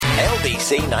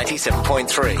LBC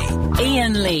 97.3.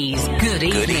 Ian Lee's Good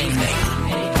Evening. Good evening.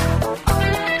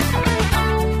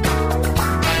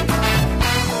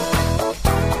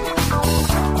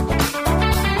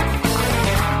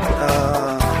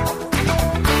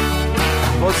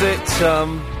 Was it,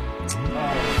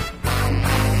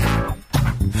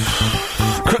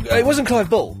 it wasn't Clive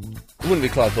Bull. It wouldn't be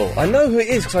Clive Bull. I know who it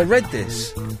is because I read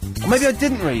this. Or maybe I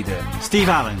didn't read it. Steve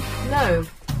Allen. No.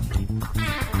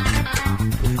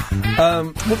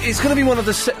 Well, it's going to be one of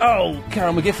the...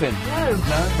 Karen McGiffin. No.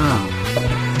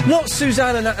 Oh. Not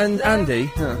Suzanne and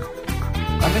Andy. No.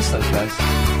 I miss those guys.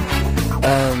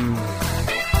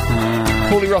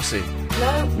 Paulie Rossi.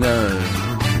 No.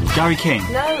 Gary King.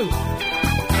 No.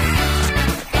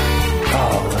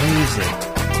 Oh, who is it?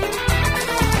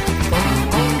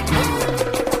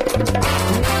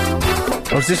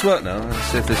 Oh, does this work now? Let's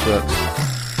see if this works.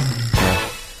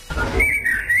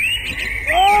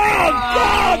 Oh,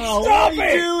 God! Stop it! What are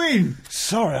you doing?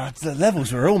 Sorry, the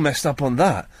levels were all messed up on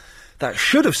that. That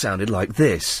should have sounded like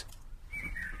this.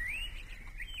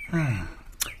 Christo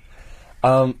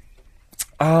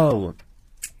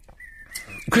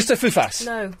Fufas.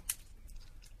 No.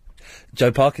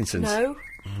 Joe Parkinson's. No.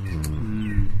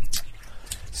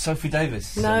 Sophie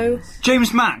Davis. No.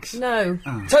 James Max. No.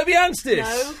 Toby Anstis.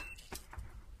 No.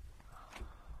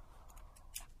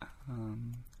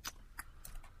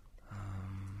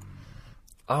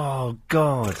 Oh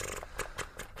God.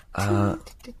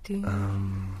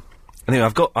 Anyway,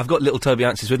 I've got little Toby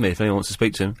Anstis with me. If anyone wants to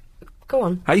speak to him. Go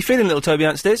on. How you feeling, little Toby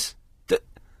Anstis?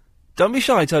 Don't be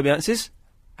shy, Toby Anstis.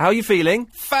 How are you feeling?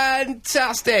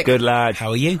 Fantastic. Good lad. How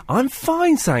are you? I'm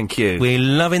fine, thank you. We're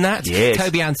loving that. Yes.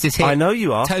 Toby Anstis here. I know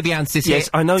you are. Toby Anstis here. Yes,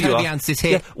 I know you are. Toby Anstis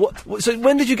here. Yeah. So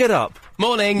when did you get up?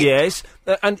 Morning. Yes.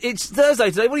 And it's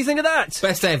Thursday today. What do you think of that?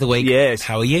 Best day of the week. Yes.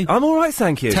 How are you? I'm all right,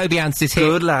 thank you. Toby Anstis here.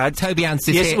 Good lad. Toby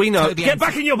Anstis yes, here. Yes, we know. Toby Get Anstis.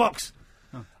 back in your box.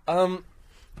 Can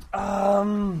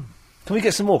we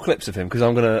get some more clips of him? Because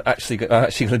I'm actually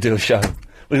going to do a show.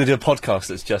 We're going to do a podcast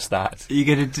that's just that. Are you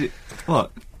going to do...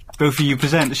 What? Both of you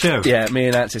present the show? Yeah, me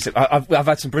and Anstis. I've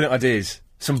had some brilliant ideas.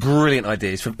 Some brilliant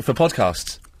ideas for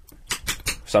podcasts.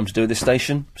 Some to do with this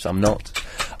station, some not.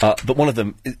 But one of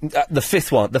them,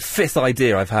 the fifth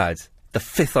idea I've had, the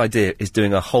fifth idea is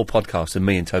doing a whole podcast with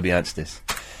me and Toby Anstis.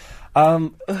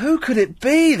 Who could it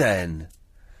be then?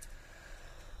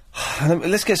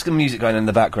 Let's get some music going in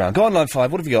the background. Go on, line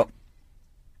 5, what have you got?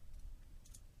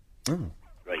 Oh.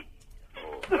 3,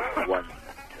 4, 1, 2.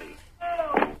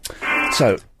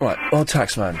 So, right, old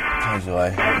taxman goes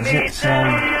away. Is it,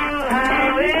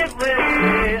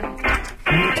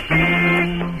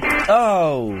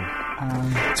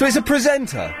 so it's a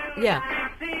presenter? Yeah.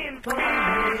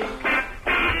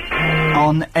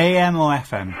 On AM or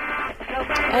FM?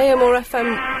 AM or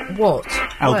FM what?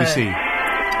 LBC. Where?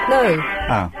 No.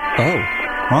 Oh. Oh.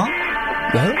 What?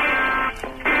 No?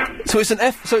 So it's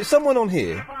so it's someone on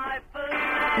here?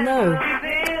 No.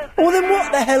 Well, then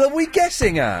what the hell are we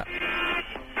guessing at?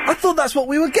 I thought that's what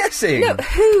we were guessing. No,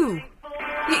 who?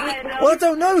 Well, I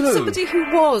don't know who. Somebody who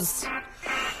was.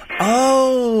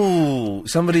 Oh,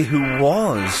 somebody who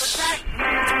was.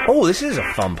 Oh, this is a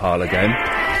fun parlour game.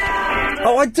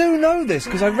 Oh, I do know this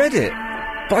because I read it,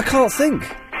 but I can't think.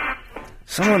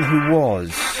 Someone who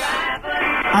was.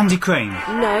 Andy Crane.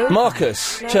 No.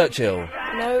 Marcus Churchill.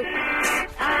 No.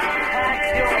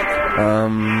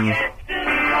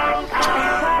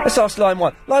 Let's ask line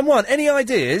 1. Line 1, any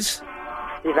ideas?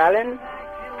 Steve Allen.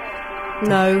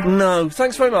 No. No,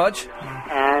 thanks very much.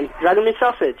 And Dragon Meat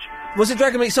Sausage. Was it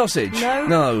Dragon Meat Sausage? No.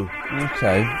 No.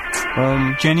 Okay.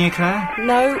 Jenny Eclair?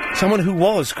 No. Someone who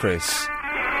was, Chris.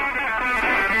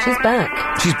 She's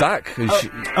back. She's back.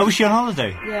 Was she on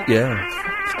holiday? Yeah. Yeah.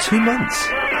 For 2 months.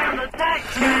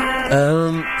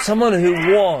 Someone who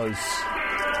was.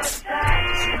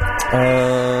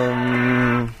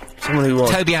 Someone who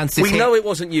was. Toby Anstis. We know it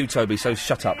wasn't you, Toby, so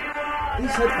shut up.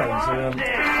 These headphones are a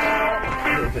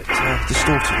little bit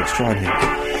distorted. Let's try here.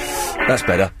 That's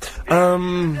better.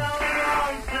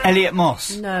 Elliot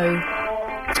Moss. No.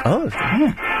 Oh.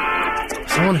 Yeah.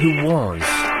 Someone who was.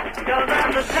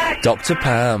 Dr.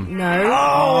 Pam. No.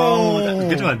 Oh, that's a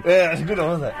good one. Yeah, that's a good one,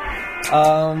 wasn't it?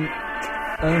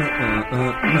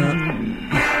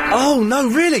 Oh, no,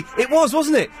 really? It was,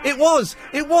 wasn't it? It was.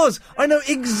 I know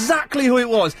exactly who it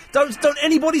was. Don't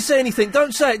anybody say anything.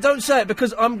 Don't say it,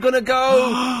 because I'm gonna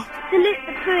go... Salute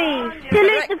the Priest.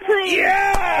 Salute the Priest.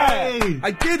 Yeah!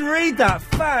 I did read that.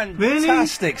 Fantastic.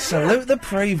 Really? Salute the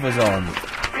Priest was on.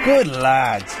 Good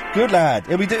lad. He'll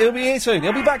be here soon.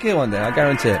 He'll be back here one day, I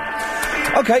guarantee it.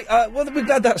 Okay, well, we're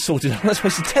glad that's sorted. That's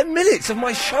wasted 10 minutes of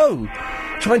my show.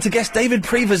 trying to guess David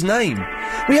Prever's name.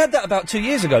 We had that about 2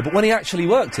 years ago, but when he actually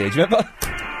worked here, do you remember?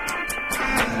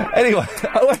 Anyway,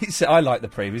 I like the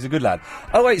Prever, he's a good lad.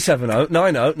 0870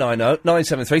 90 90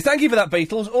 973. Thank you for that,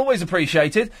 Beatles, always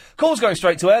appreciated. Calls going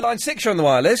straight to air, line 6, you're on the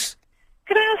wireless.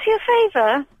 Could I ask you a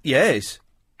favour? Yes.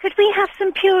 Could we have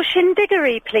some pure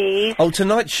shindiggery, please? Oh,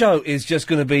 tonight's show is just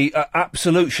going to be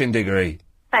absolute shindiggery.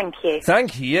 Thank you.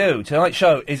 Thank you. Tonight's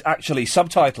show is actually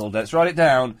subtitled, let's write it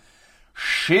down,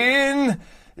 Shin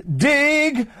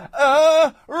Dig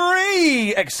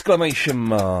Re! Exclamation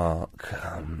mark.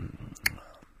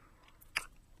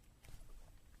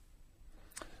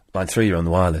 Line 3, you're on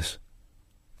the wireless.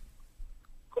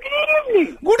 Good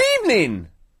evening. Good evening.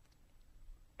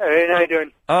 Hey, how you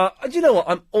doing? Do you know what?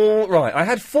 I'm all right. I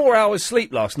had 4 hours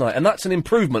sleep last night, and that's an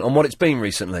improvement on what it's been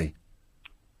recently.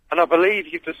 And I believe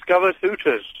you've discovered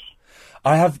Hooters.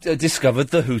 I have discovered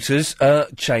the Hooters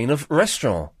chain of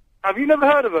restaurant. Have you never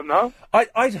heard of them, no?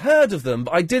 I'd heard of them,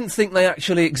 but I didn't think they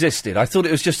actually existed. I thought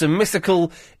it was just a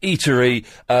mythical eatery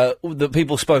that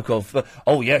people spoke of.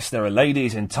 Oh, yes, there are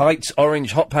ladies in tights,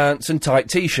 orange hot pants and tight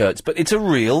T-shirts, but it's a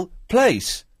real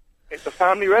place. It's a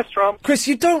family restaurant. Chris,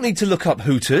 you don't need to look up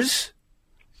Hooters.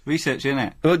 Research,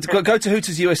 innit? Go to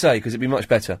Hooters USA, because it'd be much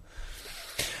better.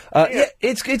 Yeah,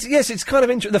 it's kind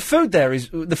of interesting. The food there is...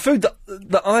 The food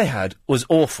that I had was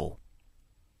awful.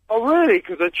 Oh, really?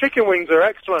 Because the chicken wings are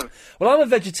excellent. Well, I'm a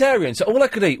vegetarian, so all I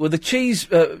could eat were the cheese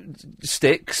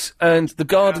sticks and the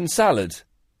garden salad.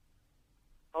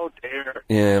 Oh, dear.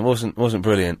 Yeah, it wasn't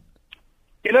brilliant.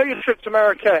 You know your trip to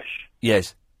Marrakesh?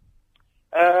 Yes.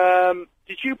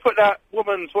 Did you put that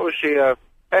woman's... What was she?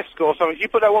 Escort or something? Did you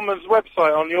put that woman's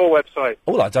website on your website?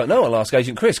 Well, I don't know. I'll ask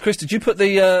Agent Chris. Chris, did you put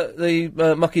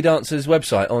the Mucky Dancers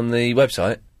website on the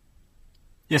website?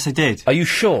 Yes, I did. Are you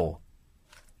sure?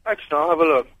 Actually, I'll have a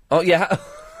look. Oh, yeah.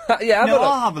 Yeah, have a look.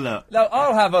 I'll have a look. No,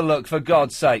 I'll have a look, for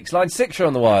God's sakes. Line 6, you're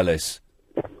on the wireless.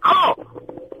 Hello.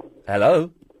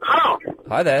 Hello? Hello.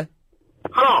 Hi there.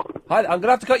 Hello. Hi, I'm going to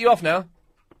have to cut you off now.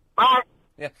 Hi.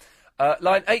 Yeah.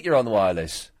 Line 8, you're on the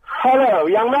wireless. Hello,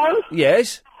 young man.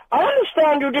 Yes? I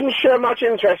understand you didn't show much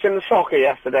interest in the soccer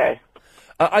yesterday.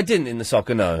 I didn't in the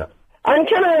soccer, no. And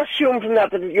can I assume from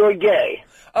that you're gay?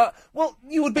 Well,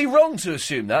 you would be wrong to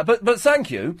assume that, but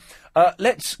thank you.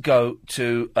 Let's go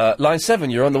to line 7.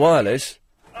 You're on the wireless.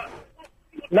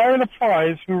 Larry the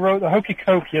Prize, who wrote the Hokey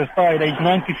Cokey, has died aged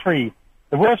 93.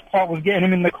 The worst part was getting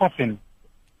him in the coffin.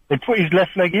 They put his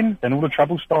left leg in, then all the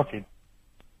trouble started.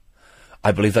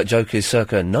 I believe that joke is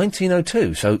circa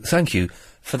 1902, so thank you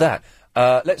for that.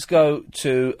 Let's go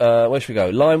to, where should we go?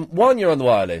 Line 1, you're on the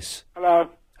wireless. Hello.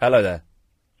 Hello there.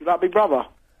 Do you like Big Brother?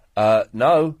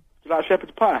 No. Do you like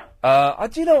shepherd's pie?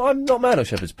 Do you know, I'm not mad on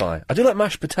shepherd's pie. I do like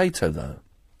mashed potato, though.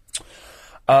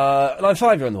 Line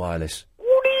 5, you're on the wireless.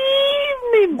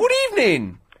 Good evening. Good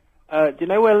evening! Do you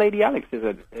know where Lady Alex is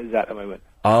at the moment?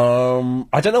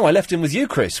 I don't know, I left him with you,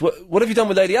 Chris. What have you done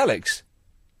with Lady Alex?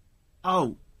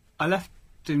 Oh, I left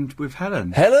him with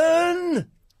Helen. Helen!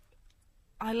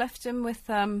 I left him with,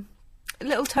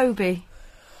 little Toby.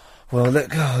 Well,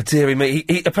 look, oh, dearie me.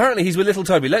 Apparently he's with little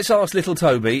Toby. Let's ask little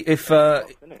Toby if,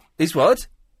 Is what?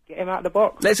 Get him out of the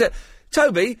box. Let's,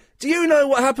 Toby, do you know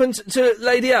what happened to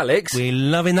Lady Alex? We're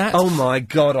loving that. Oh, my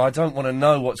God, I don't want to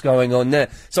know what's going on there.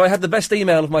 So I had the best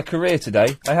email of my career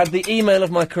today. I had the email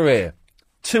of my career.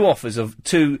 2 offers of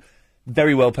 2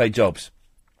 very well-paid jobs.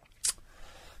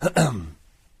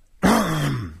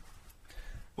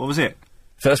 What was it?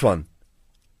 First one,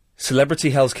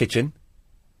 Celebrity Hell's Kitchen.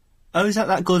 Oh, is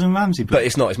that Gordon Ramsay book? But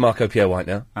it's not, it's Marco Pierre White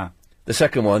now. Ah. The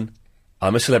second one,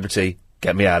 I'm a celebrity,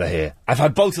 get me out of here. I've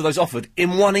had both of those offered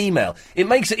in one email. It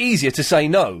makes it easier to say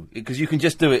no, because you can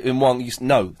just do it in one,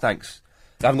 no, thanks.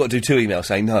 I haven't got to do 2 emails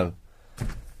saying no.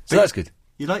 So that's good.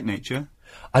 You like nature?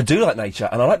 I do like nature,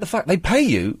 and I like the fact they pay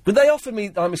you. But they offered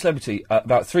me I'm a Celebrity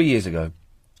about 2 years ago,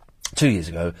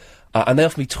 and they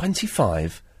offered me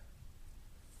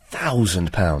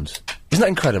 £25,000. Isn't that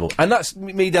incredible? And that's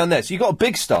me down there. So you've got a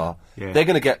big star. Yeah. They're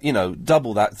going to get,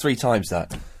 double that, 3 times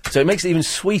that. So it makes it even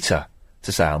sweeter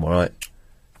to say I'm all right.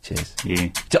 Cheers. Yeah.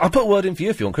 I'll put a word in for you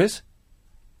if you want, Chris.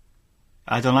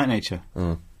 I don't like nature.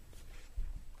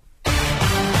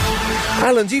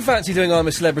 Alan, do you fancy doing I'm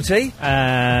a Celebrity?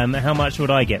 How much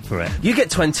would I get for it? You get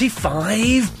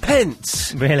 25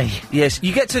 pence. Really? Yes,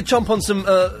 you get to chomp on some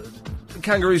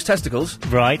kangaroo's testicles.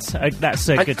 Right, that's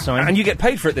a good sign. And you get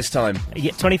paid for it this time.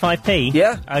 Yeah, 25p?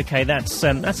 Yeah. Okay, that's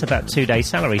about 2 days'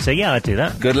 salary, so yeah, I'd do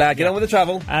that. Good lad, get on with the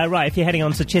travel. Right, if you're heading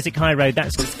on to Chiswick High Road,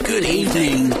 that's... Good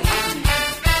evening.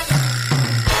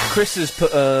 Chris has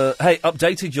put, hey,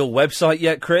 updated your website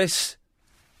yet, Chris?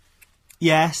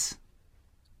 Yes.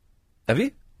 Have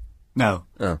you? No.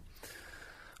 Oh.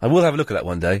 I will have a look at that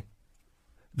one day.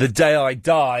 The day I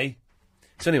die.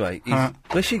 So anyway,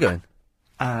 where's she going?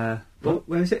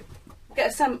 Where is it?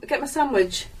 Get my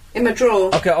sandwich in my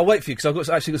drawer. Okay, I'll wait for you because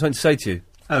I've actually got something to say to you.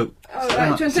 Right, do you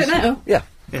want to do it now? Yeah.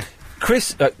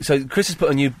 Chris, so Chris has put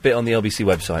a new bit on the LBC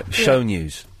website, show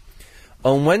news.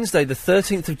 On Wednesday, the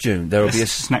 13th of June, there will be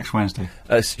next Wednesday.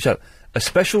 A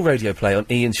special radio play on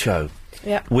Ian's show.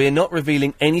 Yeah. We're not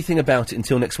revealing anything about it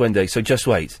until next Wednesday, so just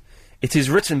wait. It is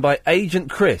written by Agent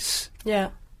Chris. Yeah.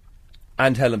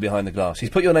 And Helen behind the glass. He's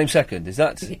put your name second, is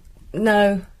that?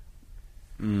 No.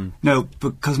 No,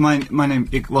 because my name,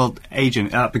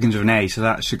 Agent, that begins with an A, so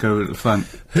that should go at the front.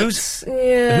 Whose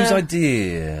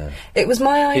idea? It was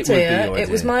my idea. It would be your It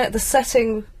was the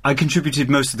setting I contributed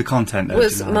most of the content. Though,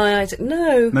 was my idea.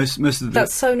 No. Most of the...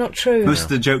 That's so not true. Most of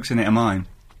the jokes in it are mine.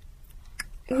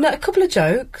 No, a couple of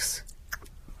jokes.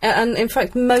 And in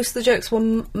fact, most of the jokes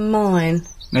were mine.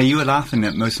 No, you were laughing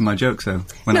at most of my jokes, though.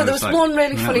 No, there was one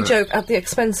really funny joke at the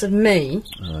expense of me,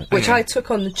 which I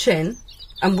took on the chin,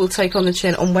 and will take on the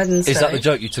chin on Wednesday. Is that the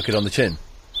joke you took it on the chin?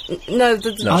 No,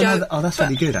 the joke... Oh, that's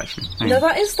really good, actually. No,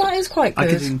 that is quite good.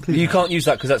 I could include You that. can't use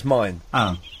that because that's mine.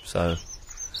 Oh. So...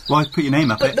 Well, I put your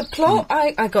name up But the plot,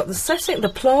 I got the setting, the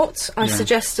plot, I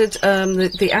suggested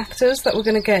the actors that were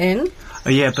going to get in. Oh,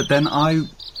 yeah, but then I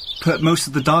put most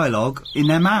of the dialogue in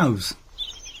their mouths.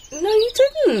 No, you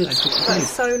didn't. That's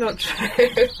so not true.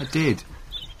 I did.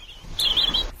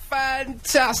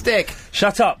 Fantastic.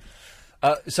 Shut up.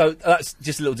 So that's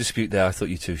just a little dispute there. I thought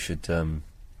you two should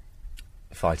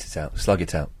fight it out, slug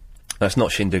it out. That's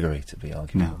not shindiggery to be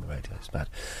arguing on the radio. It's bad.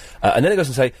 And then it goes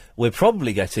and say, we're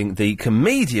probably getting the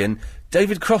comedian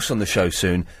David Cross on the show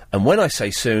soon. And when I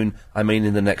say soon, I mean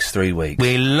in the next 3 weeks.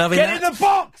 We're loving Get in the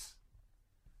box!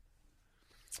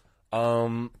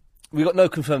 We got no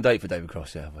confirmed date for David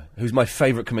Cross yet, have we? Who's my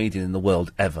favourite comedian in the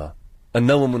world ever. And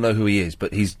no one will know who he is,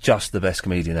 but he's just the best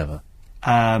comedian ever.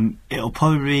 It'll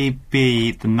probably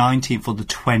be the 19th or the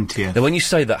 20th. Now, when you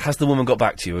say that, has the woman got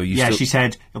back to you? Or are you still... she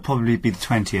said it'll probably be the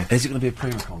 20th. Is it going to be a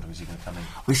pre-record, or is he going to come in?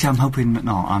 Well, see, I'm hoping that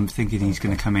not. I'm thinking he's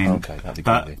going to come in. Okay, that'd be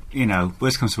But, great. you know,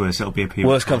 worst comes to worst, it'll be a pre-record.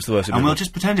 Worst comes to worst, it'll And be we'll a-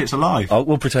 just pretend it's alive. Oh,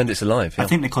 we'll pretend it's alive, yeah. I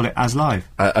think they call it As Live.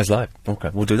 As live.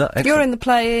 Okay, we'll do that. Excellent. You're in the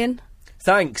play, Ian.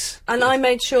 Thanks. And I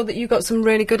made sure that you got some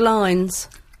really good lines.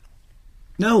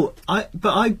 No,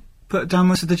 I put down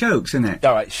most of the jokes, innit?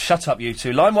 All right, shut up, you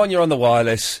two. Line 1, you're on the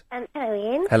wireless. Hello,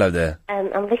 Ian. Hello there.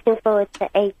 I'm looking forward to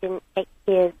Agent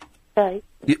Shakespeare's show.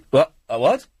 What?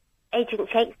 What? Agent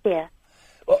Shakespeare.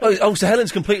 Oh, so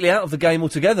Helen's completely out of the game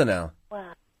altogether now.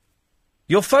 Wow.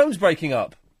 Your phone's breaking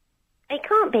up. It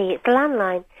can't be. It's the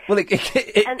landline. Well,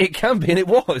 it can be, and it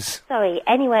was. Sorry.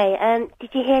 Anyway, did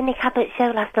you hear Nick Abbott's show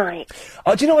last night?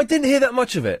 Do you know, I didn't hear that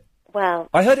much of it. Well...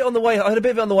 I heard it on the way... I heard a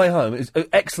bit of it on the way home. It was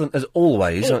excellent as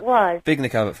always. It was. Big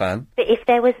Nick Abbott fan. But if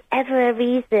there was ever a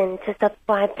reason to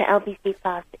subscribe to LBC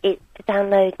Plus, it's to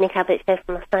download Nick Abbott's show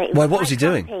from last night. Why, what was he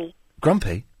doing? Grumpy.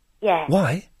 Grumpy? Yeah.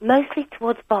 Why? Mostly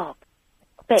towards Bob.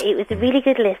 But it was a really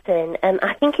good listen.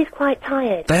 I think he's quite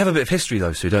tired. They have a bit of history,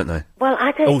 those two, don't they? Well,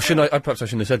 I don't... Oh, shouldn't I... Perhaps I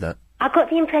shouldn't have said that. I got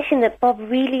the impression that Bob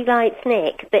really likes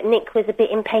Nick, but Nick was a bit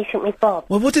impatient with Bob.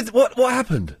 Well, what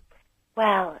happened?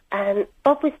 Well,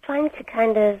 Bob was trying to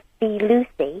kind of be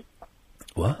Lucy.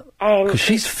 What? And Because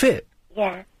she's fit.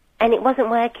 Yeah, and it wasn't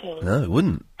working. No, it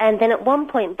wouldn't. And then at one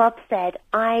point, Bob said,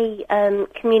 I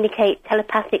communicate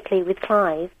telepathically with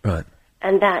Clive. Right.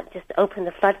 And that just opened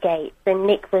the floodgates. And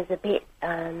Nick was a bit,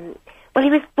 well, he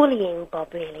was bullying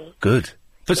Bob, really. Good.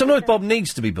 But sometimes Bob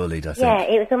needs to be bullied, I think. Yeah,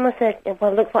 it was almost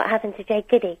well, look what happened to Jay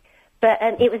Goody. But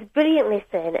it was a brilliant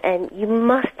listen, and you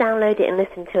must download it and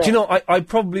listen to it. Do you know, I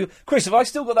probably... Chris, have I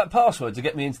still got that password to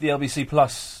get me into the LBC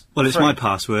Plus? Well, it's free? my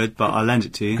password, but I'll lend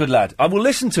it to you. Good lad. I will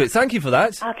listen to it. Thank you for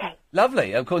that. Okay.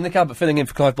 Lovely. Of course, Nick Abbott filling in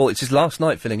for Clive Ball. It's his last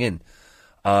night filling in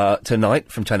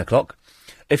tonight from 10 o'clock.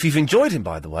 If you've enjoyed him,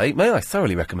 by the way, may I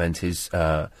thoroughly recommend his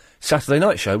Saturday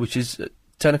night show, which is at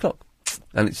 10 o'clock.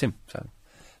 And it's him, so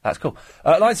that's cool.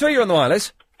 Line 3, you're on the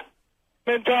wireless.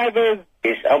 Drivers.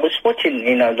 I was watching,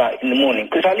 like in the morning,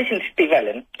 because I listen to Steve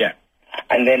Allen. Yeah.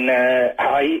 And then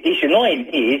it's annoying,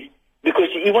 is because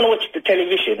you want to watch the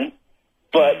television,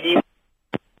 but you...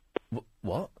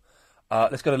 What?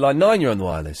 Let's go to line 9, you're on the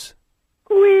wireless.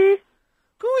 Gooey.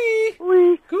 Gooey.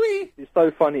 Gooey. Gooey. It's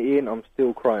so funny, Ian, I'm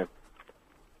still crying.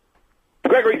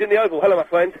 Gregory's in the Oval. Hello, my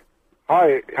friend.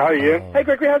 Hi, Ian. Hey,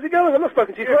 Gregory, how's it going? I've not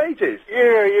spoken to you for ages.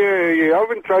 Yeah. I've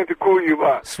been trying to call you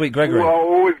back. Sweet Gregory. I'm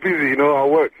always busy, I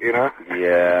work,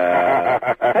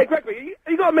 Yeah. Hey, Gregory,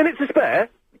 you got a minute to spare?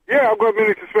 Yeah, I've got a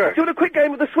minute to spare. Do you want a quick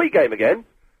game of the sweet game again?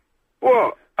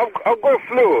 Well, I've got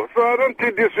flu, so I don't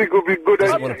think this week will be good.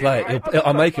 Doesn't want to play it.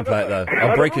 I'll make him play it, though.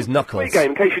 I'll break his knuckles. Sweet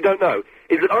game, in case you don't know.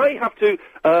 is that I have to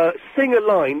sing a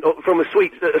line from a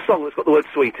song that's got the word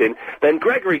sweet in, then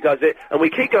Gregory does it, and we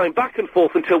keep going back and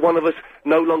forth until one of us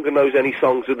no longer knows any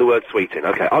songs with the word sweet in.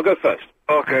 Okay, I'll go first.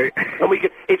 Okay. And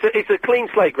it's a clean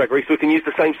slate, Gregory, so we can use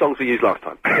the same songs we used last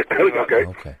time. Here we go.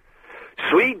 Okay.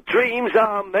 Sweet dreams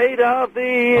are made of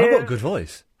the... I've got a good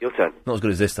voice. Your turn. Not as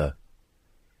good as this, though.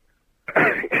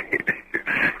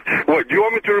 What, do you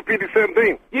want me to repeat the same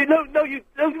thing?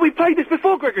 We played this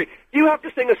before, Gregory. You have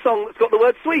to sing a song that's got the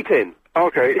word sweet in.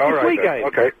 Okay, it's all a right. sweet game.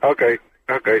 Okay.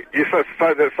 You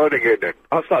start again then.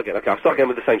 I'll start again. Okay, I'll start again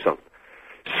with the same song.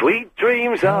 Sweet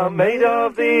dreams are made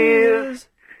of these.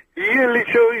 Yearly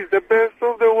show is the best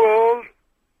of the world.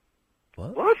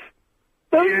 What?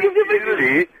 No,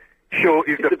 Yearly show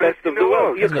is the best of the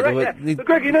world. You're correct. But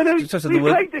Greg, we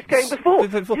played this game before.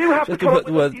 You have to put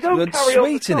the word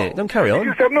sweet in it. Don't carry on.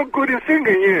 Yes, I'm not good in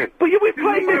singing yet. But we've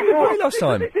played this before. Last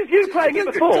time. This is you playing it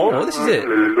before. Oh, this is it.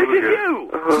 This is you.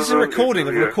 This is a recording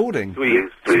of a recording. Sweet.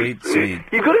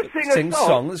 You've got to sing a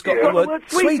song that's got the word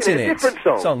sweet in it. Different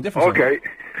song. Different song. Okay.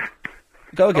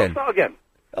 Go again. I'll start again.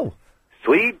 Oh.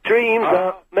 Sweet dreams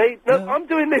are made... No, I'm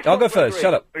doing this. I'll go first.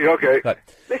 Shut up. Okay. Right.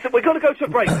 Listen, we've got to go to a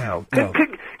break now.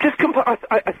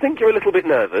 I think you're a little bit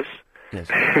nervous. Yes.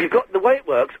 You've got the way it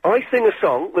works. I sing a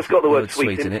song that's got the word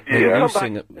sweet in it. You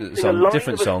sing a song,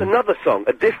 different song. Another song,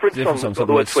 a different song that's got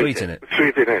the word sweet in it.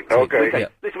 Sweet in it. Okay. Yeah.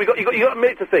 Listen, you got a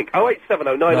minute to think.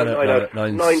 0870 9090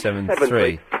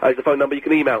 973 is the phone number. You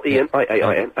can email Ian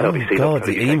IAIN at LBC. Oh God,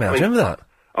 the email. Do you remember that?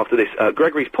 After this,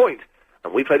 Gregory's point,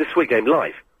 and we play the sweet game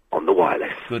live on the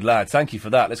wireless. Good lad. Thank you for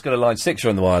that. Let's go to line 6. You're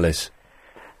on the wireless.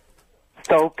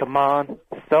 So come on,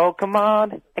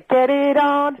 get it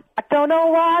on. I don't know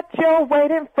what you're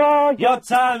waiting for. Your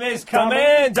time is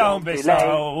coming, don't be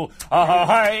slow. Oh,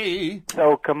 hey.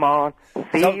 So come on,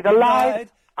 see the light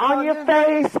on your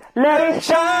face. Let it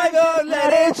shine, oh,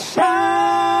 let it shine.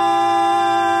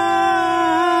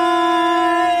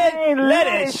 Let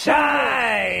it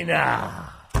shine.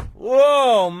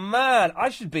 Whoa, man. I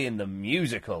should be in the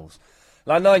musicals.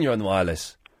 Line 9, you're on the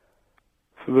wireless.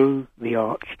 Through the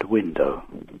arched window.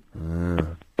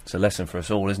 It's a lesson for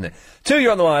us all, isn't it? 2,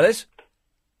 you're on the wireless.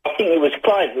 I think it was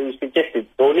Clive who suggested,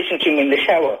 or listen to him in the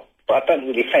shower. But I don't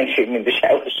really fancy him in the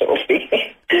shower, sort of thing.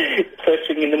 First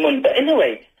thing in the morning. But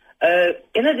anyway,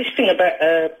 you know this thing about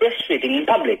breastfeeding in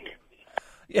public?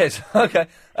 Yes, okay.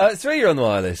 3, you're on the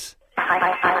wireless.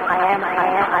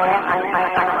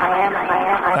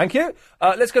 Thank you.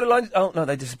 Let's go to line... Oh, no,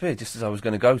 they disappeared just as I was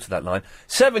going to go to that line.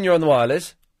 7, you're on the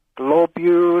wireless.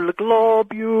 Globule,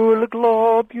 globule,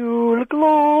 globule,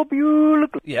 globule.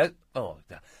 Yeah. Oh,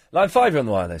 line 5, you're on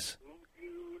the wireless.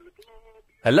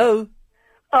 Hello?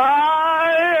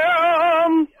 I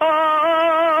am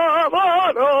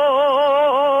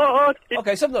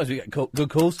Okay, sometimes we get good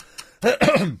calls.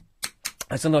 And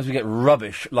sometimes we get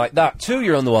rubbish like that. 2,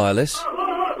 you're on the wireless. Can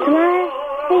I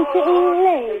speak to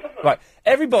English? Right,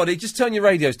 everybody, just turn your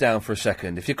radios down for a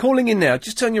second. If you're calling in now,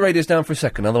 just turn your radios down for a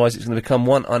second, otherwise it's going to become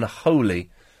one unholy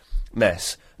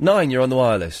mess. 9, you're on the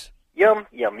wireless. Yum,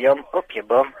 yum, yum, up your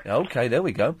bum. Okay, there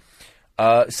we go.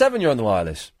 7, you're on the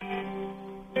wireless.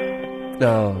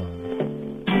 Oh.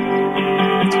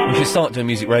 We should start doing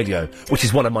music radio, which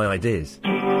is one of my ideas.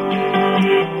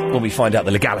 When we find out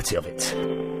the legality of it.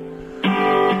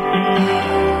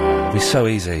 It'll be so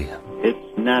easy.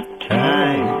 It's not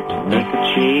time to make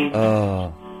a change.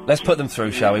 Oh. Let's put them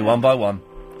through, shall we, one by one.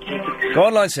 Go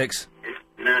on, line 6.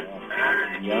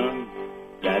 Young,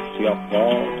 that's your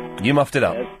fault. You muffed it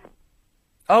up.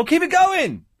 Oh, keep it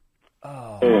going!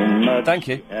 Oh, thank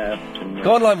you.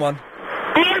 Go on, line 1.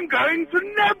 I'm going to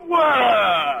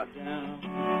Nebworth!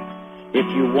 If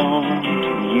you want,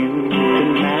 you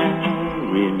can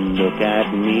marry. Look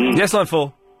at me. Yes, line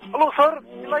 4. Hello, sir.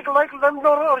 You like them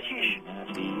or sheesh?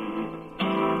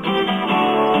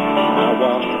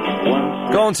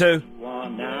 Go on, 2.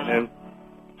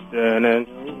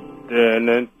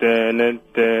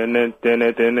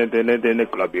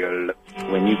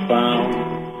 When you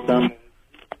found some...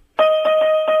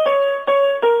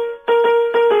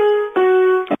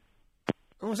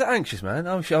 Oh, was that anxious, man?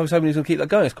 I was hoping he was going to keep that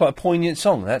going. It's quite a poignant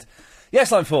song, that.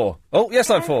 Yes, line 4. Oh, yes,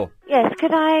 line 4. Yes,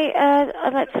 could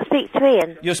I'd like to speak to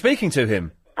Ian. You're speaking to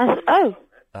him. Oh.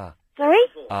 Ah. Sorry?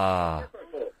 Ah.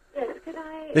 Yes, could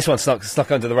I... This one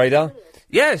stuck under the radar.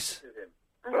 Yes.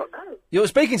 You're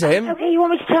speaking to him. Okay, you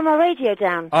want me to turn my radio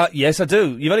down? Yes, I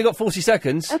do. You've only got 40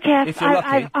 seconds. Okay, if you're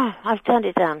lucky. I've turned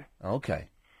it down. Okay.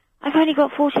 I've only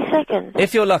got 40 seconds.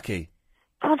 If you're lucky.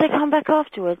 Can't I come back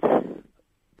afterwards?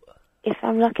 If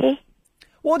I'm lucky?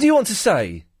 What do you want to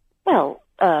say? Well,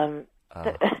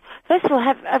 first of all,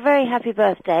 have a very happy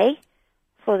birthday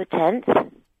for the 10th.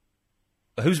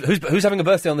 Who's having a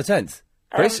birthday on the 10th?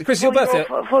 Chris? Chris, your birthday?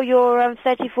 For your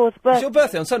 34th birthday. Is your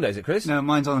birthday on Sunday, is it, Chris? No,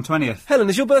 mine's on the 20th. Helen,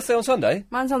 is your birthday on Sunday?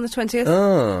 Mine's on the 20th.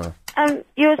 Ah.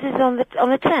 Yours is on the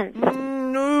 10th.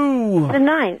 No. The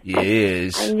 9th.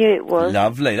 Yes. I knew it was.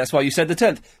 Lovely. That's why you said the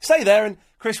 10th. Stay there and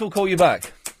Chris will call you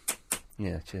back.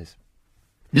 Yeah, cheers.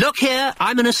 Look here,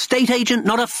 I'm an estate agent,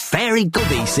 not a fairy good.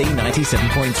 BBC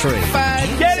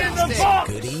 97.3. Get in the box!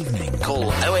 Good evening.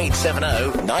 Call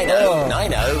 0870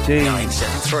 9090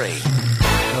 973.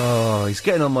 Oh, he's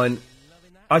getting on my...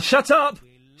 shut up!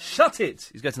 Shut it!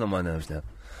 He's getting on my nerves now.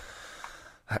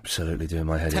 Absolutely doing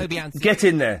my head Toby in. Anthony. Get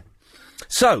in there.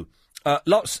 So,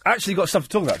 lots... Actually got stuff to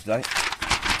talk about today.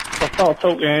 If I start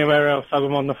talking anywhere else,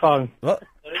 I'm on the phone. What?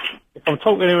 If I'm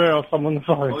talking anywhere else, I'm on the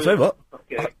phone. So what?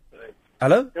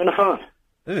 Hello? You're on the phone.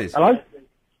 Who is? Hello?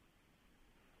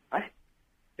 Hey?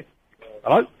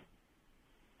 Hello?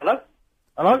 Hello?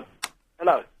 Hello?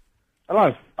 Hello.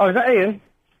 Hello? Oh, is that Ian?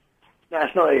 No,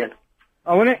 it's not Ian.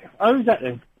 Oh, isn't it? Oh, who's that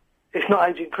then? It's not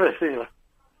Agent Chris either.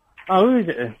 Oh, who is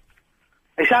it then?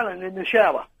 It's Alan in the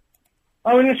shower.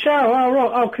 Oh, in the shower? Oh,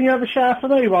 right. Oh, can you have a shower for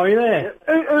me while you're there?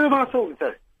 Who am I talking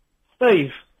to?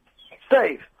 Steve.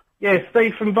 Steve? Yeah,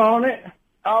 Steve from Barnet.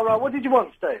 Oh, right. What did you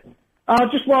want, Steve?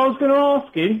 Just what I was going to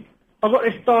ask him. I've got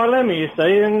this dilemma, you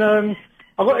see, and I've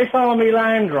got this Army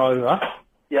Land Rover.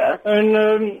 Yeah. And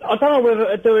I don't know whether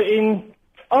to do it in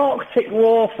Arctic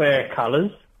warfare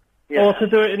colours or to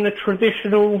do it in the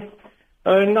traditional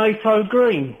NATO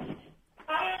green.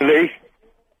 Lee?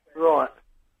 Right.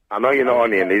 I know you're not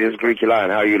on here, Lee. This is Greeky Lion.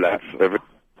 How are you, lads?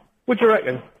 What do you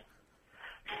reckon?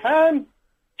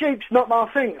 Jeep's not my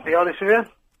thing, to be honest with you.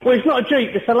 Well, it's not a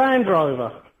Jeep, it's a Land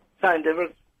Rover. Same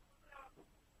difference.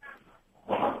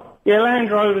 Yeah, Land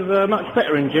Rover's much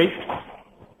better than Jeep.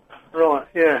 Right,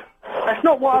 yeah. That's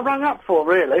not what I rang up for,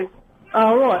 really.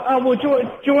 Oh, right. Oh, well, do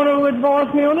you want to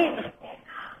advise me on it?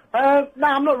 No,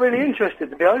 I'm not really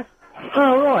interested, to be honest.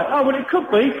 Oh, right. Oh, well, it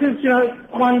could be, because,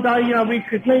 one day, we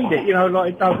could need it,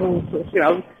 like it does all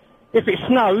sorts, if it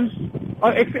snows,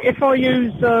 if I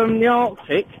use the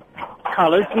Arctic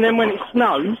colours, and then when it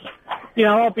snows,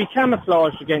 I'll be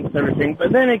camouflaged against everything.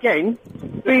 But then again,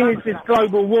 being as it's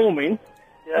global warming,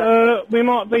 we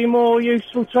might be more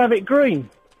useful to have it green.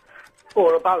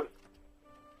 Or a boat.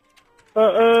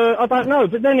 I don't know.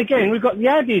 But then again, we've got the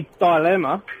added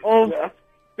dilemma of,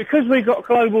 because we've got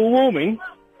global warming,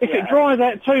 if it dries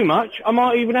out too much, I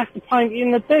might even have to paint it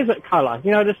in the desert colour,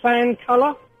 the sand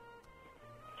colour.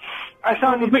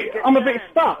 I'm a bit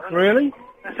stuck, really.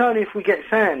 That's only if we get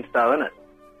sand, though, isn't it?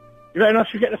 You reckon I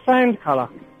should get the sand colour?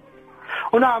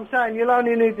 Well, no, I'm saying you'll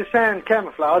only need the sand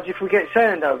camouflage if we get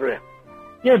sand over here.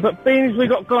 Yeah, but being as we've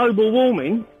got global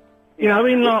warming,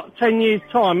 in like 10 years'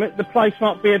 time, the place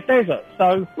might be a desert,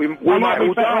 so we might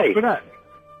all die. For that.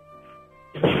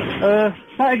 Say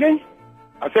that again?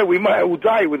 I said we might all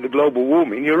die with the global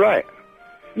warming, you're right.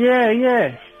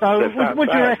 Yeah. So, what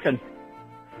do you reckon?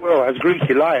 Well, as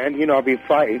Greasy Lion, I've been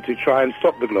fighting to try and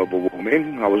stop the global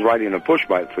warming. I was riding a push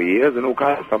bike for years and all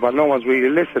kinds of stuff, but no one's really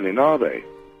listening, are they?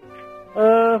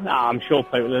 I'm sure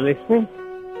people are listening.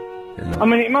 I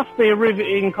mean, it must be a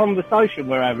riveting conversation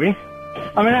we're having.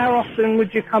 I mean, how often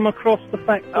would you come across the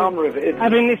fact that I'm riveted.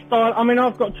 Having this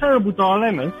I've got terrible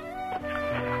dilemmas.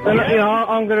 And,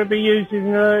 I'm going to be using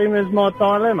him as my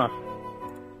dilemma.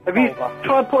 Have you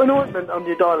tried putting ointment on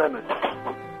your dilemmas?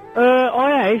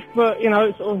 I have, but,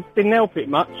 it sort of didn't help it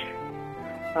much.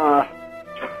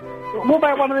 What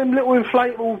about one of them little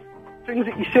inflatable things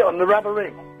that you sit on, the rubber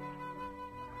ring?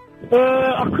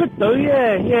 I could do,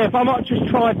 yeah, but I might just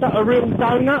try a real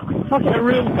donut. If I get a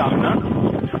real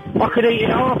donut, I could eat it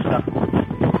after.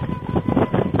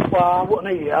 Well, I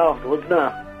wouldn't eat it afterwards,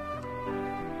 no.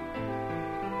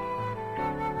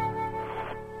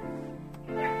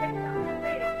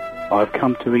 I've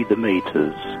come to read the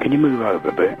meters. Can you move over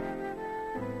a bit?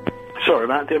 Sorry,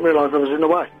 Matt, didn't realise I was in the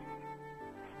way.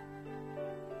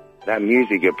 That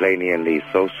music you're playing here, Lee, is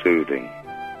so soothing.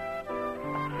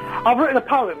 I've written a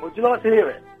poem. Would you like to hear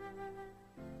it?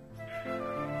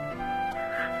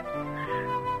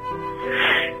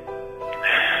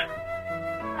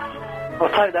 I'll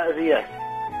take that as a yes.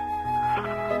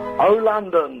 Oh,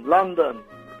 London, London,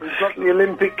 we've got the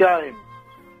Olympic Games.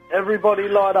 Everybody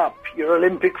light up your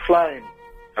Olympic flame.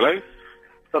 Hello?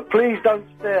 But please don't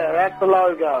stare at the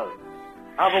logo.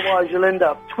 Otherwise you'll end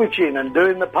up twitching and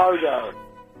doing the pogo.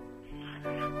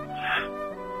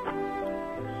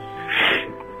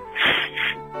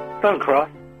 Don't cry.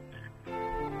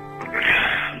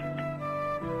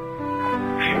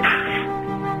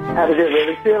 That was it,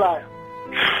 really. See you later.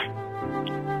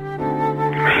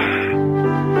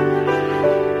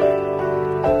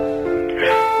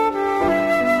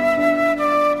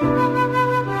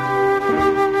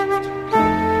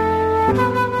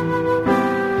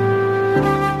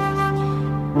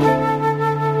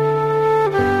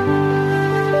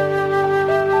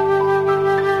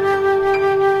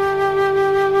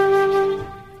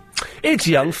 It's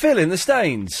young Phil in the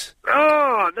Staines.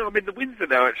 Oh, no, I'm in the Windsor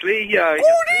now, actually. Good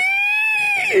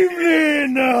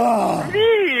evening!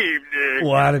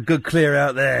 Well, I had a good clear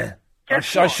out there. I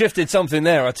shifted something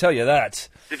there, I tell you that.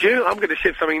 Did you? I'm going to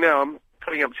shift something now. I'm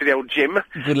pulling up to the old gym.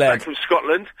 Good lad. Back from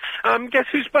Scotland. Guess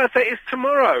whose birthday is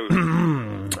tomorrow?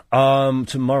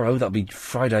 Tomorrow, that'll be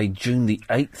Friday, June the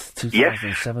 8th,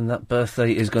 2007. That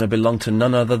birthday is going to belong to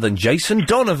none other than Jason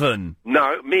Donovan.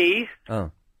 No, me. Oh.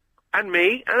 And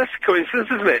me. And that's a coincidence,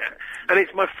 isn't it? And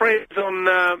it's my friends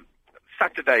on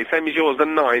Saturday, same as yours, the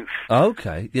 9th.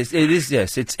 Okay. Yes, it is,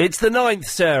 yes. It's the 9th,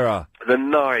 Sarah. The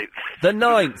 9th. The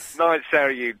 9th. 9th,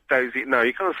 Sarah, you dozy. No,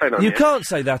 you can't say that. You can't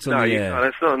say that on the air. No,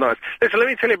 that's not nice. Listen, let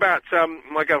me tell you about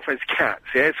my girlfriend's cats,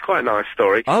 yeah? It's quite a nice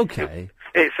story. Okay.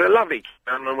 It's a lovely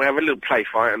cat, and we have a little play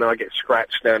fight, and I get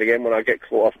scratched now and again when I get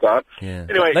caught off guard. Yeah.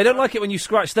 Anyway. They don't like it when you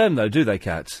scratch them, though, do they,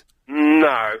 cats?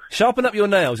 No. Sharpen up your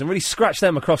nails and really scratch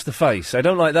them across the face. They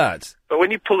don't like that. But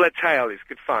when you pull their tail, it's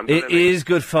good fun. It is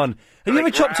good fun. Have you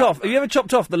ever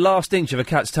chopped off the last inch of a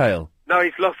cat's tail? No,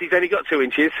 he's only got 2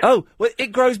 inches. Oh, well,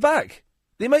 it grows back.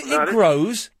 It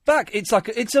grows back.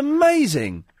 It's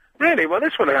amazing. Really? Well,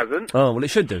 this one hasn't. Oh, well, it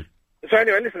should do. So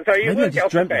anyway, listen, so you won't get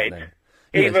off the bed.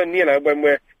 Even, when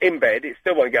we're in bed, it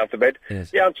still won't get off the bed.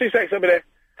 Yes. Yeah, I'm 2 seconds over there.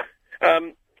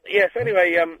 Yes,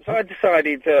 anyway, so I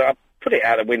decided I put it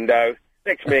out the window.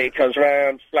 Next minute, it comes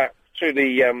round, flap through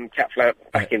the cat flap,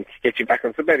 back in, get you back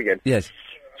onto the bed again. Yes.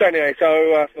 So anyway,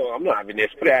 I thought, I'm not having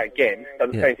this. Put it out again.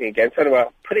 Done the same thing again. So anyway, I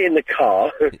put it in the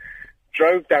car,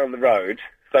 drove down the road.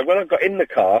 So when I got in the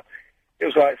car, it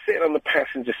was like sitting on the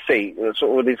passenger seat,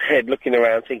 sort of with his head looking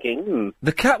around, thinking,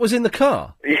 The cat was in the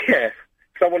car? Yeah.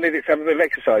 Because I wanted it to have a bit of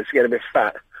exercise to get a bit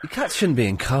fat. The cats shouldn't be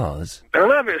in cars. I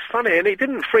know, but it's funny, and it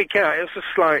didn't freak out. It was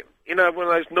just like, one of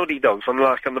those noddy dogs on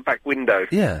the back window.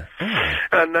 Yeah.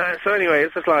 And so anyway,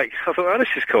 it's just like, I thought, this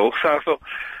is cool. So I thought,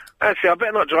 actually, I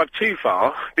better not drive too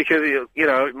far, because, it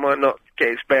might not get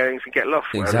its bearings and get lost.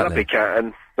 Exactly. A lovely cat,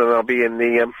 and then I'll be in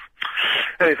the,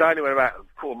 Anyway, so I only went about a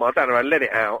quarter mile down the road, let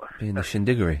it out. Be in the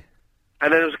shindiggery.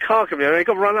 And then there was a car coming in, and it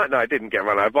got run out. No, it didn't get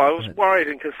run over, but I was worried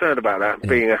and concerned about that,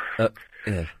 being a...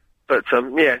 yeah. But,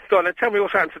 yeah, go on, then tell me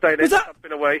what's happened today, then. I've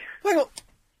been away. Hang on.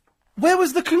 Where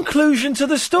was the conclusion to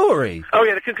the story? Oh,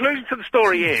 yeah, the conclusion to the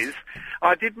story is,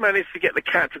 I did manage to get the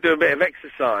cat to do a bit of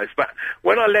exercise, but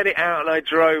when I let it out and I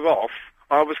drove off,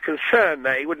 I was concerned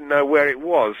that he wouldn't know where it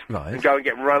was. Right. And go and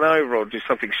get run over or do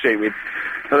something stupid.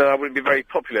 And then I wouldn't be very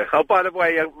popular. Oh, by the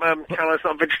way, Caroline's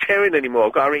not vegetarian anymore.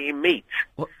 I've got her eating meat.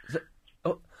 What?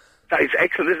 That is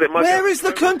excellent, isn't it? Where is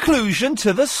the conclusion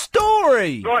to the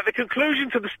story? Right, the conclusion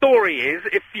to the story is,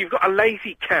 if you've got a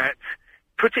lazy cat,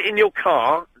 put it in your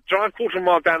car, drive quarter of a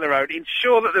mile down the road,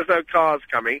 ensure that there's no cars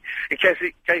coming, in case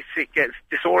it gets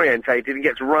disorientated and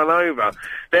gets run over.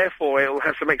 Therefore, it'll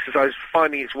have some exercise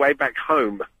finding its way back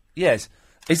home. Yes.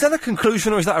 Is that a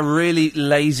conclusion or is that a really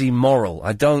lazy moral?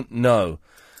 I don't know.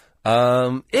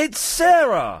 It's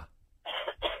Sarah!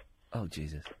 Oh,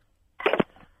 Jesus.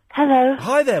 Hello.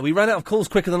 Hi there. We ran out of calls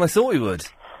quicker than I thought we would.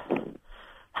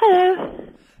 Hello.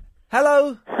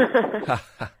 Hello.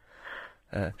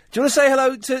 Do you want to say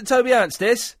hello to Toby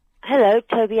Anstis? Hello,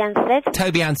 Toby Ansted.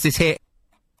 Toby Anstis here.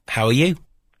 How are you?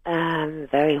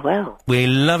 Very well. We're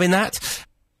loving that.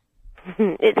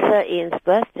 It's Ian's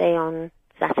birthday on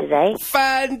Saturday.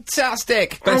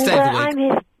 Fantastic! Best and, day of the week. I'm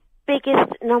his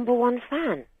biggest #1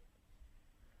 fan.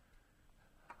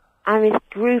 I'm his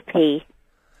groupie.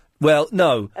 Well,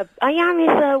 no. I am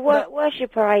his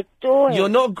worshipper. I adore him. You're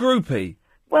not a groupie.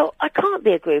 Well, I can't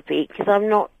be a groupie because I'm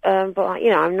not. I'm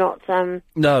not.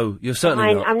 No, you're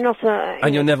certainly not. I'm not a.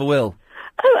 And you never will.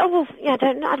 Oh, well, yeah. I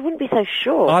don't know. I wouldn't be so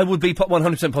sure. I would be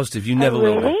 100% positive. You never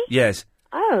will. Really? Be. Yes.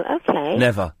 Oh, okay.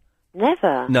 Never.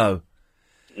 Never. No.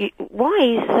 Why are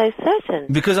you so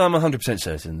certain? Because I'm 100%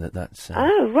 certain that's.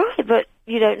 Oh, right, but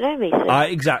you don't know me. So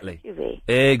exactly.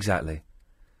 Exactly.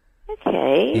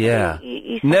 Okay. Yeah.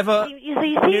 You never. You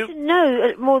seem to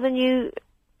know more than you.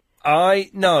 I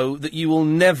know that you will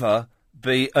never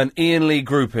be an Ian Lee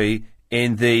groupie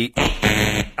in the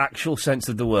actual sense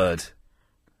of the word.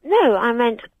 No, I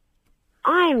meant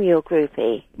I'm your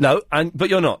groupie. No, but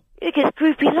you're not. Because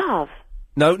groupie love.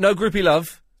 No groupie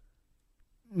love.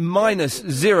 Minus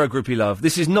 0 groupie love.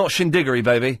 This is not shindiggery,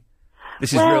 baby.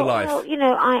 This is real life. Well,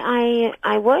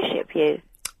 I worship you.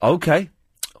 Okay.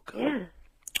 Yeah.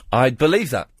 I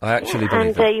believe that. I actually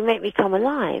believe that. And you make me come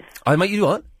alive. I make you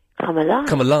what? Come alive.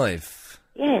 Come alive.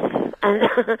 Yes. And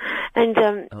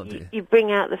you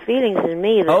bring out the feelings in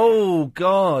me. Oh,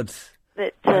 God.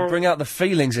 That, I bring out the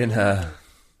feelings in her.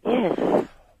 Yes.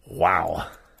 Wow.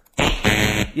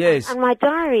 Yes. And my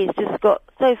diary's just got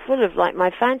so full of,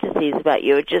 my fantasies about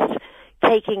you are just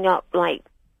taking up, like,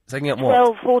 Taking up what?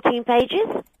 12, 14 pages.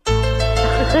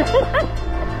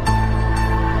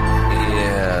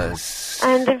 Yes.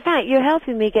 And in fact, you're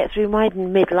helping me get through my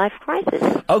midlife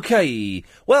crisis. Okay.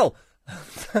 Well,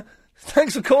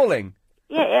 thanks for calling.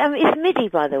 Yeah, it's MIDI,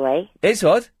 by the way. It's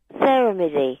what? Sarah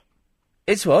MIDI.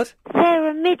 It's what?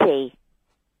 Sarah MIDI.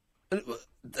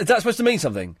 Is that supposed to mean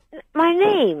something? My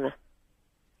name.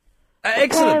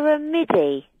 Excellent. Sarah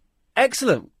MIDI.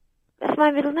 Excellent. That's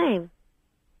my middle name.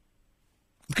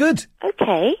 Good.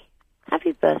 Okay.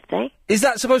 Happy birthday. Is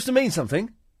that supposed to mean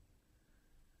something?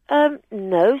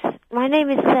 No. My name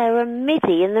is Sarah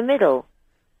MIDI in the middle.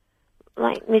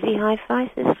 Like MIDI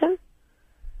hi-fi system.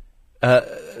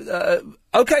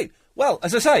 Okay. Well,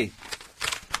 as I say,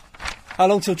 how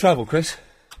long till travel, Chris?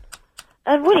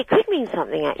 Well, it could mean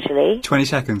something, actually. 20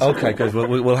 seconds. Okay, good.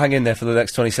 We'll hang in there for the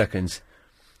next 20 seconds.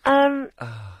 Any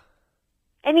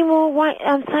more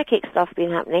psychic stuff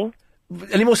been happening?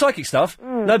 Any more psychic stuff?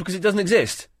 No, because it doesn't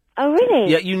exist. Oh,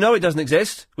 really? Yeah, you know it doesn't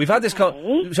exist. We've had this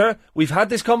Sarah, we've had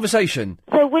this conversation.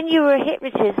 So when you were a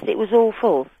hypnotist, it was all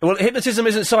false? Well, hypnotism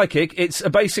isn't psychic, it's a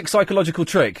basic psychological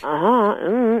trick.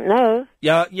 No.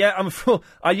 Yeah,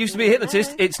 I used to be a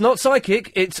hypnotist. It's not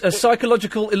psychic, it's a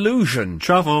psychological illusion.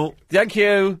 Travel. Thank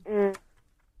you.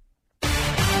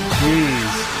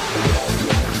 Jeez.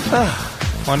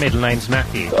 My middle name's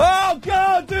Matthew. Oh,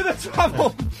 God, do the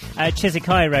travel! Chiswick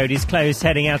High Road is closed,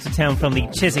 heading out of town from the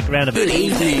Chiswick roundabout. Good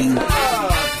evening.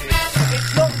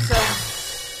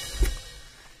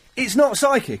 It's not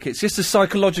psychic, it's just a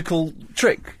psychological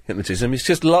trick, hypnotism. It's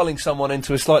just lulling someone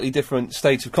into a slightly different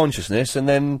state of consciousness and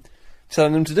then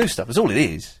telling them to do stuff. That's all it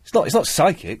is. It's not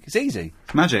psychic, it's easy.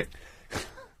 Magic.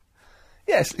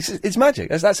 Yes, it's magic.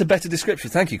 That's a better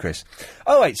description. Thank you, Chris.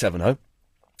 0870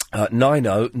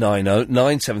 9090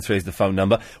 973 is the phone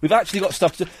number. We've actually got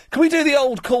stuff to... Can we do the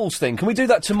old calls thing? Can we do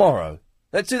that tomorrow?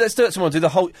 Let's do it tomorrow. Do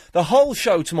the whole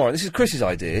show tomorrow. This is Chris's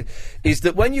idea, is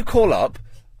that when you call up...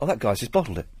 Oh, that guy's just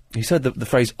bottled it. He said the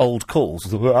phrase old calls.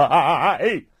 When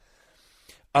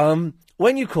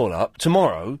you call up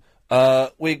tomorrow...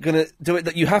 we're going to do it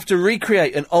that you have to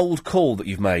recreate an old call that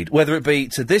you've made, whether it be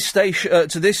to this station,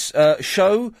 to this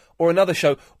show, or another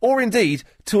show, or indeed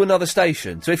to another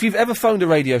station. So if you've ever phoned a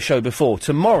radio show before,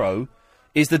 tomorrow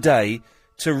is the day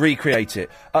to recreate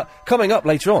it. Coming up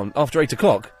later on, after 8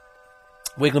 o'clock,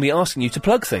 we're going to be asking you to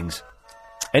plug things.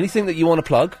 Anything that you want to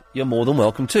plug, you're more than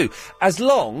welcome to. As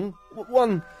long,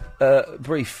 one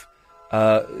brief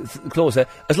clause there,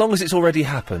 as long as it's already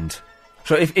happened.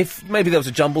 So if maybe there was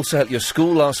a jumble set at your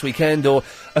school last weekend, or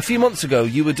a few months ago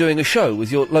you were doing a show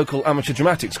with your local amateur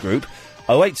dramatics group,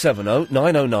 0870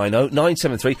 9090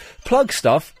 973, plug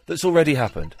stuff that's already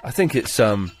happened. I think it's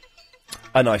a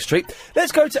nice treat.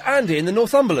 Let's go to Andy in the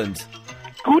Northumberland.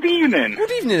 Good evening.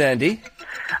 Good evening, Andy.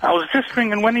 I was just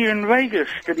thinking, when you're in Vegas,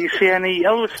 did you see any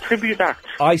Elvis tribute acts?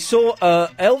 I saw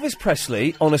Elvis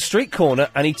Presley on a street corner,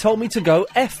 and he told me to go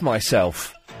F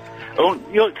myself. Oh,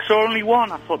 so only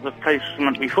one? I thought the place was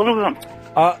meant to be full of them.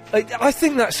 I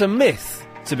think that's a myth,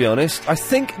 to be honest. I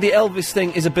think the Elvis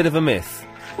thing is a bit of a myth.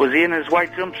 Was he in his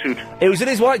white jumpsuit? He was in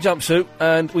his white jumpsuit,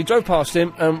 and we drove past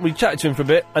him, and we chatted to him for a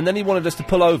bit, and then he wanted us to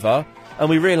pull over, and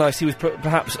we realised he was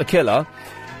perhaps a killer,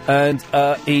 and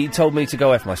he told me to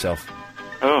go F myself.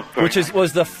 Oh, which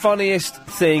was the funniest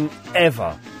thing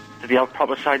ever. Did he have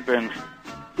proper sideburns?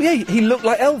 Yeah, he looked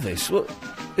like Elvis. Well,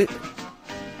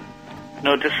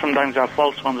 no, just sometimes have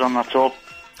false ones on, that's all.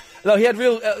 No, he had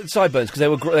real sideburns, because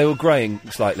they were greying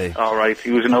slightly. All right,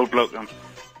 he was an old bloke then.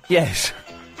 Yes.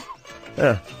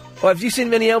 Yeah. Well, have you seen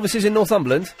many Elvises in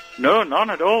Northumberland? No, none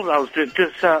at all. I was just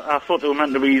I thought there were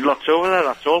meant to be lots over there,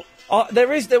 that's all. There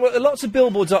were lots of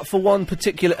billboards up for one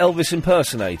particular Elvis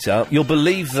impersonator. You'll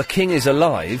believe the king is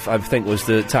alive, I think was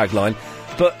the tagline.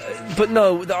 But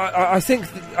no, I think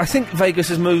Vegas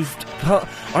has moved.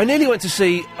 I nearly went to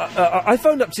see. I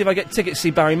phoned up to see if I get tickets to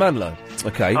see Barry Manilow.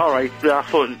 Okay. All right. I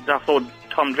thought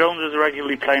Tom Jones was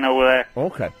regularly playing over there.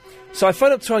 Okay. So I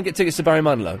phoned up to try and get tickets to Barry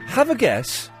Manilow. Have a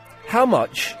guess how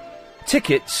much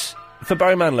tickets for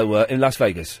Barry Manilow were in Las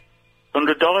Vegas.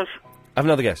 $100. Have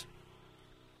another guess.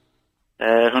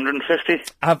 150.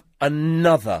 Have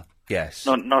another guess.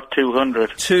 Not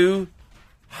 200.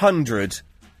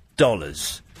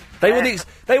 $200. They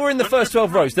were in the first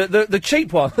 12 rows. The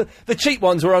cheap one, the cheap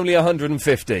ones were only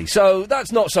 150. So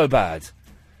that's not so bad.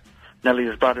 Nearly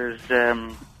as bad as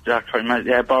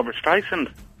Barbara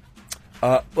Streisand.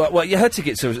 Well, her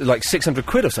tickets are like 600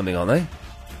 quid or something, aren't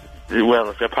they?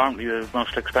 Well, apparently the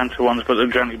most expensive ones, but they're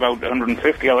generally about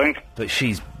 150, I think. But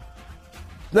she's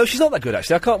not that good,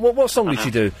 actually. I can't. What song did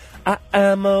she do? I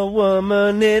am a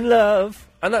woman in love,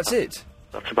 and that's it.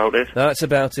 That's about it. That's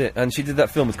about it. And she did that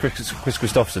film with Chris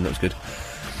Christopherson. That was good.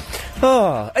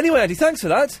 Ah, anyway, Andy, thanks for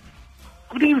that.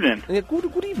 Good evening. Yeah,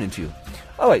 good evening to you.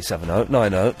 0870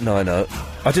 90 90.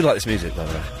 I do like this music, by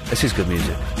the way. This is good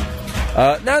music.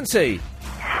 Nancy.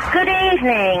 Good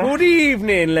evening. Good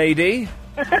evening, lady.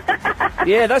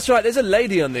 Yeah, that's right. There's a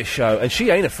lady on this show, and she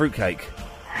ain't a fruitcake.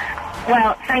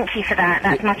 Well, thank you for that.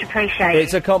 That's much appreciated.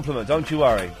 It's a compliment. Don't you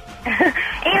worry. Ian,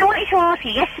 I wanted to ask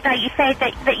you, yesterday you said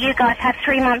that you guys have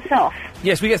 3 months off.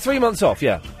 Yes, we get 3 months off,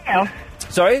 yeah. Yeah.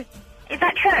 Sorry? Is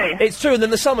that true? It's true, and then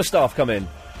the summer staff come in.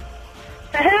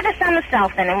 So who are the summer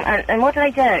staff then, and what do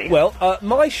they do? Well,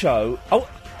 my show... Oh,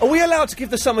 are we allowed to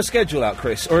give the summer schedule out,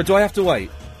 Chris, or do I have to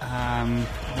wait?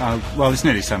 Well, it's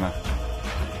nearly summer.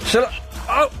 Shall I...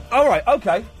 Oh, all right,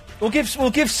 OK. We'll give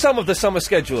some of the summer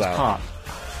schedule out.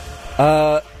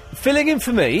 Filling in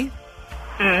for me...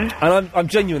 And I'm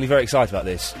genuinely very excited about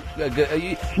this.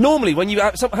 Normally, when you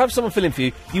have someone fill in for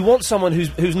you, you want someone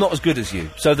who's not as good as you,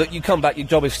 so that you come back, your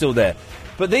job is still there.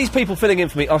 But these people filling in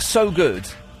for me are so good,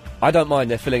 I don't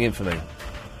mind they're filling in for me.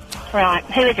 Right,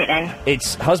 who is it then?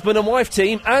 It's husband and wife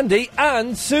team, Andy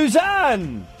and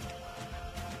Suzanne!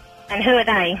 And who are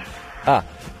they?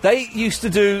 They used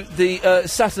to do the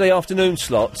Saturday afternoon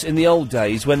slots in the old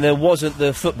days when there wasn't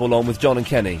the football on with John and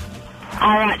Kenny.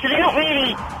 Alright, so they're not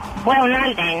really well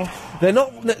known then?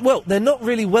 They're not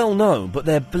really well known, but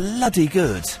they're bloody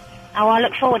good. Oh, I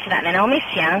look forward to that then. I'll miss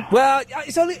you. Well,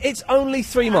 it's only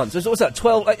 3 months. What's that?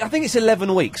 12? I think it's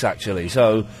 11 weeks actually.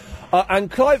 So, and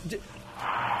Clive.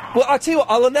 Well, I tell you what.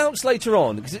 I'll announce later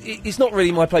on because it's not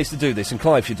really my place to do this, and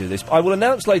Clive should do this. But I will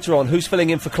announce later on who's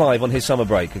filling in for Clive on his summer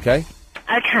break. Okay.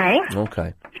 Okay.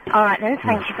 Okay. All right then.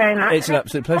 Thank you very much. It's an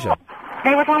absolute pleasure.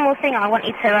 There was one more thing I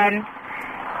wanted to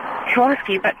ask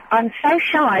you, but I'm so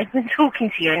shy when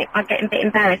talking to you, and I'm getting a bit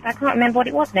embarrassed. I can't remember what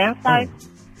it was now. So.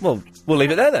 Well, we'll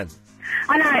leave it there then.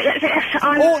 I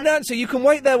know. Or, Nancy, you can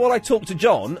wait there while I talk to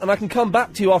John, and I can come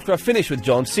back to you after I finish with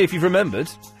John to see if you've remembered.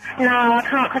 No, I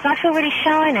can't, because I feel really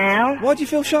shy now. Why do you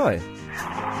feel shy?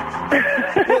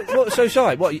 What's so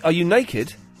shy? What, are you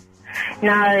naked?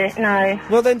 No.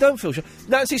 Well, then don't feel shy.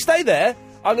 Nancy, stay there.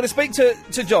 I'm going to speak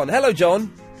to John. Hello,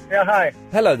 John. Yeah, hi.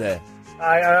 Hello there.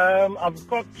 I've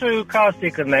got 2 car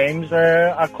sticker names.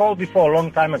 I called before a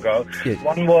long time ago. Yes.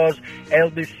 One was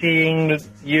LB Seeing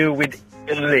You with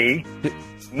Ian Lee.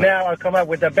 Now I come up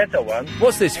with a better one.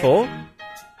 What's this for?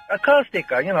 A car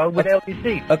sticker, with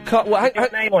LBC. A car... Well,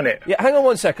 name on it. Yeah, hang on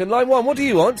 1 second. Line 1, what do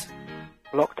you want?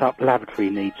 Locked up lavatory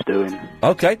needs doing.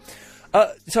 OK.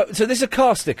 So these are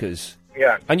car stickers?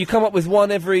 Yeah. And you come up with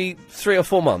one every 3 or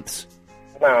 4 months?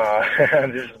 No,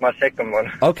 this is my second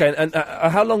one. OK, and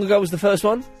how long ago was the first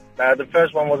one? The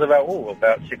first one was about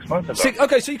 6 months ago.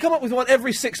 OK, so you come up with one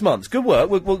every 6 months. Good work.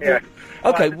 OK,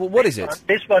 well, what is it?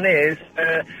 This one is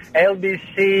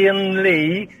LBC and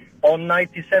Lee on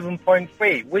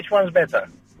 97.3. Which one's better?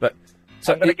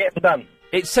 So I'm going to get them done.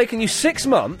 It's taken you 6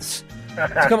 months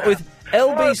to come up with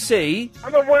LBC...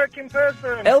 I'm a working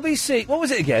person. LBC... What was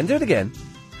it again? Do it again.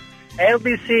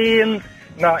 LBC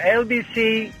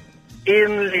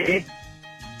in Lee...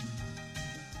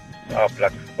 Oh,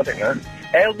 blood. What is it now?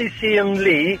 LBC and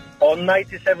Lee on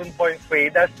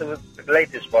 97.3. That's the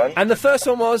latest one. And the first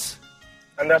one was?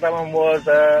 Another one was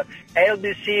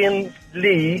LBC and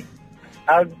Lee...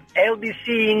 LBC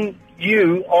in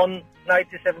You on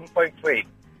 97.3.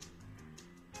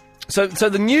 So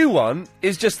the new one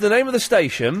is just the name of the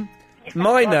station,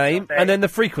 my name, and then the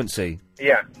frequency.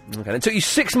 Yeah. Okay, and it took you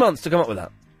 6 months to come up with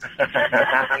that.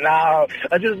 No,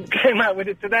 I just came out with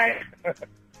it today.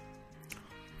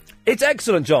 It's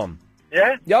excellent, John.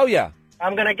 Yeah? Oh, yeah.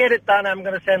 I'm going to get it done. I'm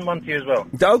going to send one to you as well.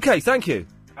 Okay, thank you.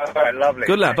 All right, lovely.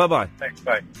 Good lad, bye-bye. Thanks,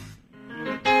 bye.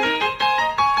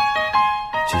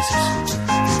 Jesus.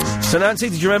 So, Nancy,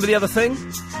 did you remember the other thing?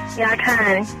 Yeah, I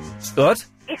can. What?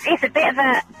 It's a bit of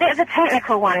a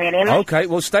technical one, really. Okay,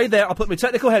 well, stay there. I'll put my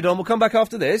technical head on. We'll come back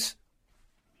after this.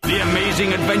 The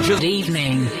Amazing Adventures. Good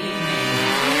evening.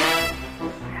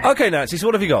 Okay, Nancy, so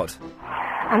what have you got?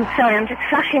 I'm sorry, I'm just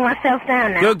flushing myself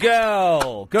down now. Good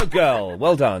girl. Good girl.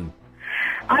 Well done.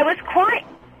 I was quite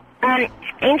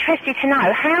interested to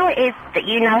know how it is that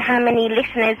you know how many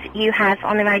listeners you have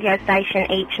on the radio station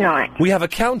each night. We have a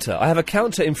counter. I have a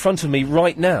counter in front of me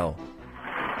right now.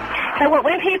 So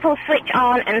when people switch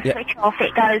on and switch off,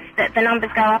 it goes, the numbers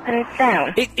go up and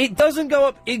down? It doesn't go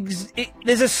up,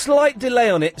 there's a slight delay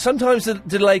on it. Sometimes the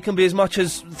delay can be as much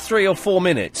as 3 or 4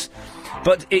 minutes.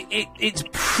 But it's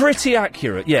pretty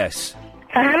accurate, yes.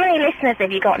 So how many listeners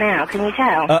have you got now, can you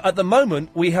tell? At the moment,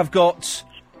 we have got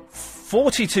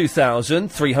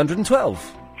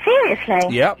 42,312. Seriously?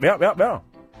 Yeah.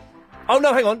 Oh,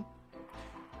 no, hang on.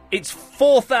 It's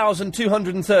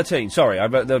 4,213. Sorry, I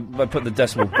put the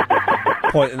decimal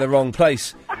point in the wrong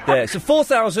place there. So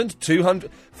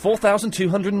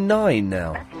 4,209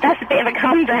 now. That's a bit of a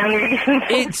come down, really.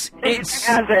 It's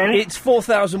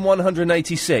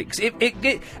 4,186. I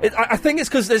think it's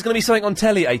because there's going to be something on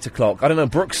telly at 8 o'clock. I don't know,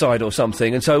 Brookside or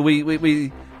something, and so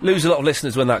we lose a lot of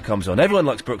listeners when that comes on. Everyone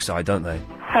likes Brookside, don't they?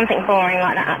 Something boring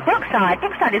like that. Brookside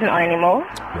isn't on anymore.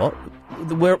 What?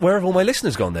 Where have all my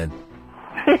listeners gone then?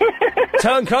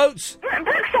 Turncoats!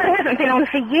 Brookside hasn't been on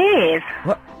for years.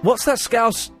 What's that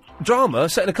Scouse drama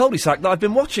set in a cul-de-sac that I've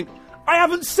been watching? I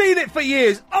haven't seen it for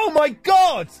years! Oh my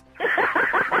God!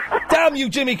 Damn you,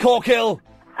 Jimmy Corkill!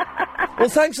 Well,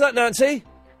 thanks for that, Nancy.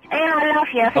 Yeah, I love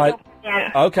you.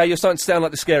 Okay, you're starting to sound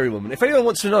like the scary woman. If anyone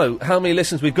wants to know how many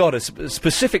listeners we've got at a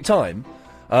specific time,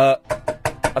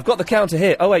 I've got the counter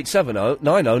here, 0870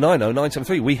 9090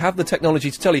 973. We have the technology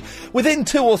to tell you within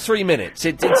 2 or 3 minutes.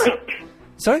 It's...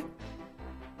 Sorry?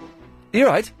 You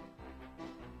right?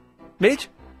 Midge?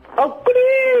 Oh, good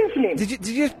evening. Did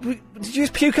you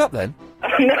just puke up then?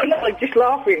 No, I'm just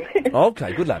laughing.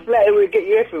 Okay, good lad. Later we'll get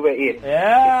you everywhere, Ian.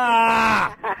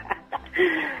 Yeah!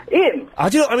 Ian?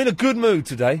 I'm in a good mood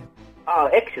today. Oh,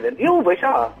 excellent. You always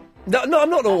are. No, I'm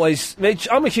not always, Midge.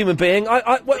 I'm a human being.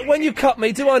 When you cut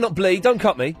me, do I not bleed? Don't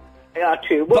cut me. Yeah,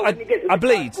 too. Well, but when you get I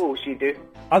bleed. Balls, you do.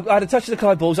 I had a touch of the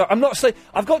Clyde balls. I'm not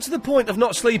I've got to the point of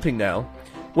not sleeping now,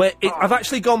 where I've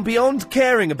actually gone beyond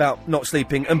caring about not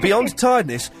sleeping and beyond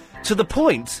tiredness to the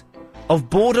point of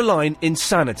borderline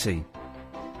insanity.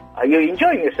 Are you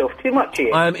enjoying yourself too much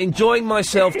here? I am enjoying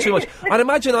myself too much. I'd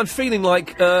imagine I'm feeling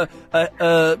like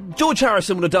George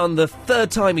Harrison would have done the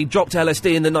third time he dropped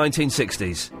LSD in the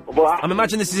 1960s. Well, I'm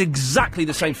imagining this is exactly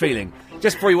the same feeling,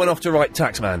 just before he went off to write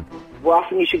Taxman. Well, I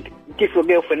think you should give your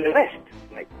girlfriend a rest.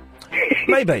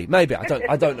 Maybe. I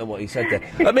don't know what he said there.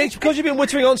 Mitch, because you've been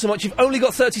wittering on so much, you've only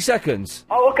got 30 seconds.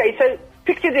 Oh, okay, so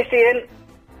picture this, Ian.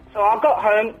 So I got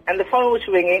home and the phone was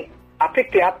ringing. I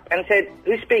picked it up and said,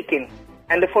 "Who's speaking?"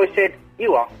 And the voice said,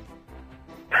 "You are."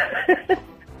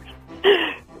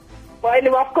 But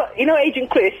anyway, I've got, Agent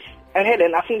Chris and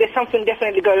Helen, I think there's something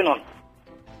definitely going on.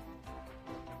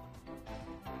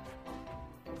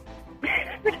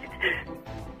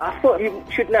 I thought you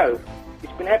should know.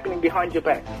 It's been happening behind your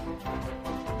back.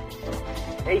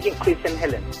 Agent Chris and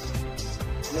Helen.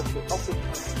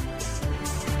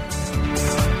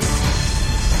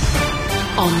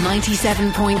 On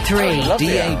 97.3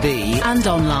 DAB and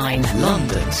online.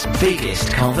 London's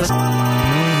biggest conversation.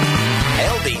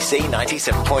 LBC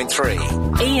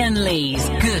 97.3. Ian Lee's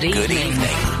Good Evening. Good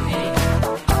evening.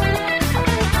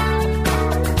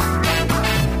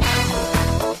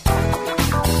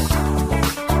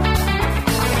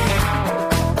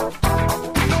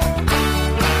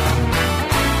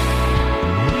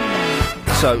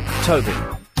 So, Toby,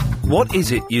 what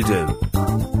is it you do?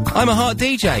 I'm a hot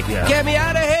DJ. Yeah. Get me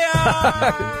out of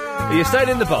here! You're staying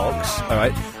in the box, all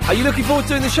right. Are you looking forward to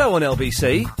doing the show on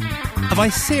LBC? Have I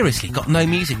seriously got no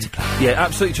music to play? Yeah,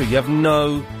 absolutely true. You have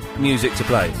no music to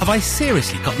play. Have I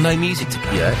seriously got no music to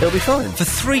play? Yeah, it'll be fine. For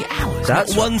 3 hours?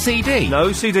 That's not one CD? No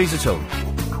CDs at all.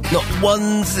 Not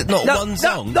one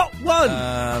song? Not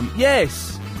one!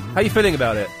 Yes. How are you feeling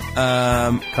about it?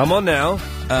 Come on now.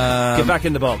 Get back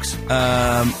in the box.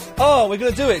 Oh, we're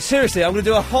going to do it. Seriously, I'm going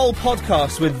to do a whole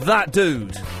podcast with that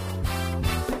dude.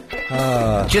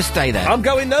 Just stay there. I'm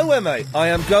going nowhere, mate. I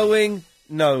am going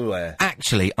nowhere.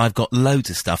 Actually, I've got loads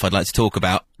of stuff I'd like to talk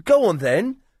about. Go on,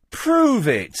 then. Prove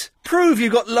it. Prove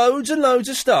you've got loads and loads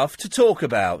of stuff to talk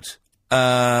about.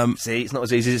 See, it's not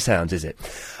as easy as it sounds, is it?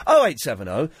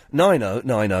 0870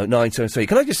 9090 973.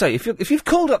 Can I just say, if you've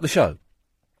called up the show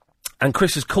and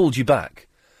Chris has called you back,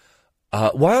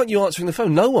 why aren't you answering the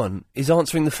phone? No one is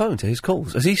answering the phone to his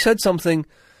calls. Has he said something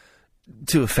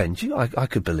to offend you? I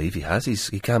could believe he has.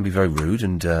 He can be very rude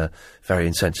and very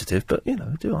insensitive, but,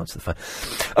 do answer the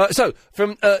phone. So,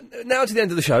 from now to the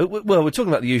end of the show, we're talking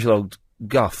about the usual old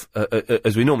guff,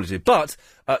 as we normally do, but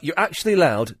you're actually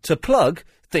allowed to plug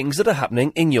things that are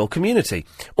happening in your community.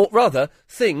 Or rather,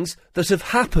 things that have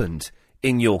happened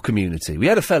in your community. We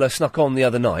had a fella snuck on the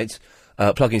other night,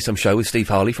 plugging some show with Steve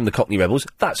Harley from the Cockney Rebels.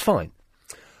 That's fine.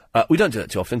 We don't do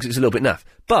that too often because it's a little bit naff.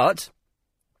 But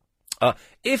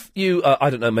if you, I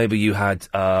don't know, maybe you had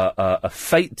a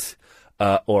fete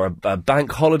or a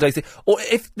bank holiday thing, or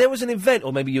if there was an event,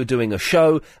 or maybe you're doing a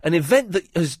show, an event that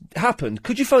has happened,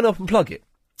 could you phone up and plug it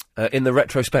in the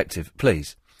retrospective,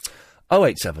 please?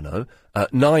 0870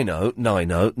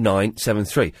 9090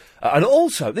 973. And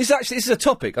also, this is a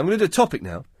topic. I'm going to do a topic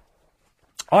now.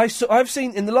 I've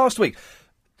seen in the last week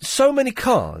so many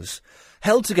cars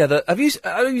held together. Have you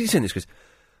seen this, Chris?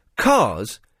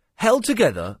 Cars held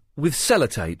together with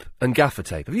sellotape and gaffer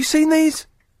tape. Have you seen these?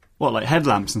 What, like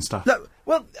headlamps and stuff? No,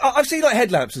 well, I've seen like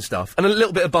headlamps and stuff, and a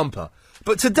little bit of bumper.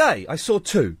 But today, I saw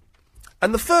two.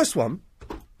 And the first one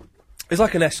is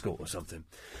like an Escort or something.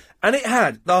 And it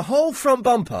had, the whole front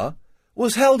bumper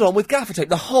was held on with gaffer tape.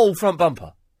 The whole front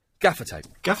bumper. Gaffer tape.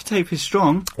 Gaffer tape is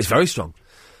strong. It's very strong.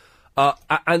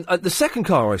 And the second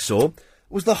car I saw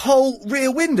was the whole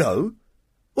rear window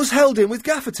was held in with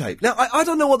gaffer tape. Now, I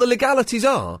don't know what the legalities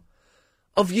are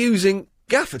of using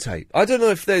gaffer tape. I don't know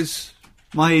if there's...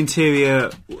 My interior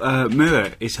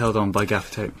mirror is held on by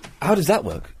gaffer tape. How does that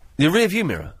work? The rear view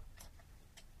mirror?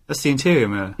 That's the interior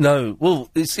mirror. No, well,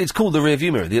 it's called the rear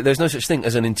view mirror. There's no such thing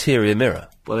as an interior mirror.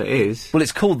 Well, it is. Well,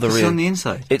 it's called the rear... It's on the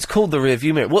inside. It's called the rear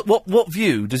view mirror. What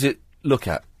view does it look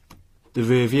at? The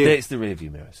rear view. It's the rear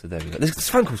view mirror, so there we go. There's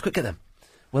phone calls, quick, get them.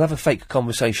 We'll have a fake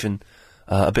conversation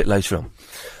a bit later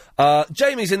on.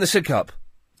 Jamie's in the Sid Cup.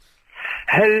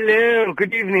 Hello,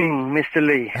 good evening, Mr.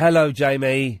 Lee. Hello,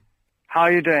 Jamie. How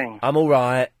are you doing? I'm all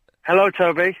right. Hello,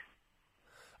 Toby.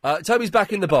 Toby's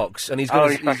back in the box, and he's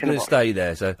going to stay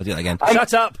there, so... I'll do that again.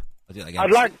 Shut up! I'll do that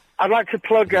again. I'd like to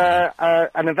plug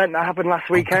an event that happened last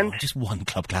weekend. Go on, just one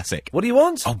club classic. What do you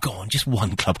want? Oh, go on, just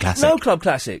one club classic. No club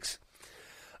classics.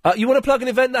 You want to plug an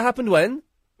event that happened when?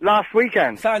 Last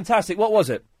weekend. Fantastic. What was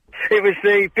it? It was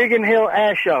the Biggin Hill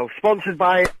Air Show, sponsored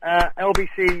by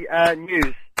LBC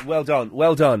News. Well done,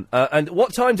 well done. And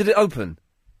what time did it open?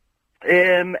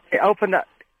 It opened at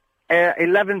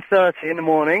 11:30 in the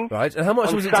morning. Right, and how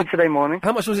much was it Saturday morning?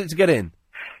 How much was it to get in?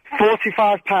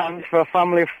 £45 for a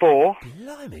family of 4.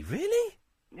 Blimey, really?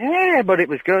 Yeah, but it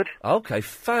was good. Okay,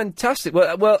 fantastic.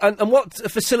 Well, and what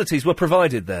facilities were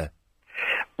provided there?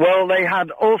 Well, they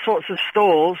had all sorts of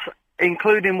stalls,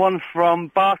 including one from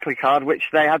Barclaycard, which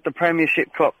they had the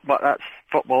Premiership Cup, but that's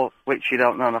football, which you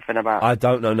don't know nothing about. I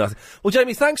don't know nothing. Well,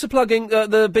 Jamie, thanks for plugging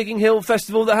the Biggin Hill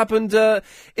Festival that happened.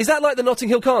 Is that like the Notting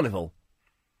Hill Carnival?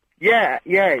 Yeah,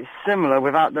 it's similar,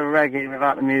 without the reggae,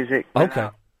 without the music. Okay.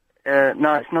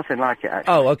 No, it's nothing like it,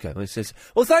 actually. Oh, okay.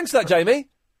 Well, thanks for that, Jamie.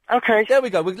 Okay. There we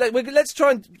go. Let's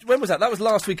try and... When was that? That was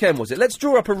last weekend, was it? Let's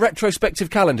draw up a retrospective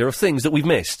calendar of things that we've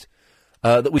missed.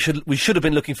 That we should have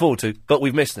been looking forward to, but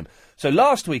we've missed them. So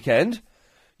last weekend,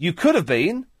 you could have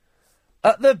been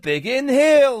at the Biggin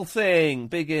Hill thing.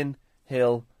 Biggin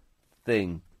Hill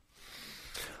thing.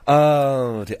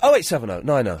 Oh, dear. 0870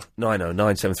 90 90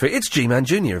 973. It's G-Man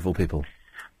Jr. of all people.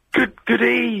 Good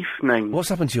evening. What's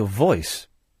happened to your voice?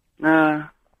 Oh,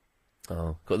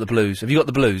 got the blues. Have you got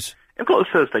the blues? I've got the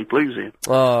Thursday blues here.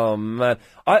 Oh, man.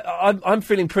 I'm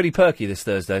feeling pretty perky this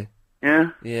Thursday.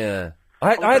 Yeah? Yeah.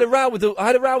 I had a row with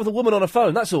a woman on a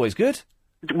phone. That's always good.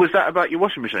 Was that about your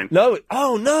washing machine? No.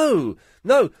 No.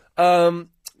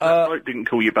 That bloke didn't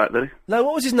call you back, did he? No,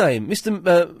 what was his name?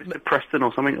 Mr. Preston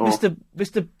or something? Or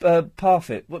Mr.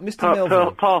 Parfit. What, Mr.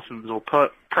 Melville? Parsons or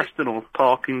Preston or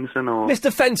Parkinson or...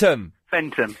 Mr. Fenton.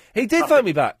 Fenton. He did phone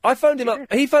me back. I phoned him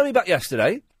up. He phoned me back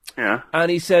yesterday. Yeah.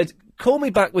 And he said, call me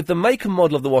back with the make and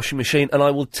model of the washing machine and I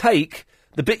will take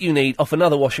the bit you need off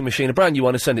another washing machine, a brand new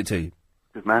one, and send it to you.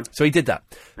 Good man. So he did that.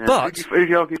 Yeah. But... Who did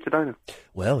you argue today then?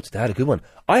 Well, today I had a good one.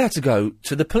 I had to go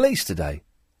to the police today.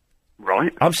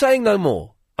 Right. I'm saying no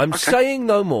more. Saying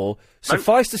no more.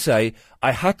 Suffice to say,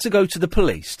 I had to go to the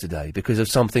police today because of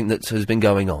something that has been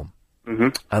going on. Mm-hmm.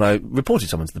 And I reported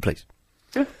someone to the police.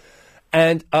 Yeah.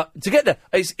 And to get there,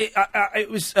 it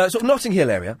was sort of Notting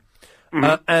Hill area.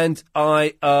 Mm-hmm. And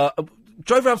I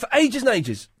drove around for ages and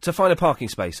ages to find a parking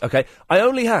space, okay? I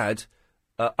only had...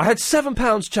 I had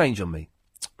 £7 change on me,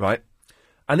 right?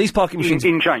 And these parking machines...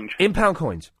 In change? In pound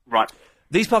coins. Right.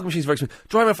 These parking machines are very expensive.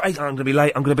 Driving around for 8 hours, I'm going to be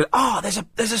late, I'm going to be... Oh,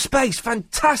 there's a space,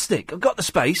 fantastic! I've got the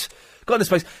space.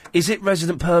 Is it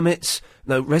resident permits?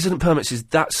 No, resident permits is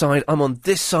that side, I'm on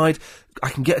this side. I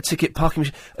can get a ticket, parking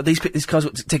machine... These cars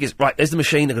got tickets. Right, there's the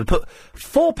machine, I'm going to put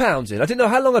 £4 in. I didn't know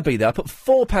how long I'd be there, I put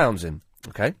 £4 in,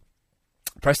 okay?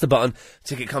 Press the button,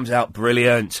 ticket comes out,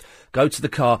 brilliant. Go to the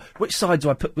car. Which side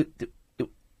do I put...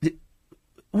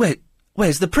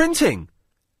 Where's the printing?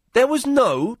 There was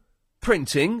no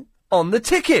printing on the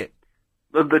ticket.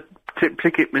 The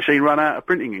ticket machine ran out of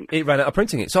printing ink? It ran out of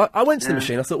printing ink. So I went to the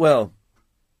machine. I thought, well,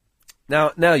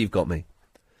 now you've got me.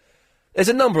 There's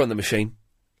a number on the machine.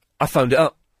 I phoned it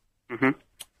up. Mm-hmm.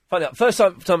 Phoned it up. First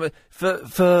time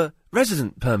for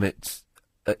resident permits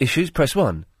issues, press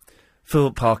 1.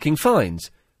 For parking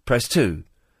fines, press 2.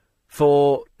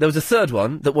 There was a third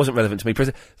one that wasn't relevant to me.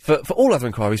 For all other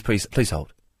inquiries, please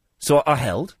hold. So I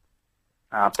held.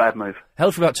 Bad move.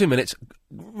 Held for about 2 minutes,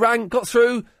 rang, got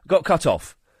through, got cut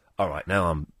off. All right, now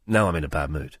I'm in a bad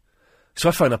mood. So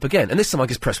I phone up again, and this time I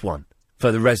just press 1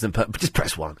 for the resident. Just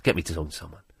press 1. Get me to talk to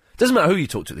someone. Doesn't matter who you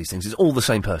talk to at these things, it's all the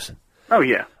same person. Oh,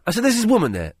 yeah. I said, there's this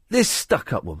woman there, this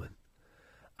stuck-up woman.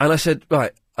 And I said,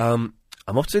 right, I'm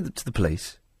off to the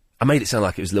police. I made it sound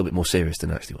like it was a little bit more serious than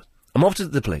it actually was. I'm off to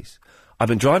the police. I've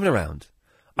been driving around.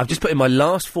 I've just put in my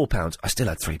last £4. I still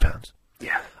had £3.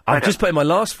 Yeah. I've just put in my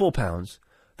last £4.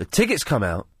 The ticket's come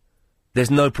out. There's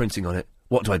no printing on it.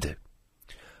 What do I do?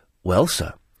 Well,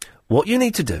 sir, what you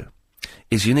need to do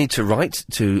is you need to write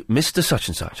to Mr.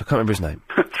 Such-and-Such. I can't remember his name.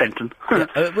 Fenton.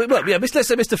 Let's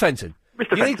say Mr. Fenton.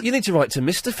 You need to write to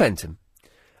Mr. Fenton,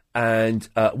 and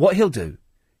what he'll do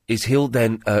is he'll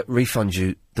then refund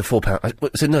you the £4. I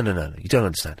said, no, you don't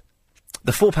understand.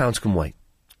 The £4 can wait.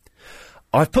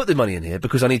 I've put the money in here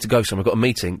because I need to go somewhere. I've got a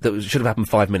meeting that should have happened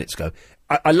 5 minutes ago.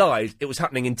 I lied. It was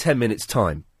happening in 10 minutes'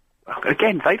 time.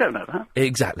 Again, they don't know that.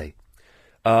 Exactly.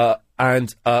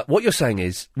 And what you're saying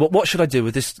is, what should I do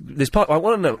with this part?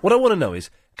 What I want to know is,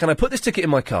 can I put this ticket in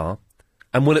my car,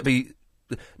 and will it be...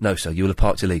 No, sir, you will have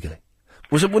parked illegally.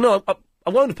 Well, no, I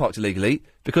won't have parked illegally,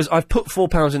 because I've put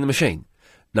 £4 in the machine.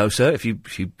 No, sir, if you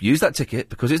use that ticket,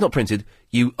 because it's not printed,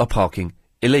 you are parking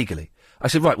illegally. I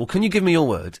said, right, well, can you give me your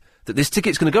word that this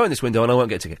ticket's going to go in this window and I won't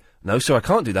get a ticket? No, sir, I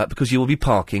can't do that because you will be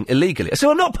parking illegally. I said,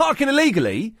 I'm not parking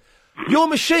illegally. Your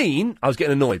machine... I was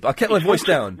getting annoyed, but I kept my voice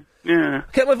down. Yeah.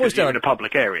 I kept my voice down. In a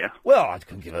public area. Well, I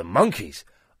couldn't give a monkeys.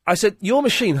 I said, your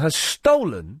machine has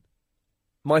stolen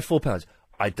my £4.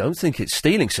 I don't think it's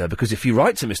stealing, sir, because if you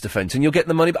write to Mr. Fenton, you'll get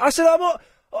the money. But I said, I'm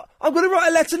going to write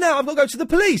a letter now. I've got to go to the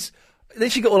police. Then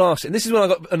she got all arsy, and this is when I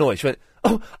got annoyed. She went,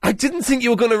 oh, I didn't think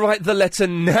you were going to write the letter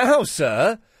now,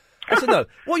 sir. I said, no.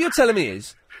 What you're telling me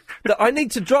is that I need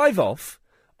to drive off.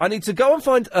 I need to go and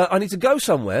find... I need to go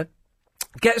somewhere,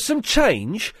 get some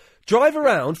change, drive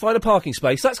around, find a parking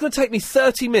space. That's going to take me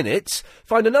 30 minutes,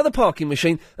 find another parking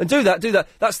machine, and do that.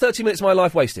 That's 30 minutes of my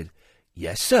life wasted.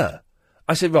 Yes, sir.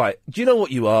 I said, right, do you know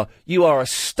what you are? You are a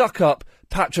stuck-up,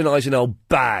 patronising old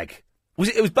bag.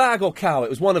 It was bag or cow? It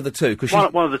was one of the two.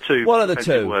 One of the two. One of the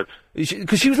two.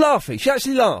 Because she was laughing. She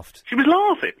actually laughed. She was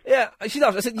laughing? Yeah, she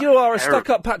laughed. I said, you are a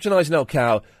stuck-up, patronising old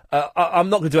cow. I'm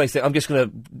not going to do anything. I'm just going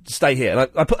to stay here. And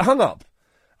I hung up.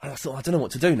 And I thought, I don't know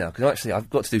what to do now, because actually I've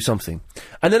got to do something.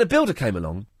 And then a builder came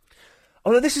along.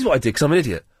 Oh, no, this is what I did, because I'm an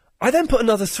idiot. I then put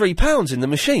another £3 in the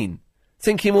machine,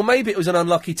 thinking, well, maybe it was an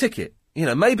unlucky ticket. You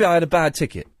know, maybe I had a bad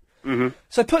ticket. Mm-hmm.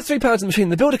 So I put £3 in the machine.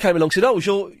 The builder came along and said, oh, was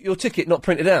your ticket not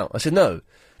printed out? I said, no.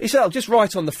 He said, oh, just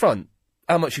write on the front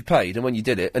how much you paid and when you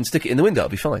did it and stick it in the window.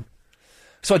 It'll be fine.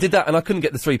 So I did that and I couldn't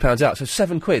get the £3 out. So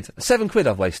 £7. £7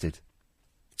 I've wasted.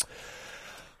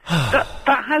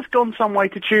 that has gone some way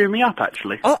to cheer me up,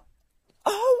 actually.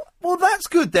 Oh, well, that's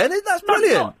good then. That's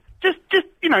brilliant.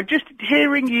 Just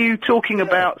hearing you talking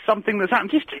about something that's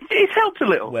happened, it's helped a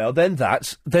little. Well,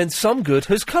 then some good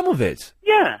has come of it.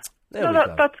 Yeah. There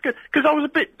that's good. Because I was a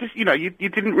bit, you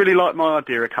didn't really like my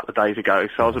idea a couple of days ago,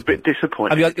 so I was a bit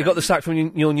disappointed. Have you got the sack from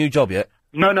your new job yet?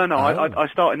 No. I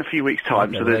start in a few weeks'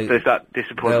 time, so there's that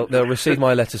disappointment. They'll receive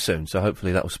my letter soon, so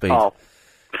hopefully that will speed. Oh.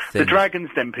 The Dragons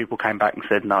Den people came back and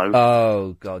said no.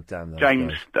 Oh, God damn that.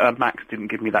 James Max didn't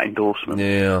give me that endorsement.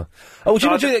 Yeah. Oh, would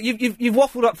you do that? You've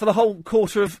waffled up for the whole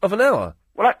quarter of an hour.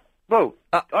 Well,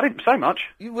 I didn't say much.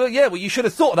 You should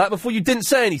have thought of that before you didn't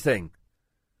say anything.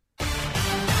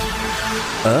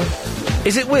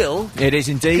 Is it Will? It is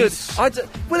indeed. Good.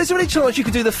 Well, is there any chance you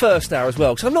could do the first hour as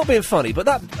well? Because I'm not being funny, but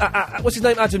that... what's his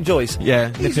name? Adam Joyce.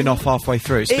 Yeah, nipping off halfway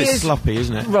through. It's a bit sloppy,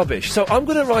 isn't it? Rubbish. So I'm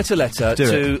going to write a letter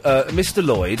to Mr.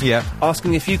 Lloyd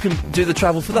asking if you can do the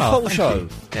travel for the whole show.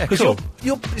 Yeah, cool.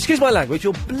 You're, excuse my language,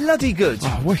 you're bloody good.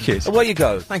 Oh, wicked. Away you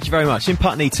go. Thank you very much. In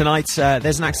Putney tonight,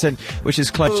 there's an accident which is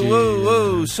close.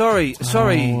 Whoa, sorry. Yes.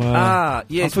 I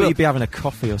thought you'd be having a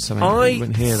coffee or something. You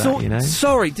wouldn't hear that, you know.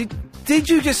 Sorry, did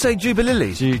you just say Jubilee?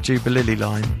 Jubilee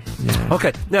line. Yeah.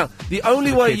 Okay. Now, the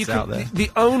only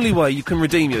way you can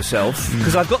redeem yourself,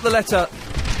 because I've got the letter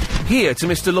here to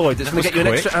Mr. Lloyd that's going to get you an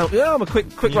extra hour. Yeah, I'm a quick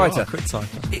writer. Quick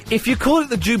typer. If you call it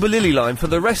the Jubilee line for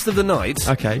the rest of the night,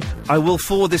 okay, I will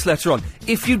forward this letter on.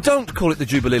 If you don't call it the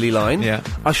Jubilee line,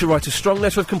 I shall write a strong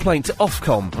letter of complaint to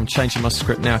Ofcom. I'm changing my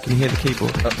script now. Can you hear the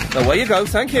keyboard? Away you go.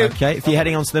 Thank you. Okay. If you're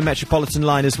heading onto the Metropolitan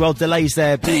line as well, delays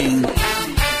there.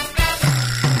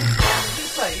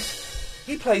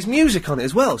 He plays music on it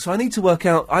as well, so I need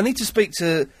to speak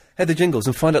to Heather Jingles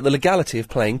and find out the legality of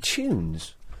playing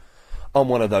tunes on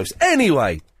one of those.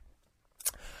 Anyway,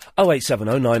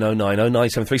 0870 9090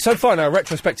 973. So far in our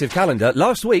retrospective calendar,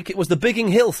 last week it was the Bigging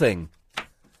Hill thing.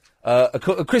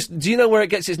 Chris, do you know where it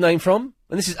gets its name from?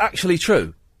 And this is actually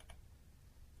true.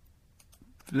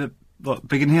 What,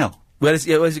 Biggin Hill? Where does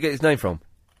it get its name from?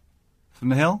 From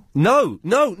the hill? No!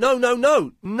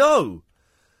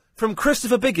 From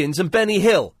Christopher Biggins and Benny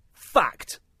Hill.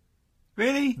 Fact.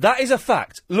 Really? That is a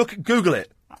fact. Google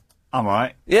it. I'm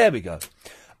alright. Yeah, we go.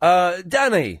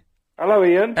 Danny. Hello,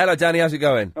 Ian. Hello, Danny. How's it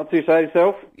going? Not too sad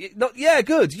yourself? Yeah,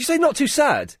 good. You say not too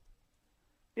sad?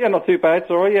 Yeah, not too bad.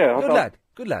 Sorry, yeah.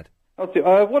 Good lad. Not too,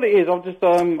 what it is, I'm just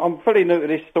I'm fairly new to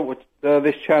this sort of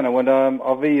this channel, and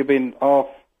I've either been half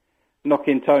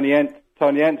knocking Tony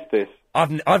Anstis.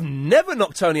 I've never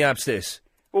knocked Tony Anstis.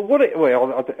 Well, what it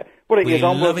is,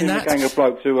 I'm working with a gang of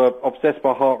blokes who are obsessed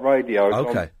by Heart Radio. So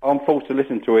Okay. I'm forced to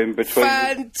listen to him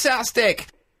Fantastic.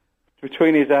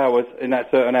 between his hours in that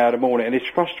certain hour of the morning, and it's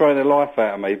frustrating the life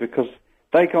out of me because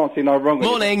they can't see no wrong with it.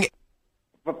 Morning.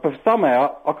 But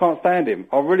somehow, I can't stand him.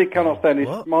 I really cannot stand his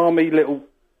smarmy little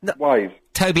ways.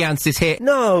 Toby Anstis here.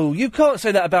 No, you can't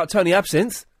say that about Tony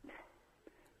Absinthe.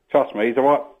 Trust me, he's all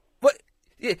right.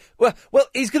 Yeah, well,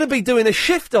 he's going to be doing a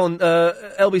shift on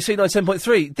LBC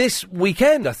 97.3 this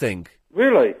weekend, I think.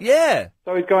 Really? Yeah.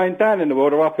 So he's going down in the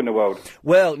world or up in the world?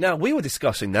 Well, now, we were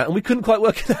discussing that, and we couldn't quite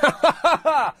work it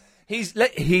out. He's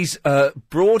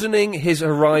broadening his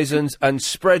horizons and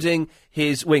spreading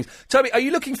his wings. Toby, are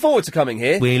you looking forward to coming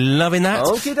here? We're loving that.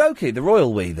 Okie dokie, the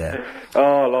royal we there. Oh,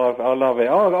 I love it.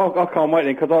 I can't wait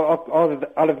then, because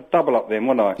I'll have a double up then,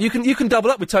 won't I? You can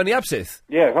double up with Tony Absinthe.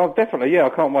 Yeah, definitely, yeah, I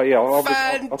can't wait, yeah. I'll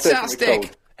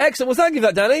Fantastic. Excellent, well, thank you for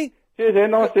that, Danny. Cheers,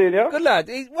 Ian, nice seeing you. Good lad.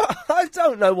 I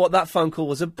don't know what that phone call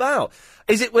was about.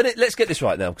 Is it, let's get this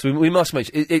right now, because we must make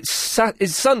sure. It's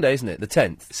Sunday, isn't it, the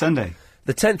 10th? Sunday.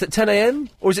 The 10th at 10 a.m?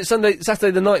 Or is it Saturday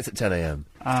the 9th at 10 a.m?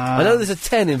 I know there's a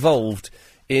 10 involved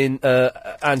in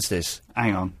Anstis.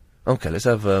 Hang on. Okay, let's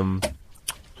have I'm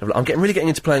really getting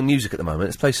into playing music at the moment.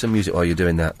 Let's play some music while you're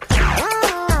doing that.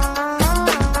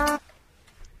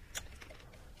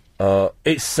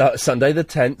 It's Sunday the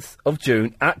 10th of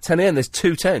June at 10 a.m. There's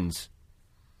 2 10s.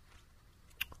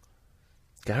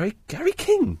 Gary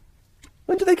King.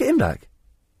 When do they get him back?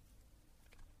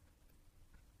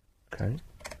 Okay.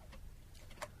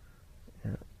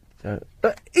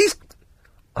 He's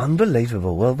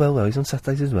unbelievable. Well. He's on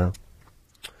Saturdays as well.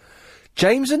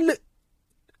 James and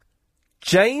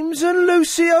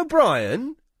Lucy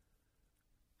O'Brien.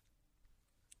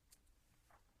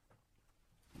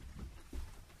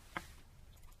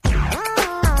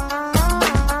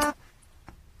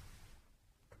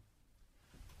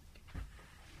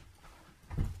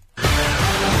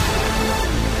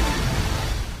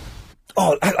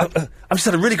 Oh, I've just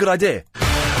had a really good idea.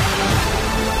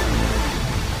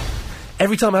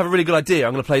 Every time I have a really good idea,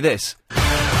 I'm going to play this.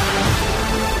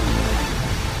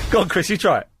 Go on, Chris, you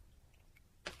try it.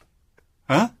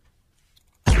 Huh?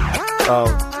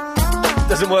 Oh.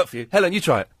 Doesn't work for you. Helen, you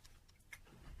try it.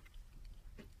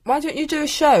 Why don't you do a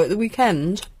show at the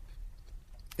weekend?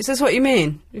 Is this what you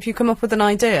mean? If you come up with an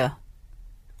idea?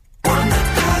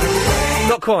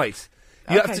 Not quite.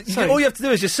 Okay, All you have to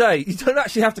do is just say, you don't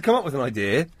actually have to come up with an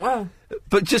idea. Wow.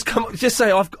 But just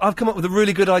say, I've come up with a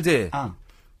really good idea.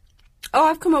 Oh,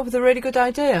 I've come up with a really good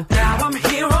idea. Now I'm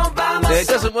here all by myself. Yeah, it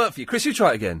doesn't work for you. Chris, you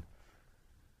try it again.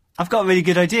 I've got a really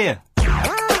good idea.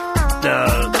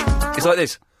 No. It's like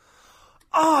this.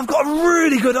 Oh, I've got a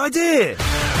really good idea.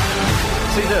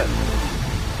 See that?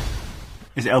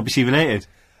 Is it LBC related?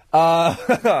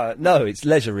 No, it's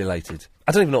leisure related.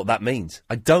 I don't even know what that means.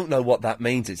 I don't know what that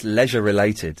means. It's leisure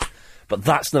related. But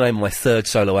that's the name of my 3rd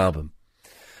solo album.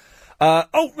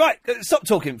 Oh, right. Stop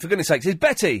talking, for goodness sakes. It's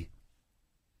Betty.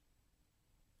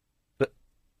 But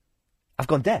I've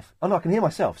gone deaf. Oh, no, I can hear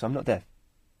myself, so I'm not deaf.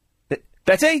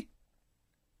 Betty?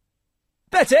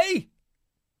 Betty?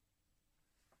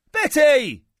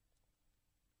 Betty!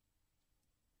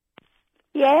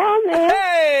 Yeah, I'm there.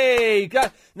 Hey!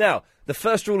 Now, the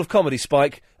first rule of comedy,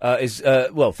 Spike, is,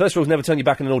 first rule is never turn your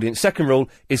back on an audience. Second rule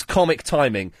is comic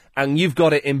timing. And you've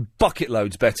got it in bucket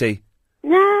loads, Betty.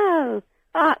 No.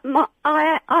 I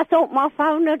thought my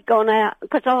phone had gone out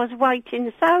because I was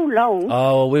waiting so long.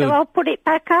 Oh, so I'll put it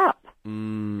back up.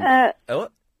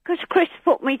 What? Because Chris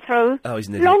put me through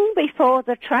isn't it? long before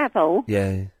the travel.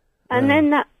 Yeah. And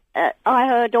then I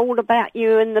heard all about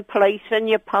you and the police and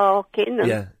your parking. And,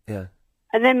 Yeah.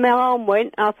 And then my arm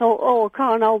went. I thought, I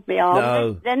can't hold my arm.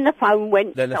 No. Then the phone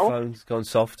went Then the soft. phone's gone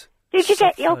soft. Did you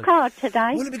get your card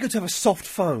today? Wouldn't it be good to have a soft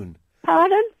phone?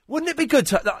 Pardon? Wouldn't it be good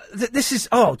to... this is...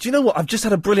 Oh, do you know what? I've just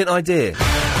had a brilliant idea.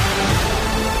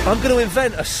 I'm going to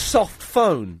invent a soft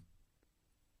phone.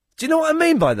 Do you know what I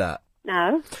mean by that?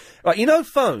 No. Right, you know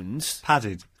phones...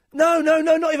 Padded. No,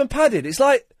 not even padded. It's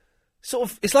like...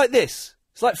 It's like this.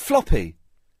 It's like floppy.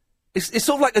 It's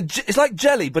sort of like it's like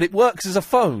jelly, but it works as a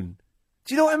phone.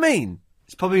 Do you know what I mean?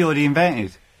 It's probably already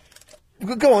invented.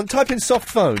 Go on, type in soft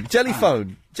phone. Jelly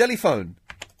phone. Jelly phone.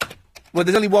 Well,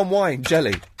 there's only one Y in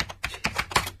jelly.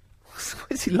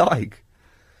 What is he like?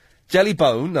 Jelly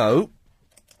bone, no.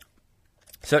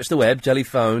 Search the web, jelly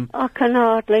phone. I can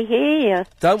hardly hear you.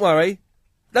 Don't worry.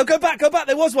 No, go back,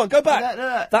 there was one, go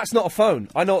back. That's not a phone.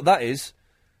 I know what that is.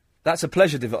 That's a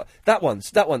pleasure device. That one.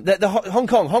 The Hong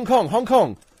Kong.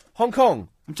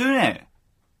 I'm doing it.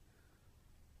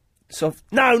 So,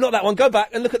 no, not that one. Go back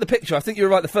and look at the picture. I think you were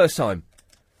right the first time.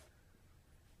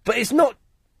 But it's not...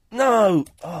 No.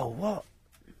 Oh, what?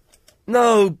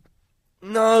 No,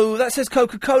 that says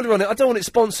Coca-Cola on it. I don't want it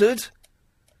sponsored.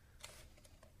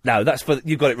 No, that's for...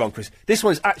 You got it wrong, Chris. This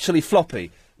one's actually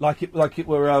floppy. Like it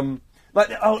were,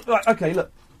 okay,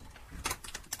 look.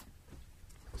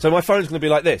 So my phone's going to be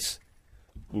like this.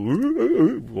 Like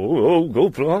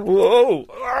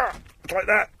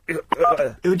that.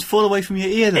 It would fall away from your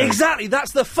ear, though. Exactly,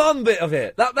 that's the fun bit of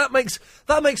it. That makes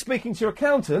speaking to your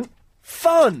accountant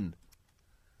fun.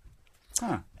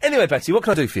 Huh. Anyway, Betty, what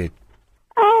can I do for you?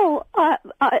 Oh,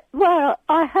 well,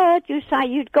 I heard you say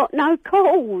you'd got no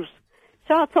calls.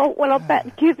 So I thought, well, I'd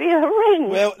better give you a ring.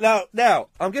 Well, now,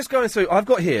 I'm just going through... I've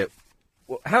got here...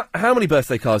 How many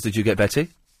birthday cards did you get, Betty?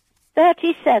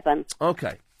 37.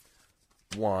 Okay.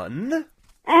 1...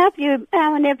 How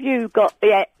many have you got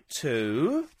yet?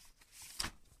 2...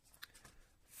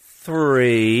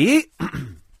 3...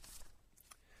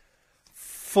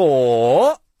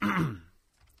 4...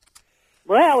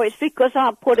 Well, it's because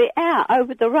I put it out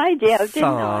over the radio, didn't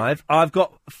I? 5... I've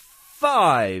got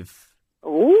 5...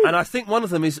 Ooh. And I think one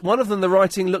of them, the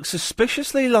writing looks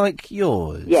suspiciously like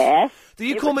yours. Yes. Do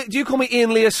you call me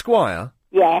Ian Lee Esquire?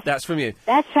 Yes. That's from you.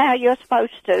 That's how you're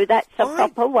supposed to. That's the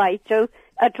proper way to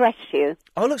address you.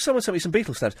 Oh, look, someone sent me some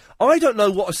Beatles stamps. I don't know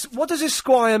what does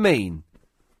Esquire mean?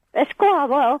 Esquire,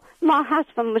 well, my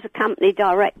husband was a company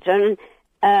director and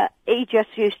he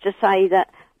just used to say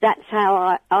that's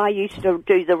how I used to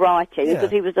do the writing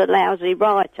because he was a lousy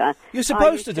writer. You're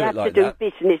supposed to do it like that. I that. used to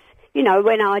do business. You know,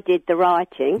 when I did the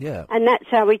writing, and that's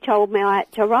how he told me I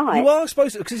had to write. You are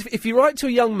supposed to, because if you write to a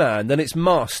young man, then it's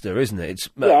master, isn't it? It's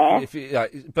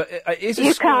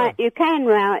you can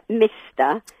write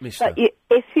Mister, but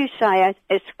if you say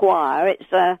Esquire, it's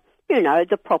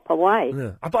the proper way.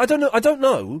 Yeah. But I don't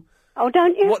know. Oh,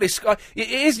 don't you? What Esquire? It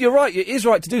is. You're right. It is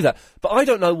right to do that. But I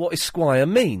don't know what Esquire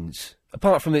means.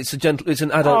 Apart from it's an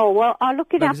adult. Oh well, I'll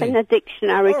look it magazine. up in the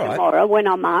dictionary tomorrow when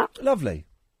I'm up. Lovely.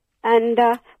 And,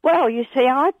 well, you see,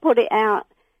 I put it out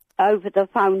over the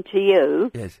phone to you.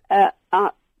 Yes.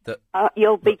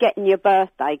 You'll be getting your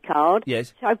birthday card.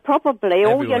 Yes. So probably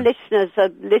all your listeners are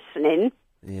listening.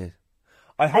 Yes.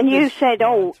 And you said,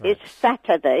 it's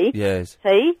Saturday. Yes.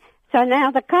 See? So now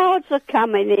the cards are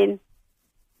coming in.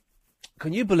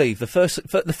 Can you believe the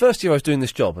first year I was doing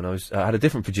this job and I had a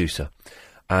different producer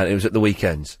and it was at the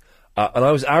weekends and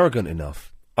I was arrogant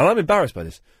enough, and I'm embarrassed by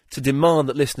this, to demand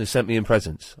that listeners sent me in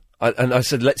presents. And I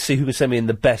said, let's see who can send me in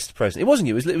the best present. It wasn't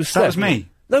you, it was Steph. That was me.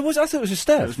 No, I thought it was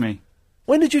Steph. That was me.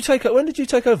 When did you take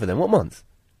over then? What month?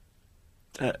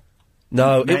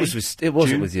 No, May? it wasn't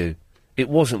June? with you. It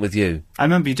wasn't with you. I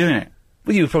remember you doing it.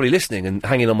 Well, you were probably listening and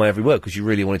hanging on my every word because you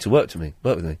really wanted to work with me.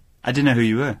 I didn't know who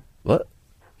you were. What?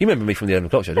 You remember me from the 11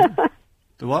 o'clock show, didn't you?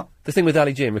 The what? The thing with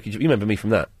Ali G and Ricky G. You remember me from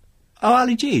that? Oh,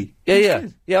 Ali G. Yeah.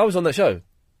 I was on that show.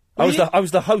 Were you? I was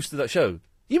the host of that show.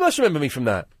 You must remember me from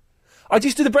that. I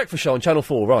just did the breakfast show on Channel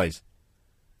 4, Rise.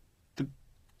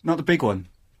 Not the big one?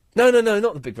 No,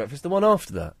 not the big breakfast, the one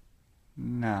after that.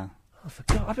 No. I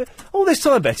forgot. All this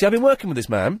time, Betty, I've been working with this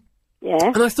man. Yeah.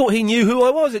 And I thought he knew who I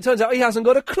was. It turns out he hasn't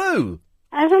got a clue.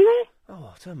 Hasn't he? Oh,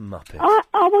 what a muppet.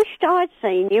 I wished I'd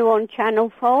seen you on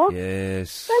Channel 4.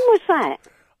 Yes. When was that?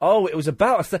 Oh, it was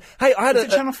about... Hey, I had Was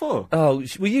it Channel 4? Oh,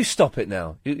 will you stop it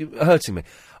now? You're hurting me.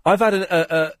 I've had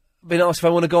been asked if I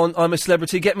want to go on I'm a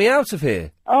Celebrity, Get Me Out of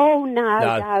Here. Oh,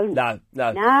 don't.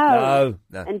 No.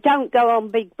 And don't go on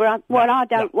Big Brother. Well, I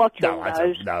don't watch all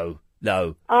those.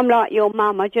 No. I'm like your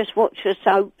mum. I just watch the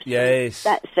soaps. Yes.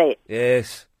 That's it.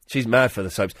 Yes. She's mad for the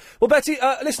soaps. Well, Betty,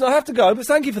 listen, I have to go, but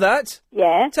thank you for that.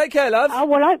 Yeah. Take care, love. Oh,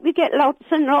 well, I hope you get lots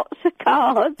and lots of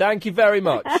cards. Thank you very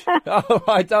much. All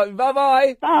right,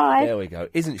 bye-bye. Bye. There we go.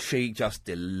 Isn't she just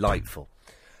delightful?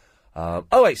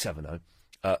 0870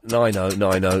 9090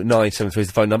 973 is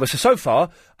the phone number. So far,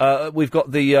 we've got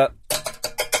the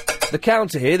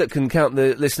counter here that can count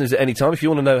the listeners at any time. If you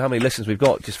want to know how many listeners we've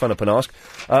got, just phone up and ask.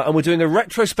 And we're doing a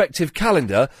retrospective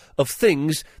calendar of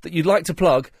things that you'd like to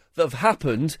plug that have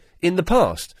happened in the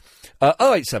past.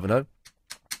 0870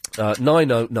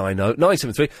 9090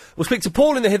 973. We'll speak to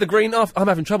Paul in the Hither Green. I'm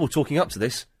having trouble talking up to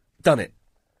this. Done it.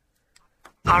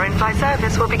 Our in-flight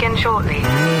service will begin shortly.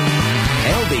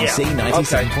 LBC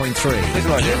 97.3. Here's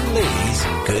an idea. Ian Lee's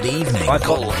Good Evening.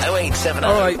 Call 0870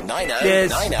 90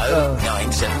 90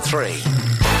 973.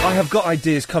 I have got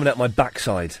ideas coming out my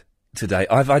backside today.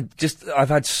 I've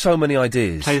had so many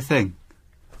ideas. Play the thing.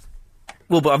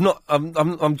 Well, but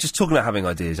I'm just talking about having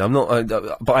ideas. I'm not.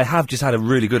 But I have just had a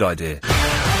really good idea.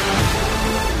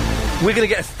 We're going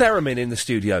to get a theremin in the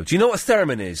studio. Do you know what a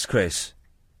theremin is, Chris?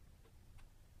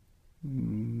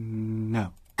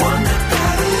 No.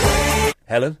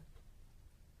 Helen?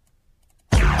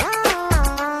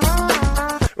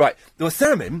 Right, the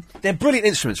theremin, they're brilliant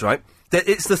instruments, right?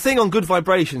 It's the thing on Good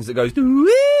Vibrations that goes...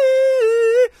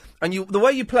 And the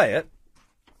way you play it,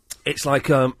 it's like...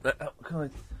 what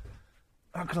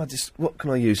can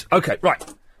I use? Okay, right.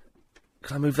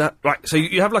 Can I move that? Right, so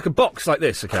you have like a box like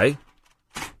this, okay?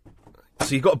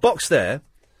 So you've got a box there,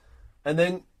 and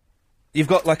then you've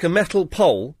got like a metal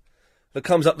pole that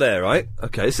comes up there, right?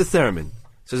 Okay, it's a theremin.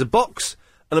 So there's a box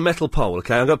and a metal pole,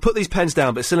 okay? I'm going to put these pens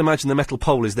down, but still imagine the metal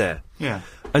pole is there. Yeah.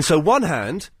 And so one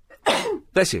hand...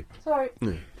 bless you. Sorry.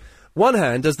 One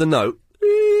hand does the note,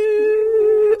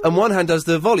 and one hand does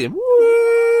the volume.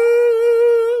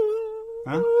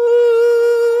 Huh?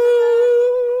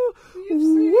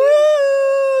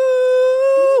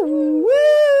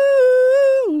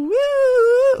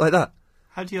 Like that.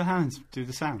 How do your hands do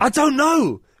the sound? I don't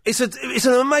know. It's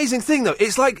an amazing thing though.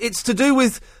 It's like it's to do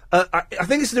with. I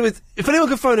think it's to do with. If anyone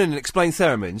can phone in and explain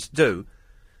theremins, do.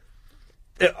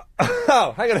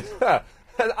 Oh, hang on.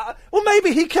 Well,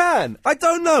 maybe he can. I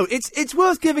don't know. It's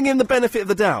worth giving him the benefit of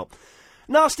the doubt.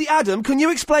 Nasty Adam, can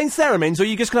you explain theremins, or are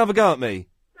you just gonna have a go at me?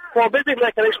 Well, basically,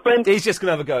 I can explain. He's just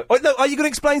gonna have a go. Oh, no, are you gonna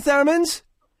explain theremins?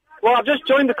 Well, I've just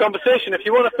joined the conversation. If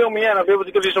you want to fill me in, I'll be able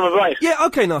to give you some advice. Yeah,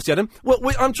 okay, Nasty Adam. Well,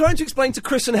 I'm trying to explain to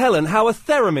Chris and Helen how a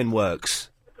theremin works.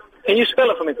 Can you spell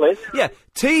it for me, please? Yeah,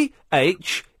 Theremin.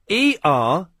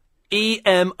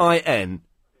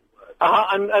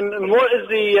 And what is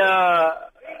the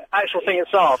actual thing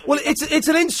itself? Well, it's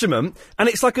an instrument, and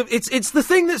it's like it's the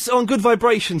thing that's on Good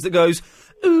Vibrations that goes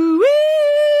ooh.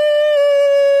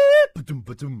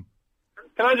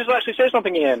 Can I just actually say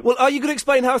something, Ian? Well, are you going to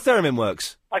explain how a theremin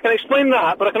works? I can explain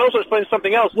that, but I can also explain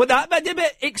something else. Well,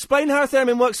 explain how a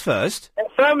theremin works first. A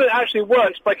theremin actually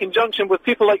works by conjunction with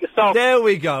people like yourself. There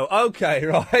we go. Okay,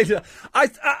 right. I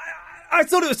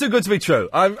thought it was too good to be true.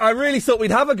 I really thought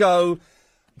we'd have a go,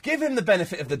 give him the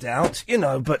benefit of the doubt,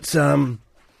 but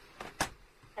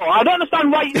Oh, I don't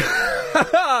understand why.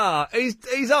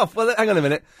 He's off. Well, hang on a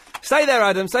minute. Stay there,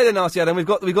 Adam. Stay there, Nasty Adam. We've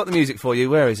got the music for you.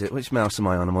 Where is it? Which mouse am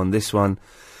I on? I'm on this one.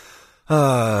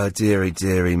 Ah, dearie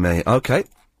me. Okay.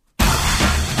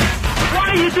 Why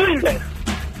are you doing this?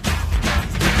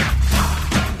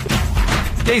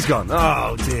 He's gone.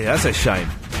 Oh dear, that's a shame.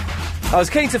 I was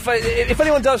keen to. If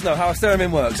anyone does know how a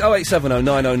theremin works, 0870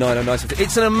 9090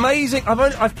 It's an amazing.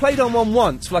 I've played on one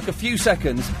once for like a few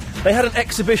seconds. They had an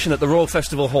exhibition at the Royal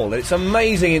Festival Hall. It's an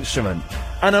amazing instrument,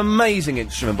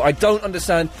 but I don't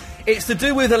understand. It's to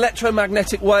do with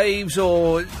electromagnetic waves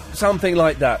or something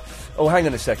like that. Oh, hang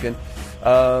on a second.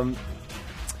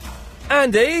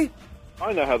 Andy?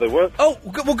 I know how they work. Oh,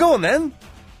 well, go on then.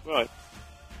 Right.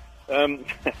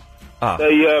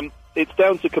 It's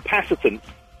down to capacitance.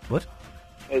 What?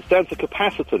 It's down to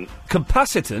capacitance.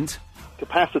 Capacitant?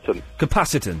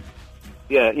 Capacitant.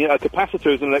 Yeah, a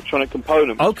capacitor is an electronic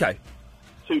component. Okay.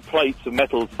 Two plates of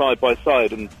metal side by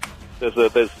side, and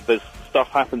there's stuff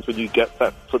happens when you get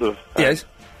that sort of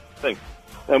thing.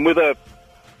 And with a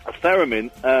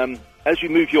theremin, as you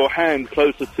move your hand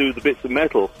closer to the bits of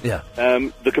metal,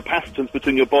 the capacitance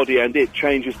between your body and it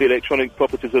changes the electronic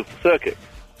properties of the circuit,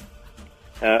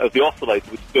 of the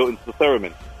oscillator which is built into the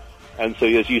theremin. And so,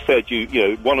 as you said,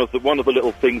 one of the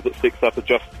little things that sticks up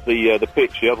adjusts the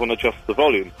pitch, the other one adjusts the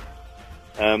volume.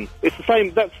 It's the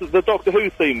same. That's the Doctor Who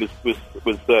theme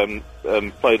was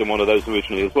played on one of those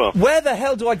originally as well. Where the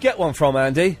hell do I get one from,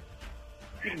 Andy?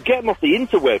 You can get them off the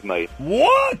interweb, mate.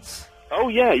 What? Oh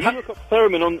yeah, you look up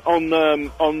theremin on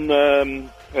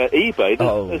eBay.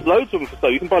 There's loads of them for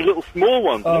sale. You can buy little small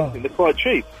ones. And everything. They're quite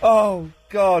cheap. Oh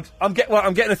God, I'm getting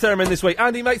a theremin this week,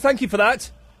 Andy, mate. Thank you for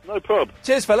that. No problem.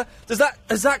 Cheers, fella.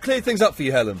 Has that cleared things up for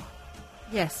you, Helen?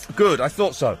 Yes. Good. I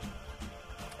thought so.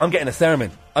 I'm getting a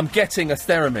theremin.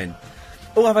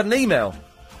 Oh, I've had an email,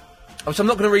 which I'm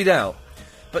not going to read out,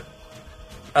 but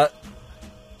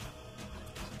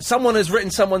someone has written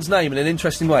someone's name in an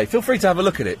interesting way. Feel free to have a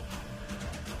look at it.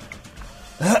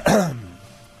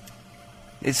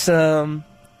 It's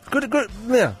good.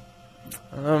 Yeah.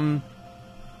 Isn't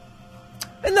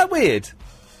that weird?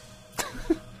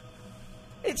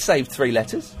 It saved 3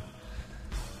 letters.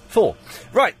 4.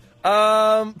 Right.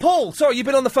 Paul, sorry, you've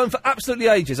been on the phone for absolutely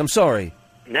ages. I'm sorry.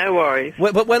 No worries.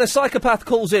 But when a psychopath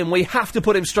calls in, we have to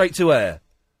put him straight to air.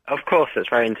 Of course, it's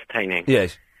very entertaining.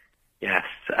 Yes. Yes.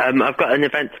 I've got an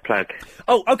event to plug.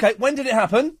 Oh, okay. When did it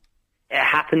happen? It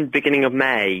happened beginning of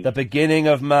May. The beginning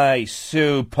of May.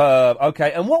 Superb.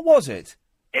 Okay, and what was it?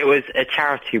 It was a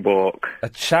charity walk. A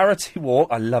charity walk?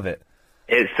 I love it.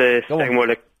 It's the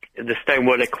Stonewall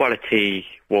Equality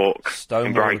Walk in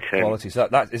Stonewall Brighton. Equality. So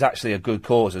that is actually a good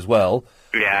cause as well.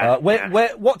 Yeah.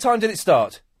 What time did it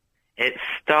start? It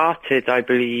started, I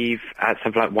believe, at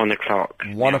something like 1 o'clock.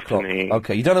 1 o'clock.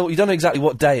 Okay, you don't know exactly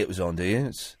what day it was on, do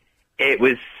you? It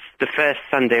was the first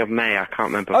Sunday of May. I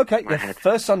can't remember. Okay, the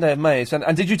first Sunday of May.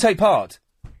 And did you take part?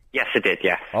 Yes, I did.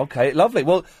 Yes. Okay, lovely.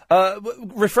 Well,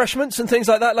 refreshments and things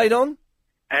like that laid on.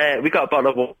 We got a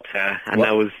bottle of water, and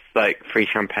there was free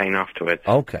champagne afterwards.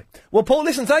 Okay. Well, Paul,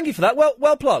 listen, thank you for that.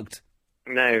 Well plugged.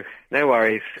 No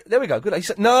worries. There we go. Good. He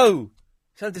said no.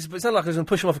 It sounded like I was going to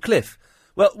push him off a cliff.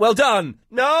 Well done.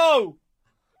 No.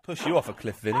 Push you off a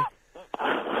cliff, Vinny.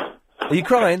 Are you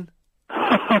crying?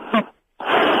 I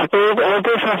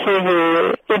just have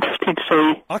something interesting to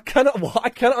say. I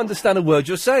cannot understand a word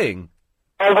you're saying.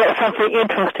 I've got something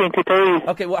interesting to tell you.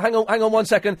 Okay, well, hang on 1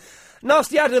 second.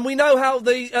 Nasty Adam, we know how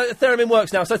the theremin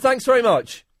works now, so thanks very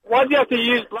much. Why do you have to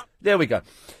use... There we go.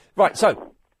 Right,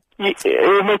 so...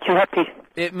 It'll make you happy.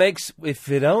 It makes... If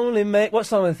it only make... What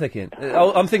song am I thinking?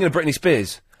 I'm thinking of Britney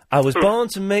Spears. I was born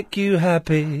to make you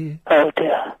happy. Oh,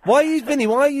 dear. Vinny,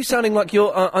 why are you sounding like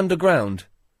you're underground?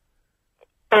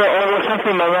 I was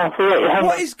something in my mouth.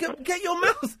 What is... Get your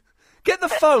mouth... Get the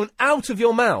phone out of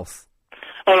your mouth.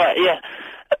 All right, yeah.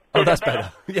 Oh, that's better.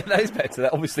 Yeah, that is better.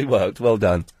 That obviously worked. Well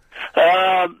done.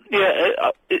 I've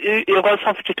got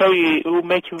something to tell you. It will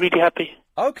make you really happy.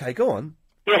 Okay, go on.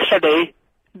 Yesterday,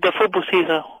 the football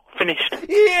season finished.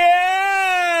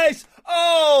 Yes!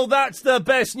 Oh, that's the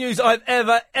best news I've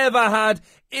ever had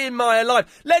in my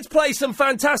life. Let's play some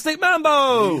fantastic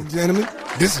Mambo! Ladies and gentlemen,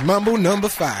 this is Mambo number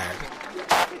 5.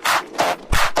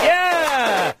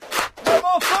 Yeah! No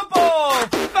more football!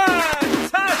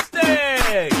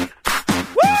 Fantastic!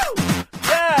 Woo!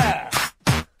 Yeah!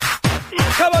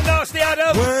 Come on, Nasty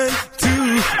Adam! 1,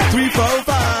 2, 3, 4,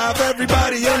 5.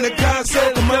 Everybody in the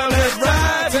concert, come on, let's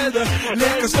ride to the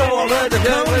liquor store at the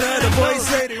corner. The boys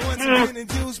say they want some gin and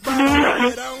juice, but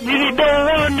You don't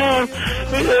want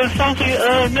something,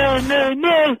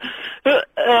 no.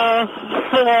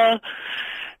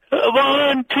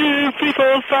 1, 2, 3,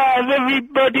 4, 5.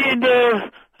 Everybody in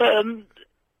the...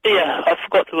 Yeah, I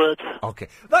forgot the words. Okay,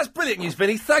 that's brilliant news,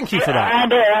 Vinny. Thank you for that.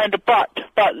 But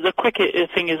the cricket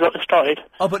thing is started.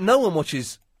 Oh, but no one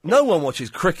watches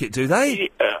cricket, do they?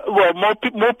 Well, more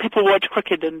people watch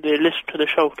cricket than they listen to the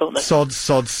show, don't they? Sod.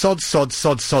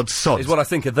 Is what I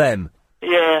think of them.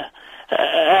 Yeah,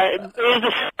 it is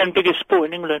the second biggest sport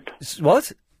in England.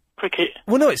 What? Cricket.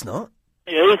 Well, no, it's not.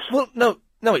 Yeah, it is. Well, no,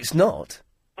 it's not.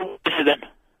 What is it then?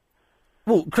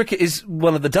 Well, cricket is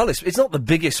one of the dullest. It's not the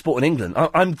biggest sport in England.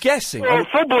 I'm guessing. Well,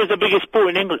 football is the biggest sport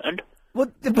in England.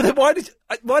 But why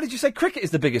did you say cricket is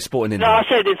the biggest sport in England? No, I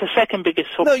said it's the second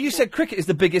biggest sport. No, you said cricket is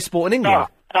the biggest sport in England.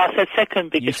 No, I said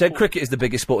second biggest. You said cricket is the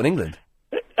biggest sport in England.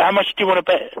 How much do you want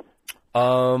to bet?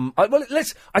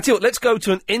 Let's go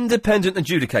to an independent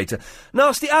adjudicator.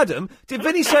 Nasty Adam, did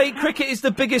Vinny say cricket is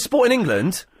the biggest sport in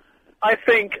England? I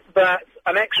think that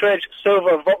an X-Reg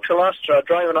silver Vauxhall Astra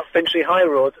driving up Finchley High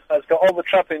Road has got all the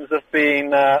trappings of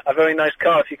being a very nice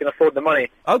car if you can afford the money.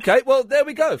 Okay, well, there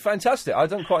we go. Fantastic. I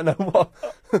don't quite know what...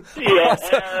 Yeah.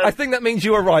 I think that means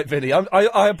you were right, Vinny.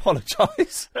 I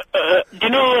apologise. Do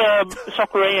you know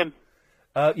Soccer AM?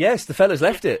 Yes, the fella's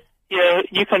left it. Yeah,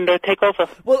 you can take over.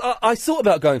 Well, I thought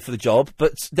about going for the job,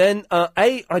 but then,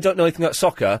 A, I don't know anything about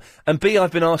soccer, and B,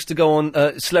 I've been asked to go on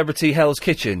Celebrity Hell's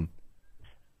Kitchen.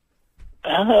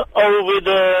 But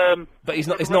he's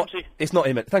not. It's not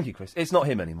him. Thank you, Chris. It's not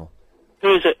him anymore.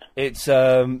 Who is it? It's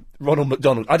Ronald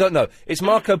McDonald. I don't know. It's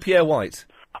Marco Pierre White.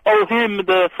 Oh, him,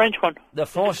 the French one. The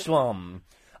French one.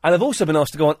 And I've also been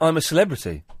asked to go on I'm a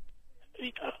Celebrity.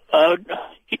 Yeah,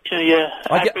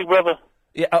 Big Brother.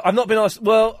 Yeah, I've not been asked.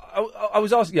 Well, I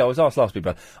was asked. Yeah, I was asked last week,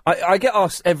 but I get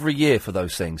asked every year for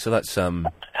those things. So that's How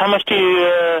much do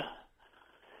you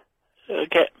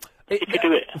get? If you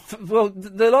do it. Well,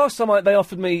 the last time they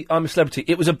offered me I'm a Celebrity,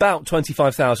 it was about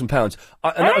 £25,000. Is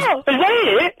that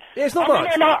it? Yeah, it's not much.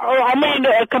 I mean,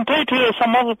 compared to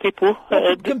some other people.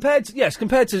 Compared to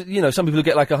some people who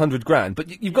get like 100 grand.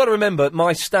 But you've got to remember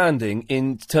my standing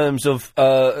in terms of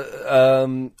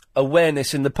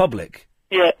awareness in the public.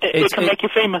 Yeah, it can make you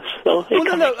famous. So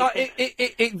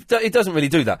it doesn't really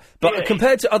do that. But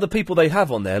compared to other people they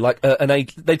have on there, like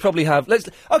they probably have. Let's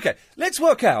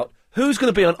work out who's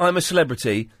going to be on I'm a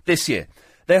Celebrity this year.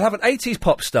 They'll have an 80s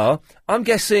pop star. I'm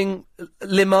guessing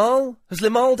Limahl. Has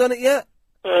Limahl done it yet?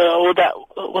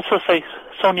 What's her face?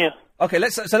 Sonia. Okay,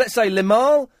 let's say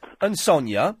Limahl and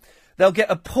Sonia. They'll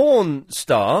get a porn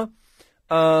star.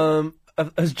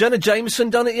 Has Jenna Jameson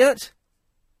done it yet?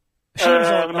 She was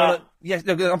no. Yes,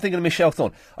 no, I'm thinking of Michelle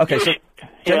Thorne. Okay, so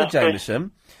Jenna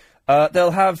Jameson.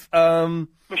 They'll have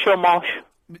Michelle Marsh.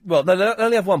 Well, they'll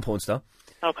only have one porn star.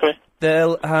 Okay.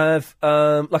 They'll have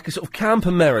like a sort of camp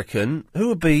American. Who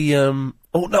would be? They'd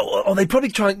probably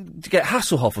try to get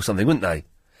Hasselhoff or something, wouldn't they?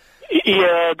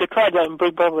 Yeah, they tried that in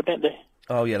Big Brother, didn't they?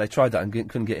 Oh yeah, they tried that and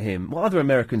couldn't get him. What other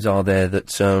Americans are there that?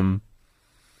 Someone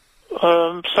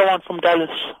from Dallas.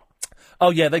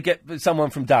 Oh yeah, they get someone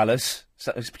from Dallas.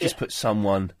 So just put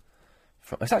someone.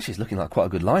 It's looking like quite a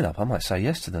good lineup. I might say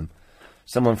yes to them.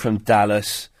 Someone from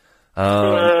Dallas.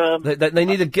 They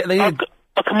need a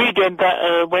comedian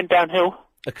that went downhill.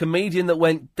 A comedian that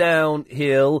went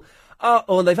downhill.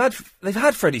 And they've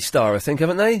had Freddie Starr, I think,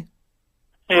 haven't they?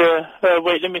 Yeah.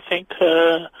 Wait, let me think.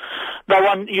 That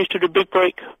one used to do Big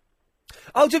Break.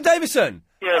 Oh, Jim Davison.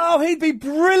 Yeah. Oh, he'd be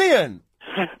brilliant.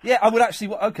 Yeah, I would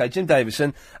actually. Okay, Jim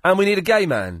Davison, and we need a gay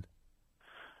man.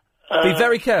 Be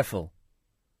very careful.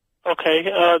 Okay.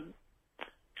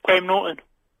 Graham Norton.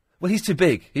 Well, he's too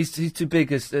big. He's too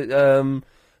big as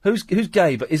who's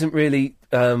gay but isn't really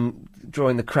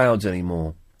drawing the crowds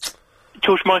anymore.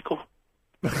 George Michael.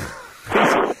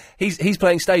 He's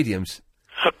playing stadiums.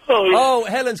 Oh, yeah. Oh,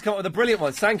 Helen's come up with a brilliant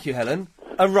one. Thank you, Helen.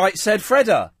 A right said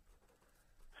Fredda.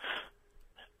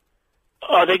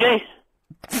 Are they gay?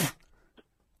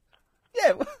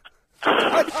 Yeah.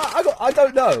 I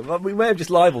don't know. We may have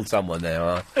just libelled someone there.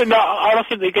 No, I don't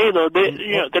think they're gay though. They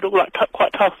look like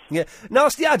quite tough. Yeah.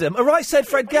 Nasty Adam, a right said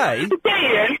Fred gay.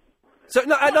 Gay, So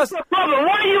no, what's the problem?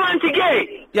 Why are you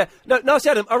anti-gay? Yeah, no, Nasty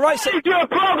Adam, a right said. What is your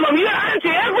problem? You're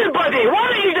anti-everybody. Why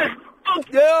don't you just?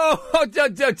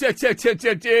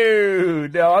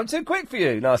 No, I'm too quick for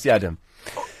you, Nasty Adam.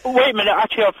 Wait a minute.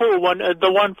 Actually, I thought of one.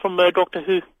 The one from Doctor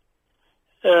Who.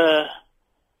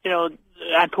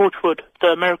 And Torchwood, the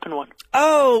American one.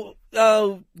 Oh,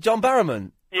 John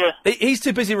Barrowman. Yeah. He's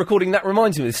too busy recording That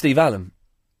Reminds Me with Steve Allen.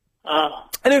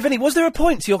 Anyway, Vinny, was there a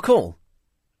point to your call?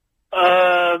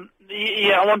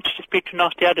 Yeah, I wanted to speak to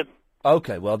Nasty Adam.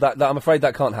 Okay, well, that I'm afraid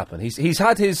that can't happen. He's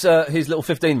had his little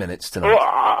 15 minutes tonight.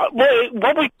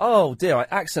 Oh dear, I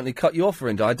accidentally cut you off,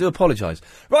 Verinda. I do apologise.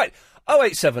 Right,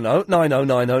 0870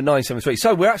 9090 973.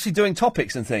 So we're actually doing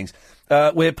topics and things.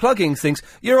 We're plugging things.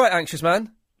 You're right, anxious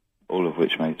man. All of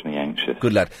which makes me anxious.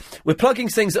 Good lad. We're plugging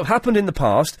things that have happened in the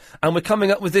past, and we're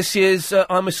coming up with this year's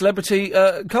I'm a Celebrity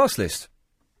cast list.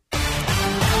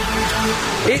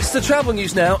 It's the travel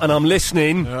news now, and I'm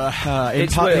listening. In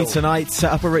Putney tonight,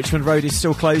 Upper Richmond Road is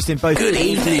still closed in both... Good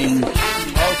evening.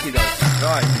 Okie doke.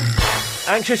 Right.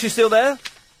 Anxious, you still there?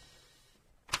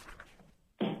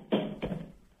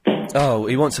 Oh,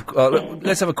 he wants a...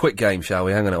 let's have a quick game, shall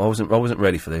we? Hang on, I wasn't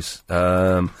ready for this.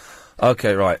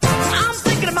 Okay, right. I'm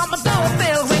thinking about my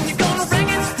doorbell. When you gonna ring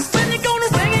it? When you gonna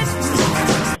ring it?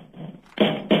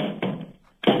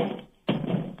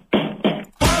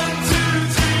 1, 2,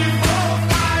 3, 4,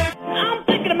 5. I'm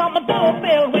thinking about my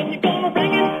doorbell. When you gonna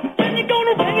ring it? When you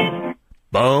gonna ring it?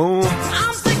 Boom.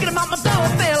 I'm thinking about my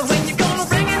doorbell. When you gonna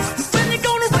ring it? When you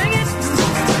gonna ring it?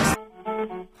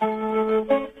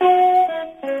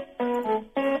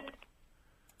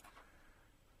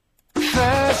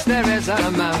 First there is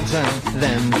a mountain,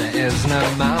 then there is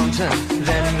no mountain,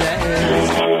 then there is...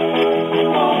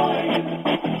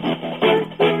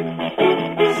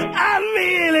 I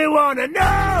really wanna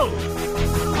know.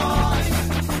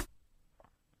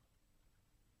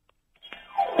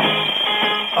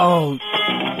 Oh.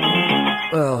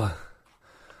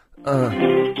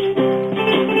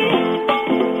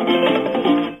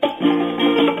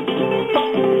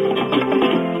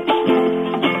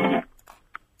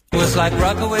 It was like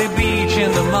Rockaway Beach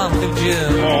in the month of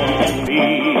June.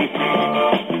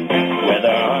 Whether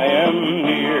I am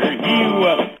near you.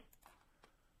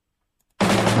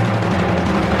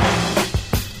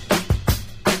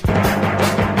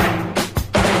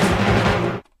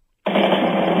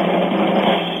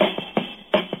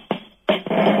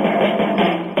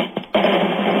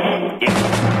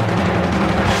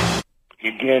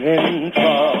 You get in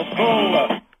trouble.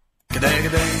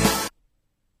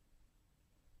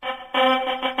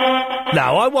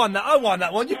 No, I won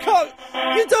that one. You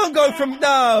don't go from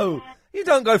Gadang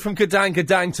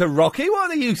Gadang to Rocky.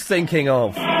 What are you thinking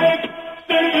of? A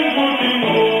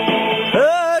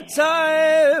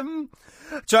time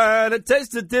trying to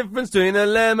taste the difference between a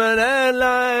lemon and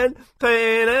lime,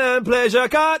 pain and pleasure.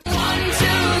 Cut. 1, 2,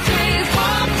 3, 4,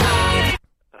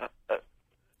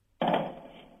 5.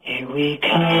 Here we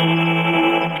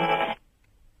come.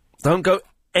 Don't go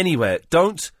anywhere.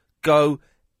 Don't go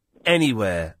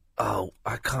anywhere. Oh,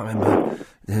 I can't remember.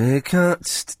 It can't.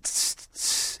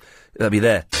 That'll be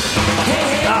there.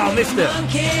 Ah, missed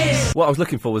it. What I was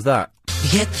looking for was that.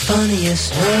 Get the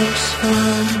funniest looks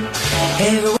from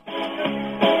everyone.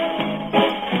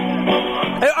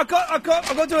 Hey, I've got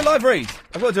to do a live read.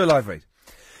 I've got to do a live read.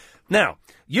 Now,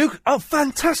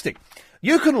 fantastic.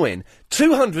 You can win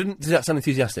 200... Does that sound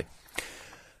enthusiastic?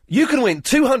 You can win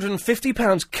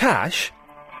 £250 cash...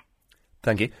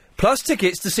 Thank you. Plus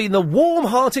tickets to see the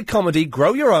warm-hearted comedy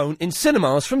Grow Your Own in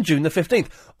cinemas from June the 15th.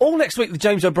 All next week with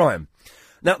James O'Brien.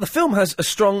 Now, the film has a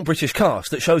strong British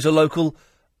cast that shows a local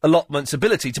allotment's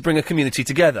ability to bring a community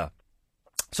together.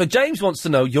 So James wants to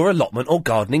know your allotment or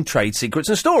gardening trade secrets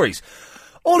and stories.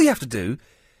 All you have to do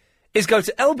is go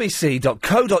to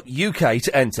lbc.co.uk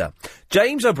to enter.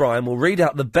 James O'Brien will read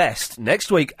out the best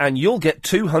next week and you'll get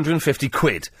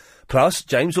 £250. Plus,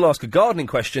 James will ask a gardening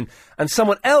question and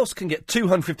someone else can get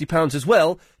 £250 as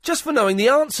well, just for knowing the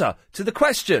answer to the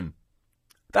question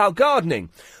about gardening.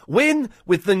 Win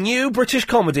with the new British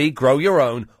comedy Grow Your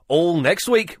Own, all next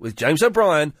week with James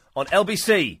O'Brien on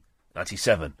LBC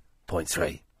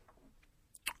 97.3.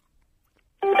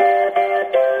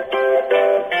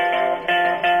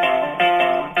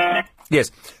 Yes,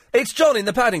 it's John in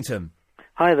the Paddington.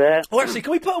 Hi there. Oh, actually,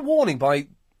 can we put a warning by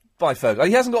Ferg?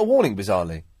 He hasn't got a warning,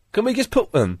 bizarrely. Can we just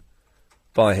put them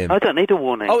by him? I don't need a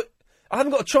warning. Oh, I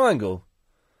haven't got a triangle.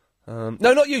 No,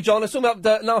 not you, John. I was talking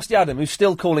about Nasty Adam, who's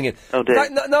still calling in. Oh, dear.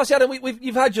 Nasty Adam,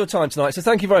 you've had your time tonight, so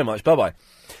thank you very much. Bye-bye.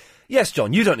 Yes,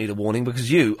 John, you don't need a warning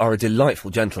because you are a delightful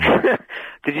gentleman.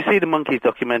 Did you see the Monkeys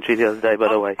documentary the other day, by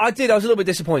the way? I did. I was a little bit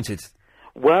disappointed.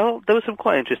 Well, there were some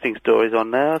quite interesting stories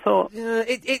on there, I thought.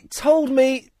 It told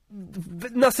me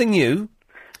nothing new.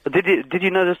 But did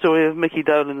you know the story of Mickey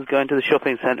Dolenz going to the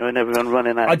shopping centre and everyone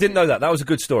running out? I didn't know that. That was a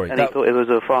good story. And he thought it was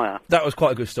a fire. That was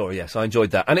quite a good story, yes. I enjoyed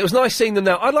that. And it was nice seeing them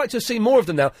now. I'd like to have seen more of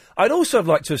them now. I'd also have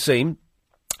liked to have seen...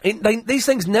 these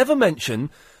things never mention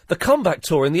the comeback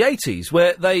tour in the 80s,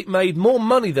 where they made more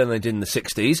money than they did in the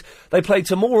 60s. They played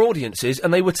to more audiences,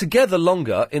 and they were together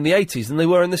longer in the 80s than they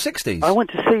were in the 60s. I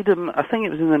went to see them, I think it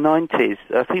was in the 90s.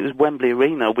 I think it was Wembley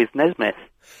Arena with Nesmith.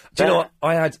 Do you know what?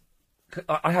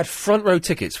 I had front row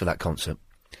tickets for that concert.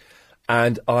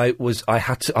 And I was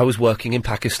working in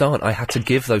Pakistan. I had to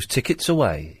give those tickets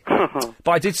away.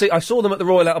 But I saw them at the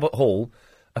Royal Albert Hall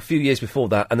a few years before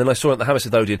that, and then I saw them at the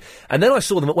Hammersmith Odeon, and then I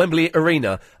saw them at Wembley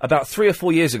Arena about 3 or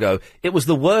 4 years ago. It was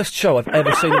the worst show I've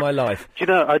ever seen in my life. Do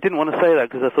you know, I didn't want to say that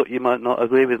because I thought you might not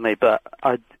agree with me, but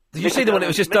Did you see the one? It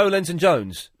was just Dolenz and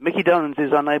Jones. Mickey Dolenz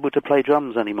is unable to play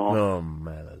drums anymore. Oh,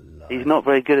 man. He's not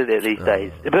very good at it these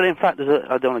days. But in fact,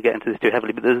 I don't want to get into this too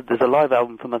heavily, but there's a live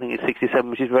album from, I think it's 67,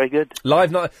 which is very good.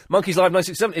 Monkeys Live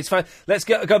 1967. It's fine. Let's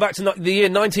go back to the year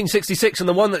 1966 and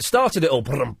the one that started it all.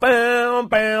 Bam, bam,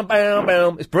 bam,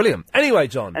 bam. It's brilliant. Anyway,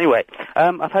 John. Anyway,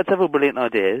 I've had several brilliant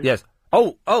ideas. Yes.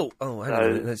 Oh, hang on a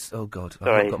minute. Oh, God.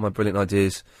 Sorry. I've got my brilliant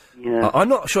ideas. Yeah. I'm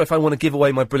not sure if I want to give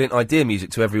away my brilliant idea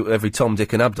music to every Tom,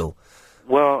 Dick and Abdul.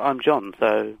 Well, I'm John,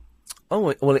 so... Oh,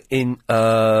 well,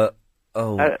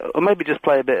 or maybe just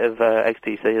play a bit of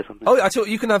XTC or something. Oh, I tell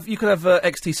you can have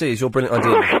XTC as your brilliant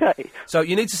idea. Okay. So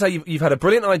you need to say you've had a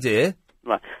brilliant idea.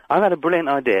 Right. I've had a brilliant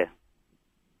idea.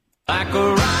 It's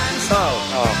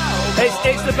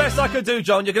the best I could do,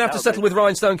 John. You're going to have to settle with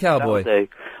Rhinestone Cowboy. That'll do.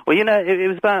 Well, you know, it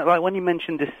was about, like, when you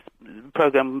mentioned this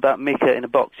programme about Mika in a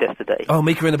Box yesterday. Oh,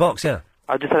 Mika in a Box, yeah.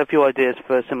 I just had a few ideas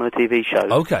for a similar TV show.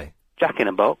 Okay. Jack in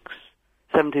a Box.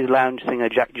 70s lounge singer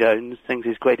Jack Jones sings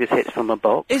his greatest hits from a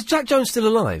box. Is Jack Jones still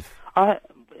alive?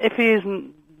 If he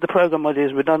isn't, the programme idea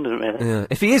is redundant, really. Yeah.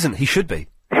 If he isn't, he should be.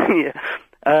 Yeah.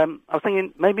 I was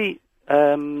thinking maybe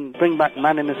bring back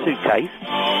Man in a Suitcase.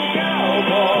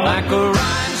 Like a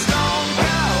rhinestone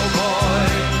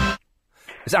cowboy.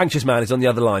 This anxious man is on the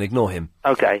other line. Ignore him.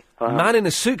 Okay. Man in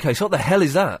a Suitcase. What the hell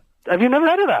is that? Have you never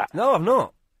heard of that? No, I've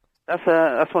not.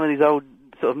 That's one of these old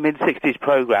sort of mid-60s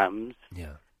programmes.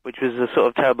 Yeah. Which was a sort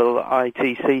of terrible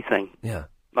ITC thing. Yeah.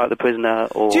 Like The Prisoner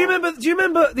or... Do you remember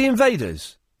The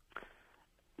Invaders?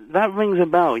 That rings a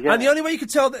bell, yeah. And the only way you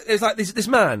could tell that is like this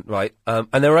man, right? And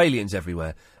there are aliens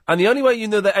everywhere. And the only way you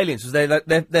know they're aliens was their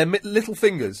little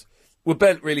fingers were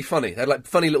bent really funny. They had like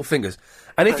funny little fingers.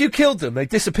 And if you killed them, they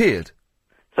disappeared.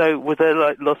 So was there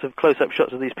like lots of close-up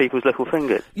shots of these people's little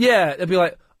fingers? Yeah, they'd be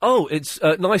like, oh, it's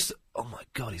nice. Oh my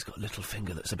God, he's got a little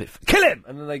finger that's a bit. Kill him!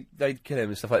 And then they'd kill him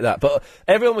and stuff like that. But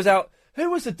everyone was out.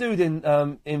 Who was the dude in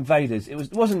Invaders? It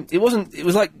wasn't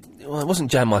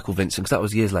Jan Michael Vincent, because that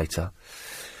was years later.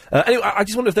 Anyway, I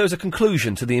just wonder if there was a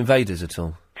conclusion to the Invaders at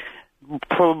all.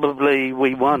 Probably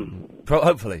we won.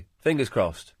 Hopefully, fingers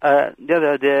crossed. The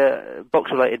other idea,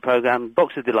 box-related programme,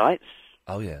 Box of Delights.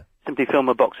 Oh yeah. simply film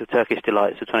a box of Turkish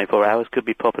delights for 24 hours. Could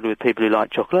be popular with people who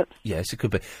like chocolates. Yes, it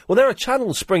could be. Well, there are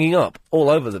channels springing up all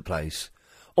over the place.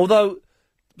 Although,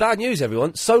 bad news,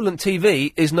 everyone, Solent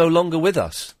TV is no longer with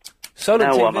us.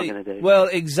 Solent Now TV. what am I going to do? Well,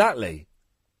 exactly.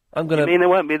 I'm going to. You mean there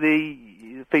won't be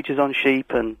the features on sheep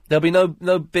and There'll be no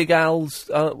Big Al's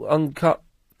uncut.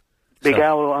 Big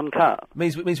Owl uncut?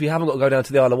 Means we haven't got to go down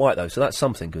to the Isle of Wight though, so that's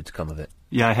something good to come of it.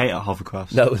 Yeah, I hate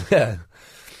hovercrafts. No, yeah.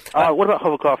 What about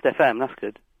Hovercraft FM? That's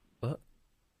good. What?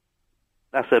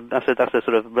 That's a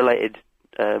sort of related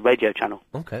radio channel.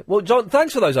 Okay. Well, John,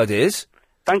 thanks for those ideas.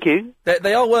 Thank you.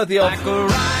 They are worthy of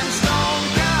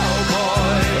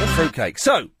fruitcake.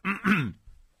 So,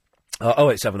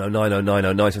 0870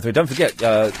 9090 973. Don't forget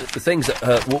the things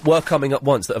that were coming up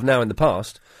once that have now in the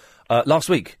past. Last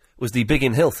week was the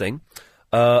Biggin Hill thing,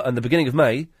 and the beginning of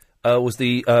May was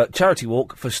the charity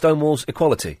walk for Stonewall's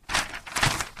Equality.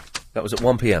 That was at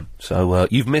 1 p.m. So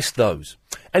you've missed those.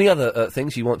 Any other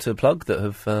things you want to plug that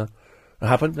have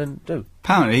happened? Then do.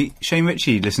 Apparently, Shane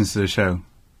Ritchie listens to the show.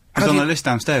 He's on the list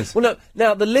downstairs. Well, no.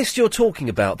 Now, the list you're talking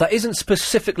about, that isn't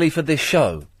specifically for this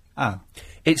show. Oh.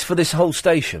 It's for this whole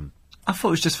station. I thought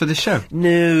it was just for this show.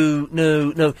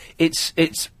 No.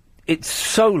 It's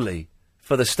solely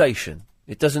for the station.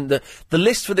 It doesn't... The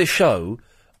list for this show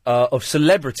of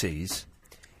celebrities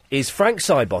is Frank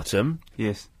Sidebottom.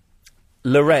 Yes.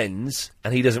 Lorenz,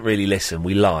 and he doesn't really listen.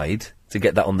 We lied to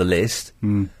get that on the list.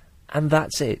 Mm. And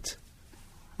that's it.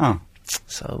 Oh.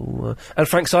 So... and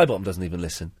Frank Sidebottom doesn't even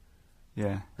listen.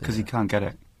 Yeah, because he can't get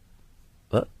it.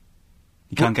 What?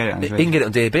 He can't get it on his He can get it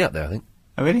on DAB up there, I think.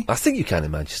 Oh, really? I think you can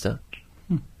in Manchester.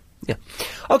 Yeah.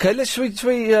 OK, should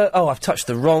we I've touched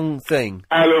the wrong thing.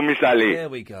 Hello, Miss Ali. There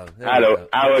we go. Hello,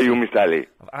 how are you, Miss Ali?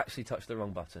 I've actually touched the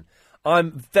wrong button.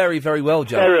 I'm very, very well,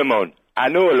 Joe. Pheromone. I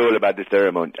know all about this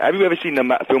pheromone. Have you ever seen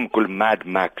a film called Mad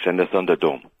Max and the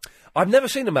Thunderdome? I've never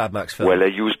seen a Mad Max film. Well, they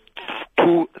used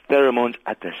two pheromones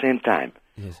at the same time.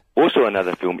 Yes. Also,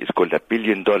 another film is called $1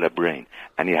 Billion Brain,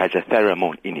 and it has a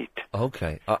pheromone in it.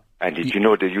 Okay. And did you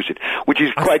know they use it? Which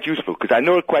is quite useful, because I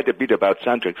know quite a bit about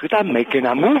soundtracks, because I'm making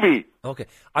a movie. Okay.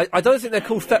 I don't think they're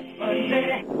called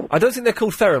I don't think they're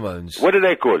called pheromones. What are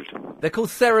they called? They're called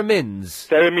theremin's.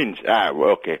 Theremin's.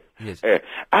 Well, okay. Yes. So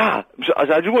I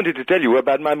just wanted to tell you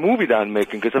about my movie that I'm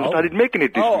making, because I've started making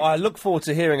it this week. I look forward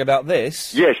to hearing about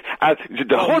this. Yes.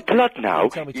 The whole plot now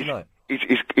tell me tonight.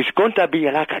 It's going to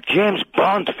be like a James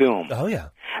Bond film. Oh, yeah.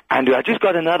 And I just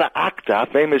got another actor,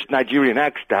 famous Nigerian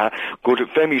actor, called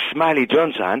Femi Smiley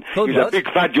Johnson. He's a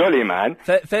big fat jolly man.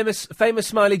 Famous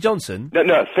Smiley Johnson?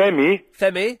 No, Femi.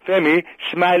 Femi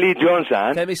Smiley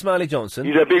Johnson. Femi Smiley Johnson.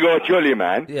 He's a big old jolly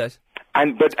man. Yes.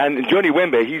 And Johnny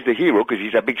Wember, he's the hero because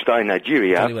he's a big star in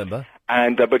Nigeria. Johnny Wember.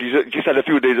 And but he's just had a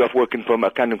few days off working from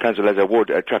Camden Council as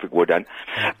a traffic warden.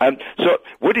 So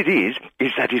what it is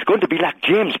that he's going to be like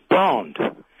James Bond.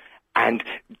 And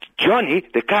Johnny,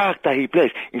 the character he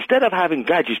plays, instead of having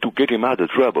gadgets to get him out of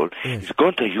trouble, he's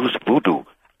going to use voodoo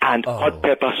and hot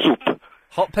pepper soup.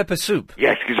 Hot pepper soup?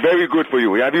 Yes, it's very good for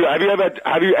you. Have you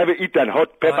ever eaten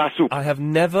hot pepper soup? I have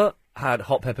never had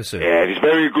hot pepper soup. Yeah, it's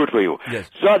very good for you. Yes.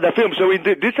 So the film,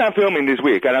 this I'm filming this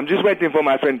week, and I'm just waiting for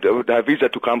my friend, the visa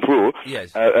to come through.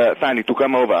 Yes. Fanny to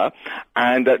come over,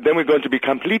 and then we're going to be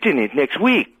completing it next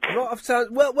week.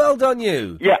 Well done,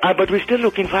 you. Yeah, but we're still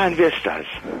looking for investors.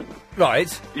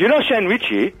 Right. You know Shane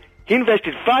Ritchie? He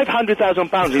invested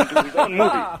 £500,000 into his own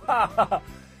movie.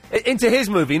 Into his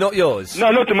movie, not yours?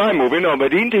 No, not to my movie, no,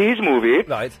 but into his movie.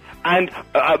 Right. And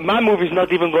my movie's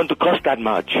not even going to cost that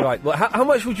much. Right, well, how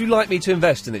much would you like me to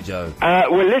invest in it, Joe?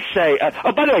 Well, let's say...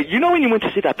 by the way, you know when you went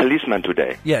to see that policeman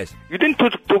today? Yes. You didn't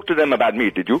talk to them about me,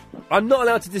 did you? I'm not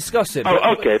allowed to discuss it.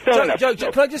 Oh, okay, fair enough. Joe,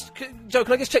 can I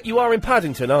just check you are in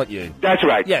Paddington, aren't you? That's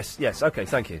right. Yes, okay,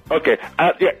 thank you. Okay,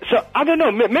 yeah, so, I don't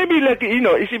know, maybe, like, you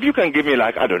know, if you can give me,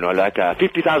 like, I don't know, like,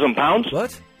 £50,000.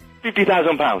 What?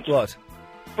 £50,000. What?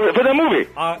 For the movie.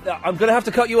 I'm going to have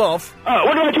to cut you off.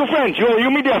 What about your friends? Your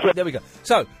media friends? There we go.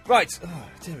 So, right. Oh,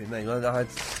 dearie me.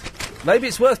 Maybe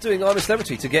it's worth doing I'm a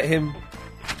Celebrity to get him...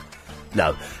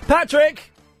 No.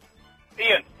 Patrick!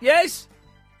 Ian. Yes?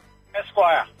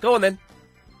 Esquire. Go on, then.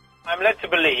 I'm led to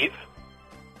believe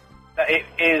that it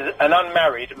is an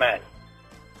unmarried man.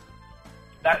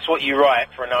 That's what you write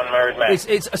for an unmarried man.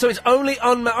 So it's only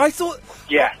unmarried... I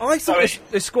thought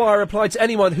Esquire applied to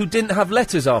anyone who didn't have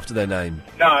letters after their name.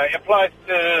 No, it applies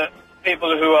to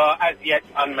people who are as yet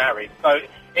unmarried. So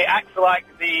it acts like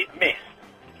the Miss.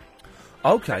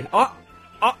 Okay.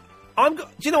 Do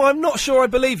you know, I'm not sure I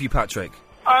believe you, Patrick.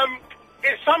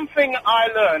 It's something I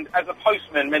learned as a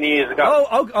postman many years ago.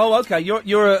 Oh, okay.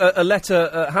 You're a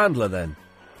letter handler then.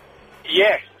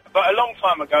 Yes, but a long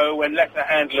time ago when letter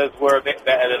handlers were a bit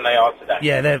better than they are today.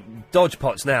 Yeah, they're dodge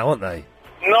pots now, aren't they?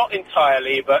 Not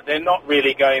entirely, but they're not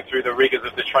really going through the rigours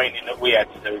of the training that we had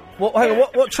to do. Hang on,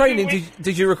 what training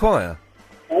did you require?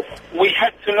 We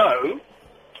had to know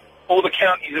all the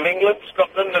counties of England,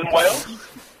 Scotland and Wales.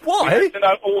 Why? We had to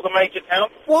know all the major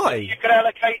towns. Why? You could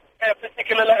allocate a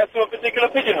particular letter to a particular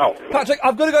pigeonhole. Patrick,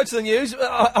 I've got to go to the news.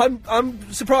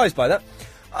 I'm surprised by that.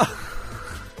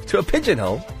 To a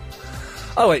pigeonhole?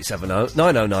 0870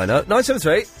 9090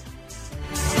 973.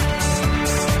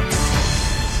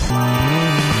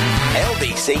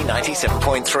 LBC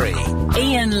 97.3.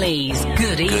 Ian Lee's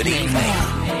Good Evening.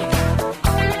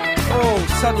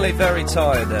 Oh, suddenly very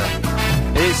tired there.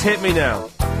 It's hit me now.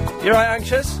 You right,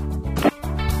 anxious?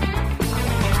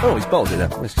 Oh, he's bolted now.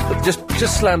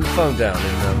 Just slammed the phone down.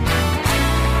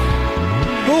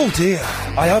 Oh dear.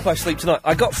 I hope I sleep tonight.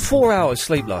 I got 4 hours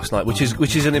sleep last night, which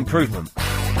is an improvement.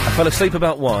 I fell asleep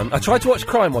about 1. I tried to watch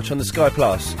Crime Watch on the Sky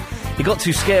Plus. It got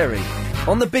too scary.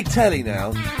 On the big telly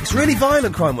now, it's really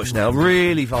violent, Crime Watch now,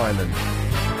 really violent.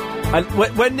 And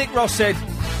when Nick Ross said,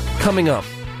 coming up,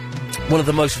 one of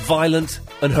the most violent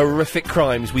and horrific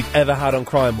crimes we've ever had on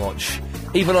Crime Watch,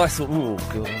 even I thought, oh,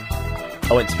 God.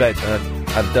 I went to bed and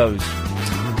had a doze.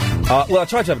 Well, I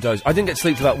tried to have a doze. I didn't get to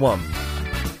sleep till about 1.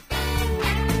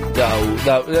 No.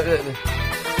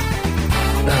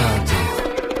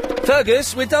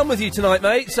 Fergus, we're done with you tonight,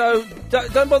 mate, so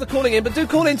don't bother calling in, but do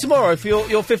call in tomorrow for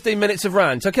your 15 minutes of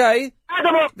rant, OK?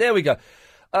 There we go.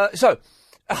 So,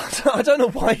 I don't know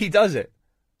why he does it.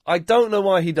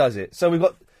 So we've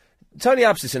got Tony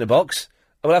Abscess in a box,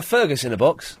 and we'll have Fergus in a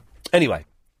box. Anyway,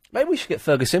 maybe we should get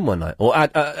Fergus in one night. Or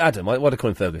Adam, why do I call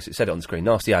him Fergus? It said it on the screen.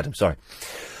 Nasty Adam, sorry.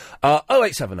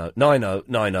 0870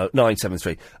 9090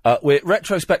 973. We're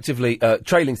retrospectively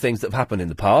trailing things that have happened in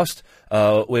the past.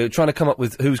 We're trying to come up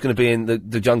with who's going to be in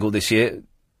the jungle this year.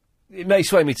 It may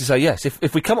sway me to say yes.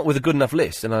 If we come up with a good enough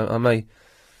list, then I may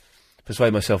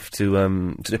persuade myself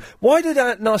to do. Why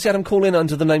did Nasty Adam call in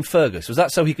under the name Fergus? Was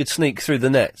that so he could sneak through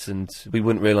the nets and we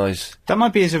wouldn't realise? That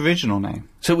might be his original name.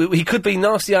 So he could be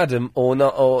Nasty Adam or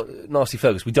Nasty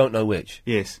Fergus. We don't know which.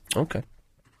 Yes. Okay.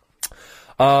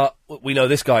 We know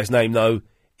this guy's name, though.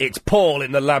 It's Paul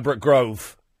in the Labrador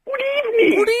Grove. Good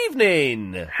evening. Good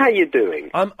evening. How you doing?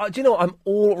 Do you know what? I'm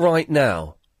all right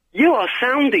now. You are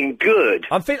sounding good.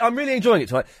 I'm really enjoying it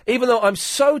tonight, even though I'm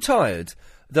so tired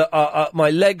that my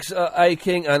legs are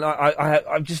aching and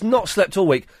I've just not slept all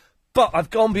week. But I've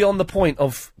gone beyond the point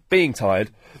of being tired,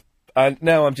 and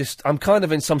now I'm kind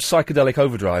of in some psychedelic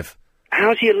overdrive.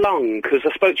 How's your lung? Because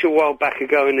I spoke to you a while back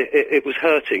ago and it was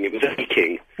hurting. It was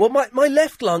aching. Well, my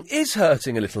left lung is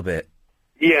hurting a little bit.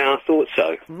 Yeah, I thought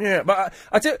so. Yeah, but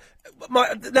I do.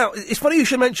 Now, it's funny you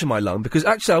should mention my lung, because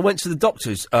actually I went to the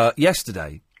doctors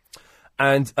yesterday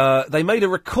and they made a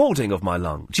recording of my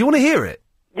lung. Do you want to hear it?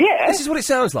 Yeah. This is what it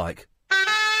sounds like.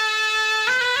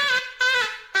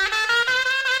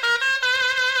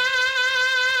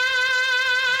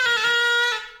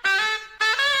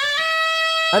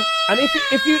 And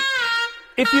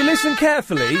if you listen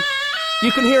carefully,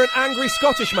 you can hear an angry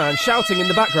Scottish man shouting in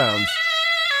the background.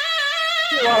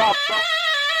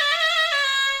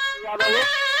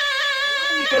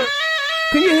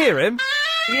 Can you hear him?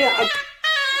 Yeah,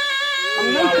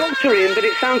 I'm no doctor, Ian, but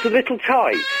it sounds a little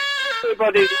tight.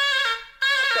 Everybody.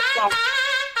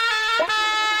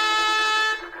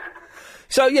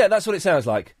 So yeah, that's what it sounds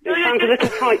like. It sounds a little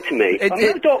tight to me. I'm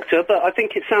no doctor, but I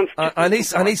think it sounds. I need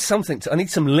something. I need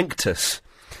some Linctus.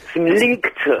 Some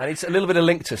Linctus. I need a little bit of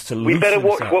Linctus to. We better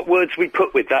watch out. what words we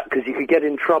put with that, because you could get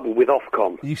in trouble with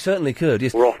Ofcom. You certainly could.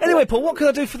 Yes. Anyway, Paul, what can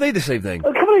I do for thee this evening?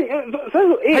 Come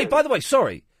on, hey, by the way,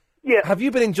 sorry. Yeah. Have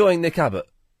you been enjoying Nick Abbott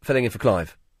filling in for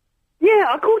Clive?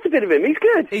 Yeah, I caught a bit of him. He's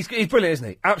good. He's brilliant, isn't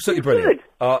he? Absolutely brilliant.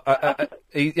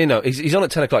 He's on at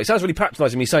 10 o'clock. It sounds really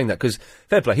patronising me saying that, because,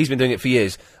 fair play, he's been doing it for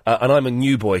years, and I'm a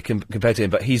new boy compared to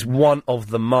him, but he's one of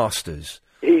the masters.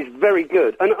 He's very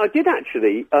good. And I did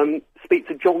actually speak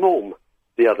to John Orme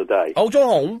the other day. Oh, John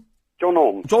Orme? John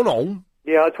Orme. John Orme?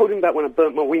 Yeah, I told him about when I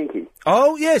burnt my winky.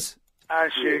 Oh, yes.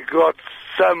 And she got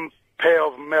some pair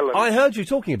of melons. I heard you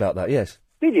talking about that, yes.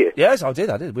 Did you? Yes, I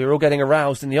did. We were all getting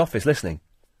aroused in the office listening.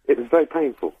 It was very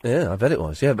painful. Yeah, I bet it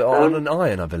was. Yeah, but on an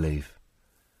iron, I believe.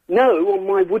 No, on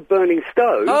my wood-burning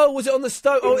stove. Oh, was it on the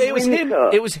stove? Oh, it was him.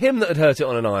 It was him that had hurt it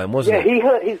on an iron, wasn't it? Yeah, he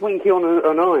hurt his winky on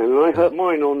an iron, and I hurt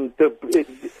mine on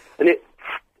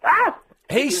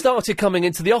He started coming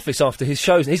into the office after his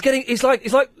shows. And he's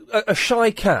like a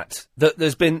shy cat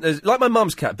there's like my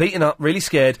mum's cat, beaten up, really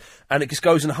scared, and it just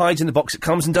goes and hides in the box. It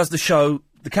comes and does the show.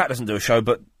 The cat doesn't do a show,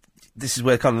 but this is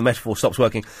where kind of the metaphor stops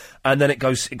working, and then it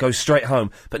goes straight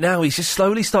home. But now he's just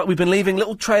slowly we've been leaving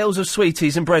little trails of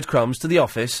sweeties and breadcrumbs to the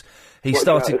office. He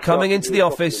started coming into the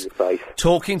office,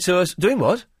 talking to us, doing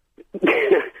what?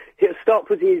 He'll start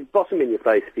putting his bottom in your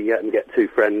face if you get too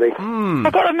friendly.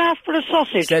 I've got a mouthful of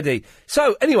sausage. Steady.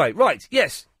 So, anyway, right,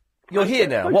 yes, you're here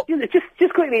now. What?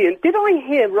 Just quickly, Ian, did I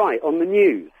hear right on the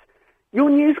news?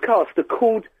 Your newscaster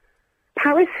called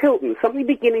Paris Hilton something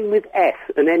beginning with S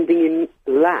and ending in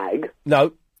lag?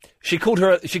 No, she called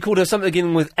her something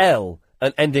beginning with L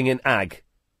and ending in ag.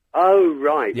 Oh,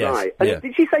 right, Yes, right. And yeah.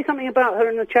 did she say something about her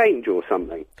in the change or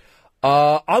something?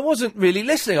 I wasn't really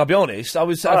listening, I'll be honest. I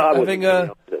was having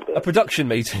a production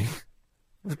meeting.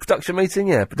 Was it a production meeting?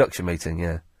 Yeah, production meeting,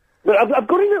 yeah. But I've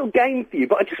got a little game for you,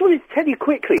 but I just wanted to tell you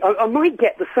quickly, I might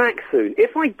get the sack soon.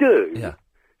 If I do,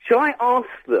 shall I ask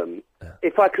them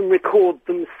if I can record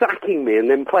them sacking me and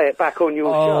then play it back on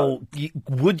your show?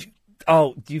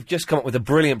 You've just come up with a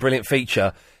brilliant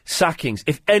feature. Sackings.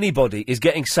 If anybody is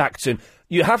getting sacked soon,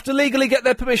 you have to legally get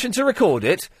their permission to record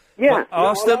it. Yeah.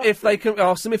 Ask them if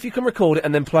you can record it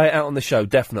and then play it out on the show,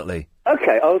 definitely.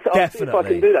 Okay, I'll see if I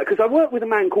can do that, because I work with a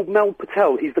man called Mel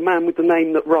Patel. He's the man with the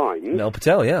name that rhymes. Mel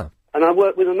Patel, yeah. And I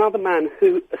work with another man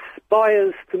who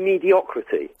aspires to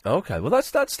mediocrity. Okay, well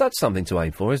that's something to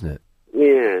aim for, isn't it?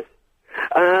 Yeah.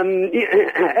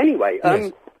 Anyway,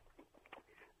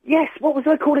 yes, what was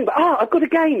I calling about? I've got a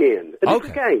game, Ian. A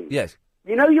little game. Yes.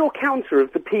 You know your counter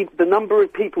of the number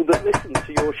of people that listen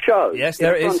to your show? Yes,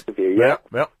 there it is. In front of you, yeah?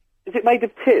 Yeah. Is it made of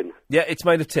tin? Yeah, it's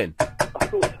made of tin. I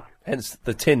thought so. Hence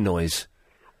the tin noise.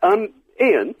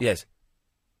 Ian? Yes.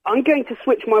 I'm going to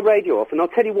switch my radio off, and I'll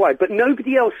tell you why, but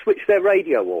nobody else switched their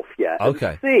radio off yet. Okay.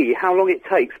 And see how long it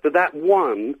takes for that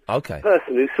one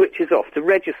person who switches off to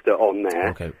register on there.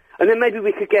 Okay. And then maybe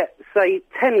we could get, say,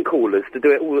 10 callers to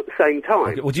do it all at the same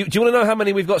time. Okay. Well, do you want to know how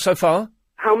many we've got so far?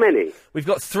 How many? We've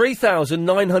got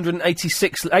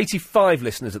 3,985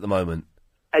 listeners at the moment.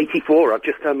 84, I've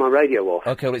just turned my radio off.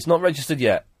 Okay, well, it's not registered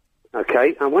yet.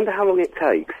 Okay, I wonder how long it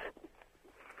takes.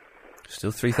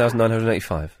 Still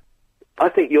 3,985. I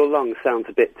think your lung sounds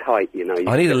a bit tight, you know.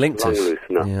 I need a link lung to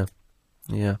loosener.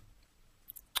 Yeah.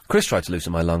 Chris tried to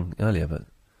loosen my lung earlier, but...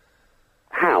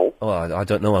 How? Oh, I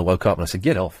don't know. I woke up and I said,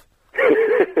 get off.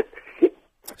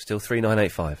 Still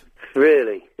 3,985.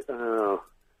 Really? Oh.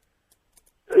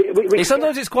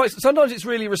 Sometimes it's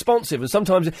really responsive, and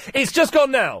sometimes it's just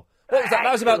gone now. What was that?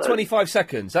 That was about 25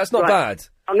 seconds. That's not bad.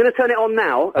 I'm going to turn it on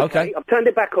now. Okay. I've turned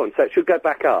it back on, so it should go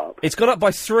back up. It's gone up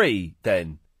by 3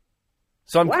 then.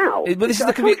 So wow. But this is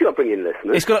I told you I'd bring in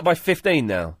listeners. It's gone up by 15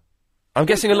 now. I'm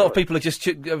guessing a lot of people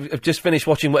have just finished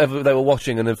watching whatever they were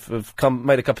watching and have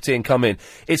made a cup of tea and come in.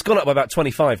 It's gone up by about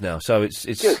 25 now, so it's...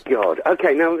 Good God.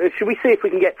 Okay, now, should we see if we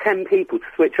can get 10 people to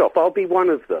switch off? I'll be one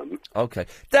of them. Okay.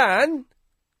 Dan?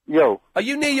 Yo. Are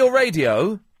you near your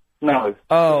radio? No.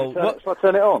 Oh. Shall I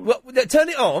turn it on? Well, turn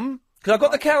it on, because I've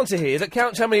got the counter here that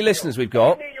counts how many listeners we've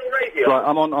got. Right,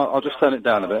 I'm on. I'll just turn it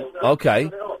down a bit. Okay.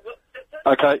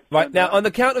 Okay. Right, now, on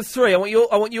the count of 3, I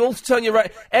want you all to turn your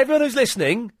radio... Everyone who's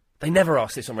listening... They never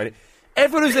ask this on radio.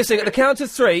 Everyone who's listening, at the count of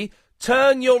 3,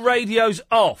 turn your radios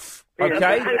off,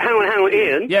 okay? Hang on,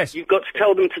 Ian. Yes. You've got to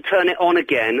tell them to turn it on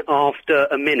again after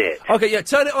a minute. Okay, yeah,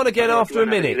 turn it on again after a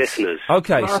minute. Listeners.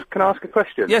 Okay. Can I ask a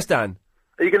question? Yes, Dan.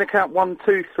 Are you going to count 1,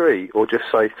 2, 3, or just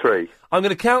say 3? I'm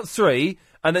going to count 3,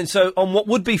 and then so on what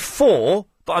would be 4,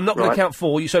 but I'm not going to count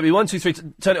 4, so it'll be 1, 2, 3,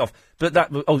 turn it off. But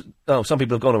that... Oh, some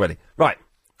people have gone already. Right.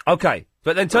 Okay.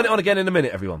 But then turn it on again in a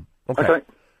minute, everyone. Okay.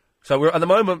 So we're at the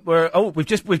moment we've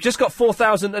just got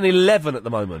 4,011 at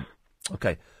the moment.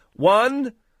 Okay,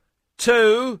 1,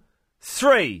 2,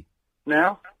 3.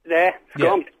 Now there,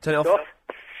 gone. Turn it off.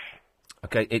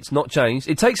 Okay, it's not changed.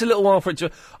 It takes a little while for it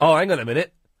to. Oh, hang on a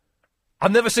minute.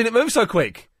 I've never seen it move so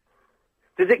quick.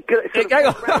 Does it go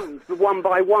round one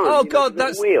by one? Oh God,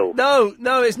 that's wheel. No,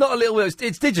 it's not a little wheel.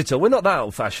 It's digital. We're not that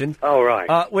old fashioned. Oh right.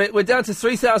 We're down to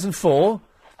 3,004,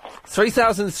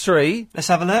 3,003. Let's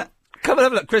have a look. Come and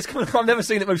have a look, Chris. Come on, I've never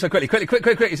seen it move so quickly.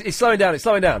 Quick. It's slowing down.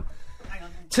 Hang on.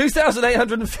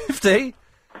 2,850.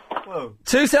 Whoa.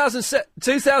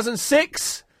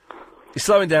 2006. It's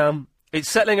slowing down. It's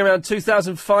settling around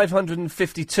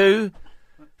 2,552.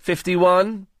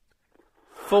 51.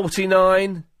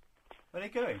 49. Where are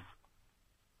they going?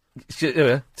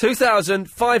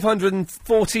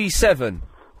 2,547.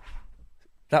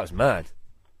 That was mad.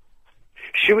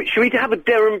 Should we have a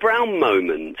Derren Brown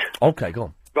moment? Okay, go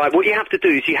on. Right, what you have to do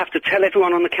is you have to tell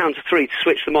everyone on the count of 3 to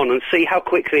switch them on and see how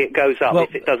quickly it goes up,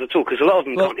 if it does at all, because a lot of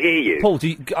them can't hear you. Paul,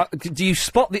 do you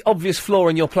spot the obvious flaw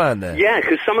in your plan there? Yeah,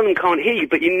 because some of them can't hear you,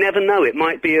 but you never know. It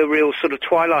might be a real sort of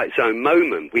Twilight Zone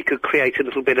moment. We could create a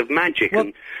little bit of magic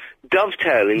and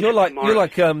dovetailing. You're like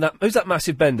that. Who's that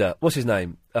massive bender? What's his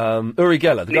name? Uri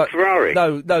Geller. The Nick Ferrari?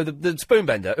 No, the spoon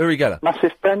bender. Uri Geller.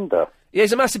 Massive bender. Yeah,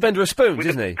 he's a massive bender of spoons,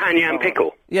 isn't he? Pan Yam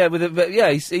pickle. Yeah,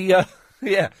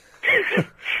 yeah.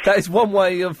 That is one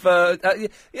way of.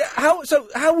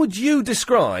 How would you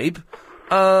describe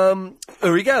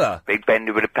Uri Geller? Big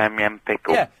bender with a Pan Yam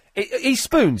pickle. Yeah, he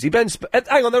spoons. He bends.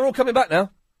 Hang on, they're all coming back now.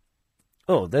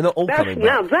 Oh, they're not all coming back.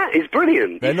 Now that is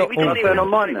brilliant. They're not all turn on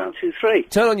mine now. 1, 2, 3.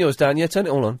 Turn on yours, Dan. Yeah, turn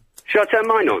it all on. Shall I turn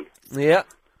mine on? Yeah.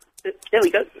 There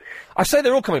we go. I say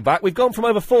they're all coming back. We've gone from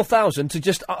over 4,000 to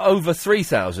just over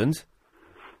 3,000.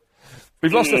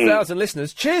 We've lost 1,000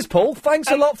 listeners. Cheers, Paul. Thanks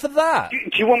a lot for that.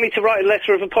 Do you want me to write a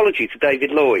letter of apology to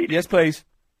David Lloyd? Yes, please.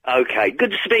 Okay.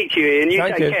 Good to speak to you, Ian. You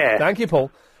take care. Thank you,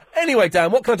 Paul. Anyway, Dan,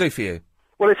 what can I do for you?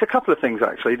 Well, it's a couple of things,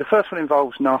 actually. The first one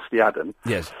involves Nasty Adam.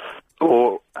 Yes.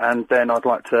 And then I'd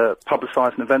like to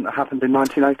publicise an event that happened in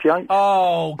 1988.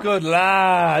 Oh, good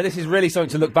lad. This is really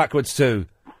something to look backwards to.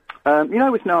 You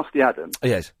know, with Nasty Adam...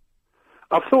 Yes.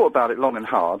 I've thought about it long and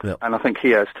hard, and I think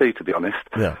he has too, to be honest.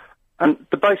 Yeah.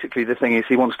 But basically the thing is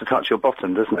he wants to touch your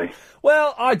bottom, doesn't he?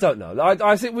 Well, I don't know.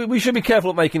 I think we should be careful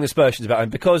of making aspersions about him,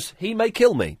 because he may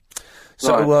kill me.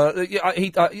 So,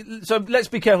 so let's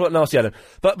be careful at Nasty Adam.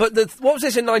 But what was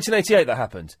this in 1988 that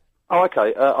happened? Oh,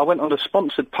 okay. I went on a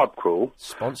sponsored pub crawl.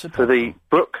 For the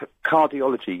Brook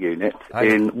Cardiology Unit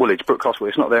in Woolwich, Brook Hospital.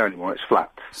 It's not there anymore, it's flat.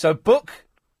 So,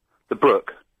 The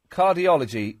Brook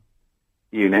Cardiology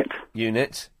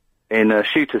Unit. In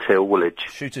Shooters Hill, Woolwich.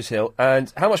 Shooters Hill.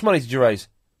 And how much money did you raise?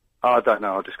 I don't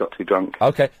know, I just got too drunk.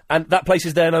 Okay. And that place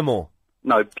is there no more?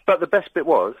 No, but the best bit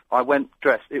was, I went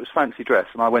dressed, it was fancy dress,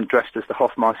 and I went dressed as the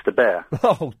Hofmeister Bear.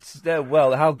 Oh,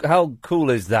 well, how cool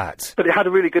is that? But it had a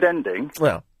really good ending.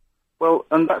 Well,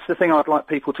 and that's the thing I'd like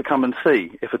people to come and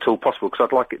see, if at all possible, because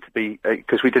I'd like it to be,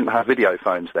 because we didn't have video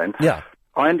phones then. Yeah.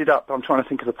 I ended up, I'm trying to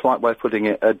think of the polite way of putting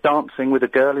it, dancing with a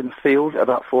girl in the field at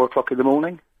about 4 o'clock in the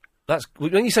morning.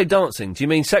 When you say dancing, do you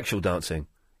mean sexual dancing?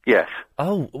 Yes.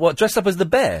 Oh, what, dressed up as the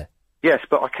bear? Yes,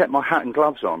 but I kept my hat and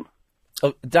gloves on.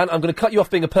 Oh, Dan, I'm going to cut you off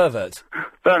being a pervert.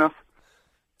 Fair enough.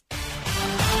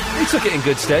 He took it in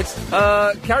good stead.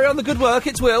 Carry on the good work,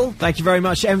 it's Will. Thank you very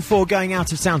much. M4 going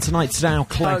out of town tonight to Dow.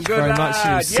 Thank you very much.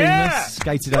 It was seamless.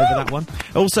 Skated over that one.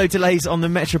 Also delays on the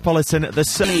Metropolitan at the...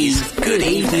 Please, good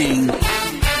evening.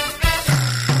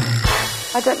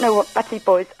 I don't know what Batty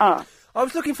Boys are. I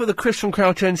was looking for the Chris from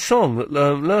Crouch End song that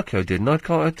Lurko did, and I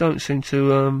don't seem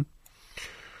to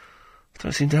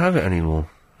have it anymore.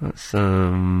 That's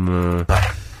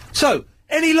So,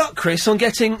 any luck, Chris, on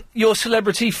getting your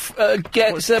celebrity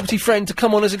friend to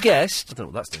come on as a guest? I don't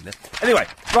know what that's doing there. Anyway,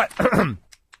 right.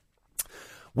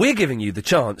 We're giving you the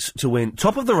chance to win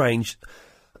top of the range.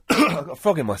 I've got a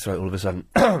frog in my throat all of a sudden.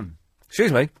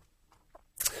 Excuse me.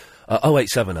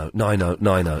 0870 90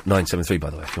 90 973, by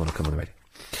the way, if you want to come on the radio.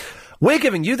 We're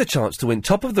giving you the chance to win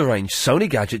top-of-the-range Sony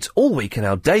gadgets all week in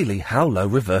our daily How Low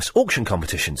reverse auction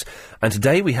competitions. And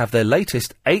today we have their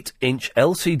latest 8-inch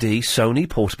LCD Sony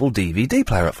portable DVD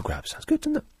player up for grabs. Sounds good,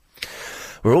 doesn't it?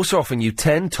 We're also offering you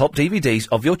 10 top DVDs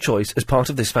of your choice as part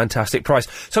of this fantastic prize.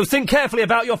 So think carefully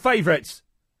about your favourites.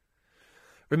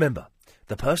 Remember,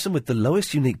 the person with the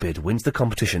lowest unique bid wins the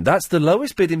competition. That's the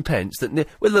lowest bid in pence.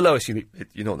 With the lowest unique bid,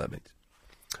 you know what that means.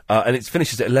 And it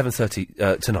finishes at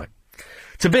 11:30 tonight.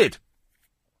 To bid...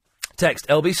 text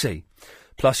LBC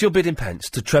plus your bid in pence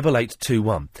to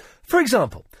 88821. For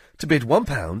example, to bid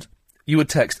 £1, you would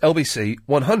text LBC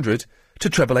 100 to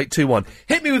 88821.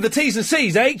 Hit me with the T's and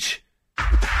C's, H.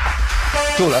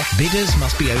 Caller. Bidders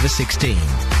must be over 16.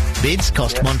 Bids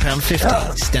cost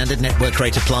 £1.50. Standard network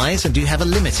rate applies and do have a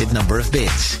limited number of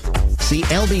bids. See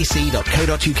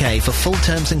lbc.co.uk for full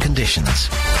terms and conditions.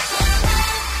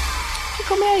 You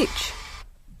call me H.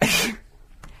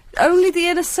 Only the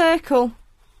inner circle.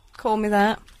 Call me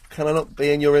that. Can I not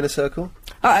be in your inner circle?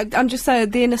 I'm just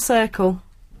saying, the inner circle.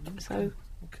 So,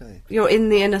 okay. You're in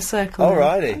the inner circle.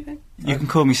 Alrighty. Okay. You can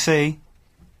call me C.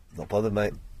 Not bothered,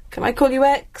 mate. Can I call you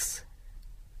X?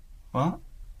 What?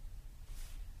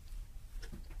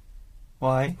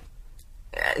 Why?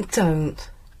 Don't.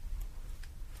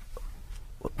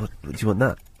 What do you want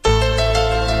that?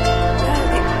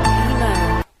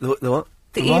 The email. The what?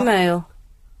 The email.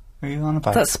 What are you on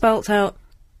about? That's spelt out.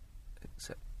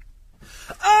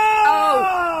 Oh!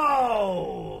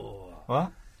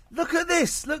 What? Look at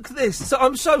this! Look at this! So,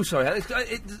 I'm so sorry.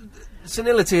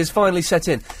 Senility has finally set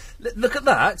in. Look at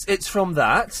that. It's from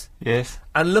that. Yes.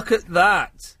 And look at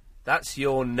that. That's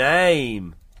your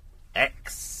name.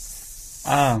 X.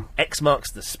 Oh. X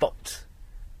marks the spot.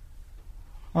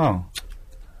 Oh.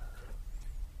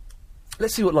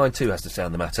 Let's see what line 2 has to say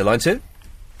on the matter. Line 2?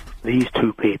 these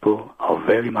two people are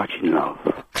very much in love.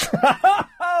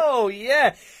 Oh,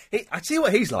 yeah. I tell you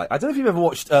what he's like. I don't know if you've ever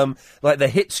watched, like, the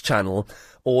Hits channel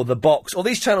or The Box, or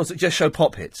these channels that just show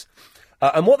pop hits.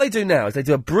 And what they do now is they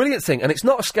do a brilliant thing, and it's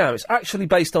not a scam, it's actually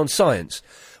based on science,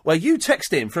 where you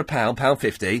text in for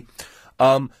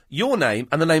 £1.50, your name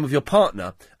and the name of your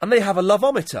partner, and they have a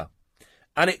loveometer.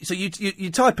 And so you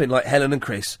type in, like, Helen and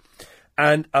Chris,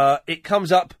 and it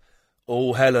comes up,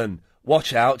 oh, Helen,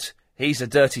 watch out, he's a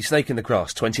dirty snake in the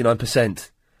grass, 29%.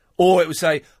 Or it would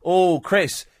say, oh,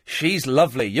 Chris, she's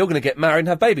lovely, you're going to get married and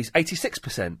have babies,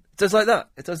 86%. It does like that.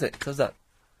 It does that.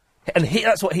 And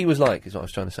that's what he was like, is what I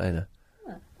was trying to say there.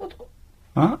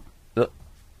 Huh? Look.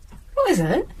 What is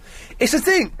it? It's a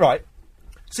thing, right.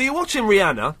 So you're watching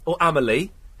Rihanna, or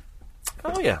Amelie.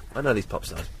 Oh, yeah, I know these pop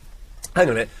stars. Hang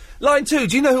on a minute. Line 2,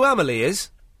 do you know who Amelie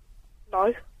is?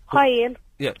 No. Hi, Ian.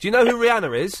 Yeah, do you know who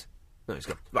Rihanna is? No, he's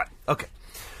gone. Right, okay.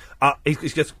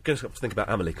 He's just going to think about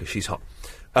Amelie, because she's hot.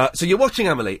 So you're watching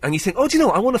Amelie, and you think, oh, do you know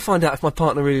what? I want to find out if my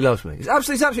partner really loves me. It's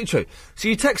absolutely true. So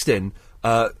you text in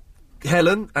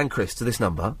Helen and Chris to this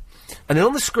number, and then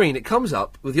on the screen it comes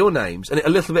up with your names and a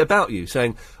little bit about you,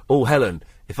 saying, oh, Helen,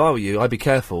 if I were you, I'd be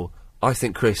careful. I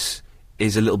think Chris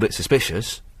is a little bit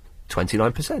suspicious.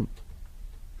 29%.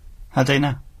 How do you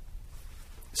know?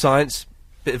 Science,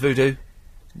 bit of voodoo,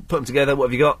 put them together, what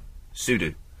have you got?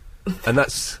 Pseudo. And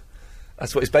that's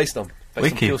what it's based on.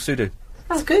 Based on pure pseudo.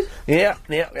 That's good. Yeah.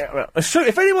 It's true.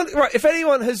 If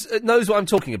anyone knows what I'm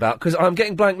talking about, because I'm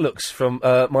getting blank looks from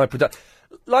my production.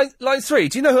 Line 3,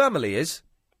 do you know who Amelie is?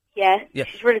 Yeah,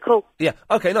 she's really cool. Yeah,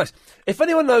 okay, nice. If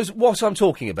anyone knows what I'm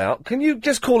talking about, can you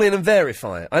just call in and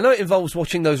verify it? I know it involves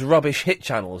watching those rubbish hit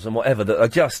channels and whatever that are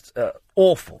just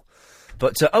awful.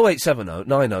 But 0870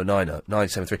 9090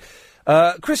 973.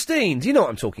 Christine, do you know what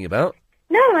I'm talking about?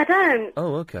 No, I don't.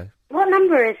 Oh, okay. What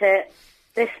number is it?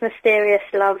 This mysterious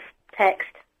love text.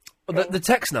 Well, the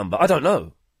text number? I don't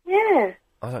know. Yeah.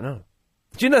 I don't know.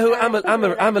 Do you know who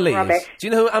Amelie is? rubbish. Do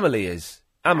you know who Amelie is?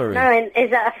 Amory. No, is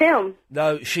that a film?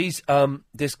 No, she's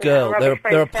this girl.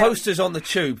 There are posters on the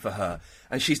tube for her,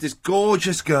 and she's this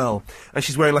gorgeous girl, and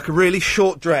she's wearing like a really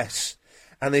short dress,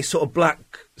 and these sort of black,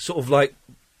 sort of like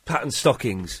patterned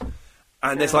stockings,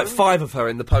 and there's like 5 of her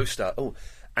in the poster. Oh,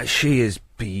 and she is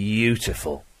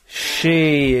beautiful.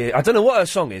 I don't know what her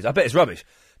song is. I bet it's rubbish,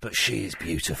 but she is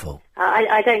beautiful.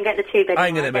 I don't get the tube anymore.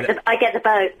 Hang on a minute. I get the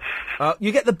boat.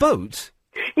 You get the boat?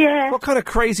 Yeah. What kind of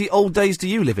crazy old days do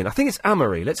you live in? I think it's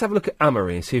Amory. Let's have a look at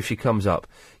Amory and see if she comes up.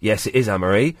 Yes, it is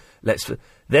Amory.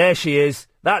 There she is.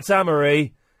 That's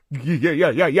Amory.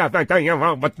 Yeah.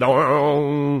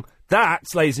 That,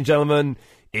 ladies and gentlemen,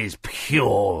 is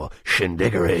pure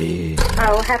shindiggery.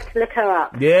 I'll have to look her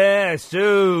up. Yes,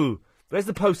 do. Where's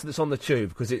the poster that's on the tube?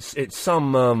 Because it's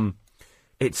some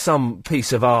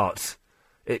piece of art.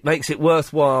 It makes it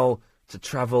worthwhile to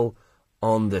travel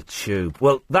on the tube.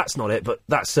 Well, that's not it, but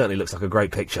that certainly looks like a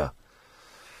great picture.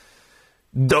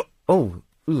 Ooh,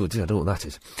 dear, I don't know what that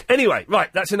is. Anyway,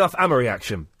 right, that's enough Amory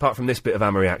action, apart from this bit of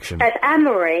Amory action. It's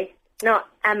Amory, not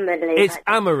Amelie. It's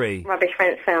Amory. Rubbish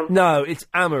French film. No, it's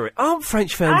Amory. Aren't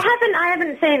French films... I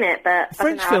haven't seen it, but...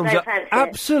 French films are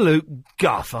absolute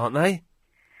guff, aren't they?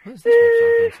 What's this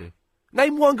one talking to?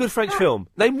 Name one good French film.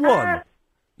 Name one.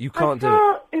 You can't do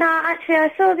it. No, actually,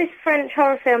 I saw this French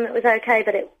horror film that was okay,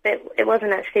 but it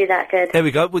wasn't actually that good. There we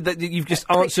go. You've just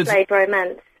answered...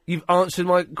 romance. You've answered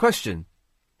my question.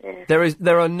 Yeah.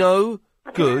 There are no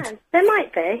good... There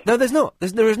might be. No, there's not.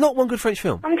 There is not one good French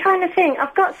film. I'm trying to think.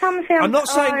 I've got some films I'm not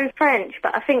that are in French,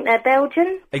 but I think they're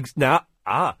Belgian. Now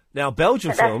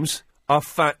Belgian films are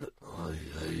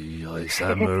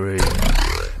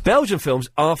Belgian films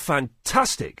are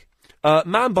fantastic.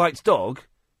 Man Bites Dog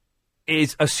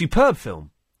is a superb film.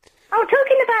 Oh,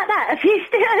 talking about that, have you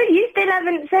still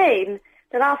haven't seen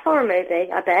the last horror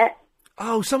movie, I bet?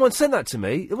 Oh, someone sent that to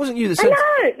me. It wasn't you that sent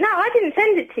it. No, I didn't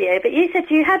send it to you, but you said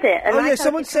you had it. And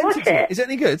someone sent it to you. Is it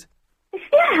any good? Yeah,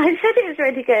 I said it was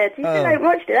really good. You still haven't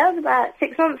watched it. That was about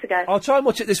 6 months ago. I'll try and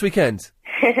watch it this weekend.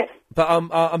 But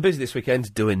I'm busy this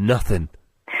weekend doing nothing.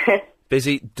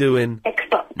 Busy doing...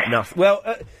 Xbox. Nothing. Well,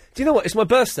 do you know what? It's my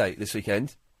birthday this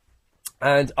weekend.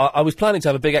 And I was planning to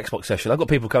have a big Xbox session. I've got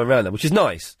people coming round there, which is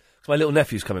nice. Because my little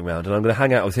nephew's coming round and I'm going to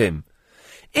hang out with him.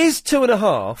 Is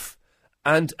 2.5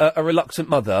 and a reluctant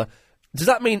mother, does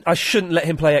that mean I shouldn't let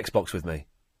him play Xbox with me?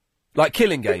 Like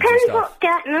killing games and stuff?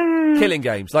 Killing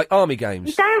games, like army games.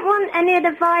 You don't want any of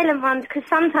the violent ones because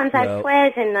sometimes they have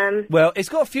swears in them. Well, it's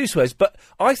got a few swears, but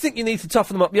I think you need to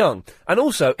toughen them up young. And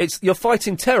also, you're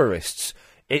fighting terrorists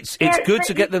It's Yeah, good but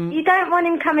to get them. You don't want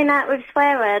him coming out with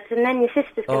swear words, and then your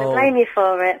sister's going to Oh. blame you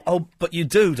for it. Oh, but you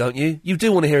do, don't you? You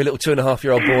do want to hear a little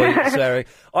 2.5-year-old boy swearing.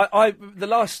 The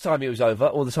last time he was over,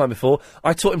 or the time before,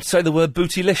 I taught him to say the word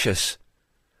bootylicious.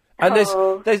 And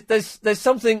there's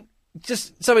something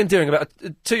endearing about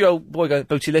a 2-year-old boy going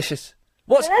bootylicious.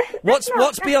 What's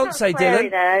Beyonce,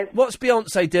 Dylan? What's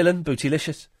Beyonce, Dylan?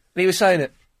 Bootylicious. And he was saying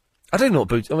it. I don't know what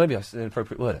boot. Or maybe that's an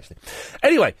inappropriate word, actually.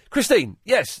 Anyway, Christine,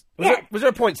 yes. Was there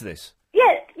a point to this?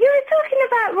 Yeah, you were talking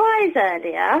about Rise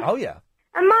earlier. Oh, yeah.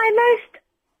 And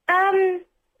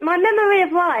my memory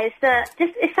of Rise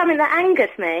is something that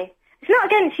angers me. It's not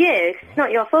against you. 'Cause it's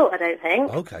not your fault, I don't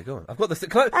think. Okay, go on. I've got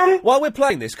the. While we're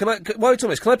playing this, while we're talking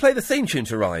this, can I play the theme tune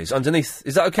to Rise underneath?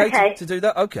 Is that okay. To do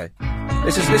that? Okay.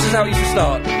 This is how it used to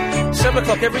start. 7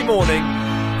 o'clock every morning.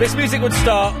 This music would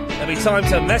start. There'd be time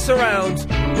to mess around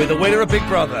with the winner of Big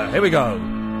Brother. Here we go.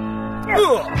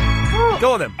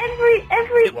 Go on then.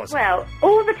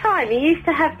 All the time. You used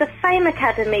to have the Fame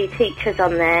Academy teachers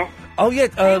on there. Oh yeah,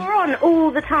 they were on all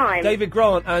the time. David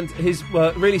Grant and his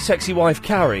really sexy wife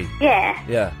Carrie. Yeah.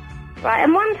 Yeah. Right,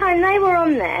 and one time they were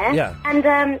on there. Yeah.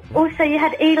 And also you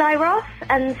had Eli Roth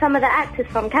and some of the actors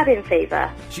from Cabin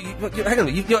Fever. Hang on,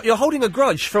 you're holding a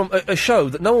grudge from a show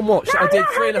that no one watched that I did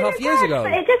 3.5 years ago.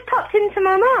 But it just popped into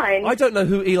my mind. I don't know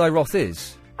who Eli Roth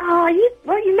is. Oh, you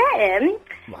met him.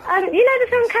 You know the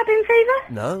film Cabin Fever?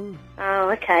 No. Oh,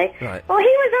 okay. Right. Well, he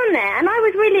was on there, and I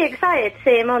was really excited to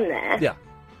see him on there. Yeah.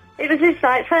 It was his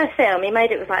first film. He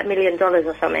made it with $1 million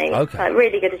or something. Okay.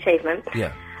 Really good achievement.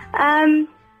 Yeah. And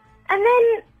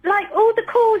then, all the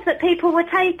calls that people would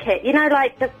take it,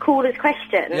 the caller's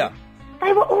question. Yeah.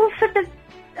 They were all for the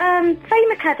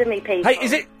Fame Academy people. Hey,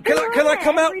 is it? Can I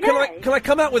come out? Can I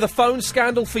come out with a phone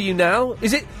scandal for you now?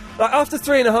 Is it after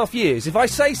 3.5 years? If I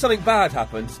say something bad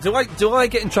happened, do I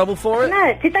get in trouble for it?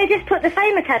 No. Did they just put the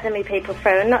Fame Academy people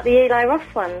through and not the Eli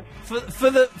Roth ones? For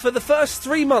the first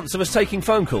 3 months of us taking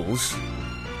phone calls,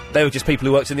 they were just people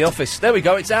who worked in the office. There we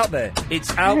go. It's out there.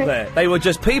 It's out there. They were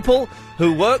just people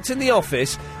who worked in the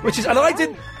office, and I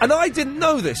didn't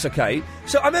know this. Okay,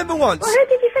 so I remember once. Well, who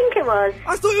did you think it was?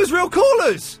 I thought it was real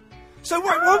callers. So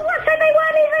what? So they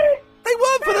weren't even. They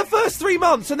weren't for the first 3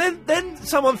 months, and then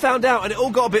someone found out, and it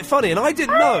all got a bit funny, and I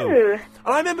didn't know. And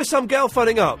I remember some girl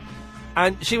phoning up,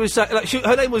 and she was saying,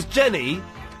 her name was Jenny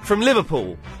from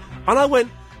Liverpool, and I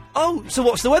went, "Oh, so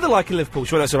what's the weather like in Liverpool?"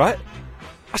 She went, "That's all right."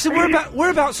 I said,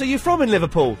 "Whereabouts are you from in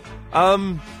Liverpool?"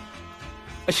 And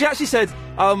she actually said,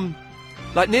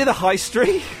 near the High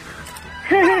Street.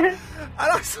 And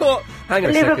I thought, hang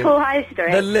on a second. Liverpool High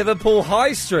Street. The Liverpool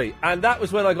High Street. And that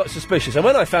was when I got suspicious. And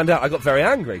when I found out, I got very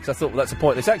angry, because I thought, well, that's a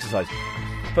pointless exercise.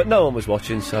 But no one was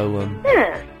watching, so,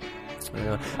 Yeah.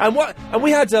 And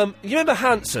we had, you remember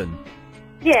Hanson?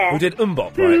 Yeah. Who did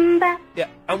Mbop, right? Yeah.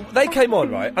 And they came on,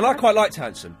 right? And I quite liked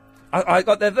Hanson. I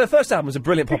got their first album was a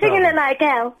brilliant pop album. The singer looked like a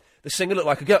girl. The singer looked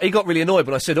like a girl. He got really annoyed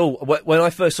when I said, when I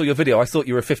first saw your video, I thought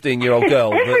you were a 15-year-old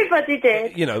girl. Everybody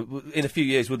did. In a few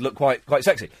years would look quite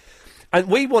sexy. And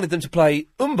we wanted them to play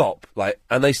Mbop,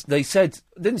 and they said,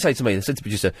 didn't say to me, they said to the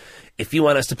producer, if you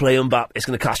want us to play Mbop, it's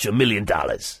going to cost you $1 million.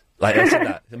 They said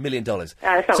that, $1 million.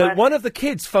 So one of the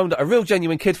kids phoned up, a real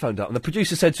genuine kid phoned up, and the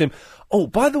producer said to him, "Oh,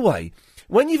 by the way,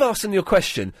 when you've asked them your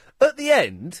question, at the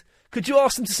end, could you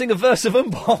ask them to sing a verse of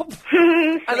Mbop?"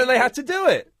 And then they had to do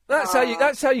it. That's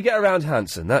how you get around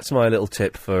Hanson. That's my little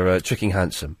tip for tricking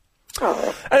Hanson.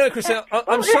 Oh. Anyway, Christina,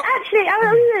 I'm sorry. Actually,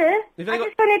 I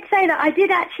just wanted to say that I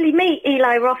did actually meet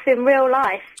Eli Roth in real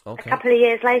life a couple of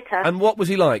years later. And what was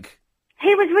he like?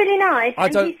 He was really nice,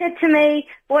 he said to me,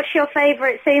 "What's your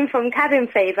favourite scene from Cabin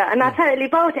Fever?" And I totally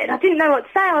bolted. I didn't know what to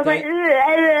say. I was like,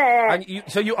 And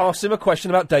so you asked him a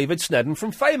question about David Snedden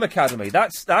from Fame Academy.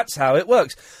 That's how it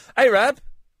works. Hey, Rab.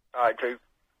 Hi, Drew.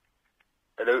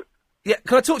 Hello. Yeah,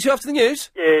 can I talk to you after the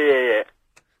news? Yeah.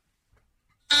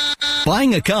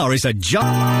 Buying a car is a job.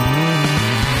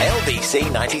 LBC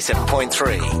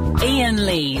 97.3. Ian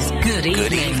Lee's Good Evening.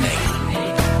 Good evening.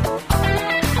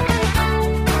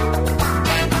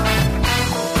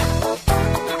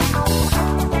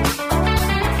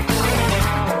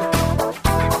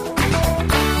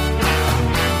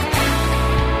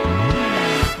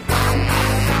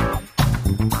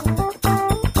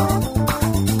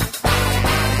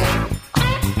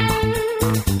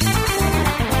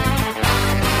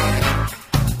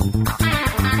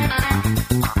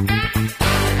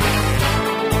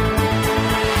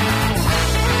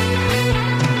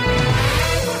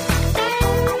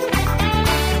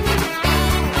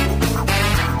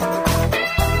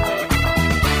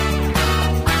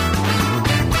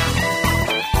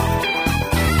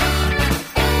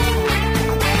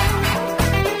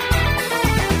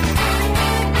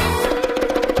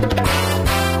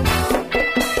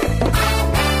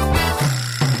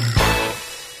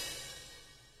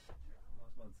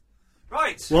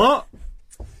 What?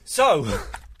 So,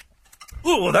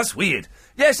 ooh, that's weird.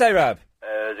 Yes, Arab.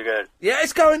 How's it going? Yeah,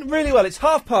 it's going really well. It's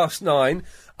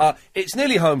 9:30. It's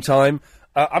nearly home time.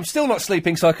 I'm still not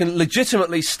sleeping, so I can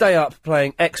legitimately stay up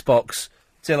playing Xbox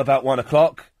till about 1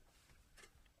 o'clock.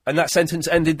 And that sentence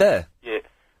ended there. Yeah.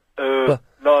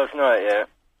 Last night,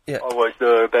 yeah. I watched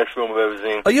the best film I've ever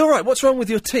seen. Are you alright? What's wrong with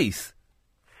your teeth?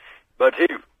 My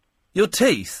teeth. Your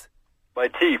teeth? My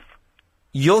teeth.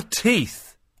 Your teeth?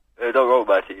 Don't roll with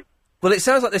my teeth. Well, it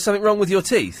sounds like there's something wrong with your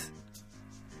teeth.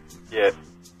 Yeah.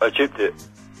 I chipped it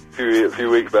a few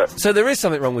weeks back. So there is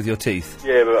something wrong with your teeth?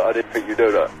 Yeah, but I didn't think you'd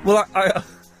know that. Well,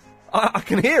 I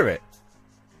can hear it.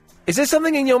 Is there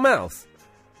something in your mouth?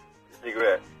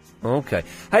 Cigarette. Okay.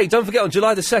 Hey, don't forget, on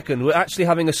July the 2nd, we're actually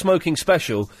having a smoking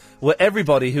special where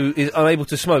everybody who is unable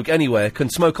to smoke anywhere can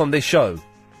smoke on this show.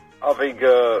 I think,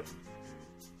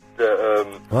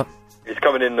 What? it's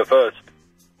coming in the first.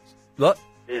 What?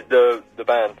 Is the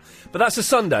band. But that's a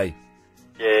Sunday.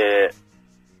 Yeah.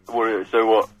 So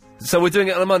what? So we're doing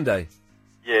it on a Monday?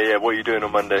 Yeah, what are you doing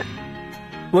on Monday?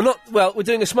 We're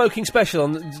doing a smoking special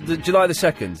on the July the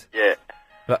 2nd. Yeah.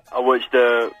 But I watched,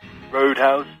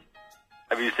 Roadhouse.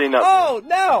 Have you seen that? Oh,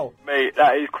 now! Mate,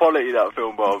 that is quality, that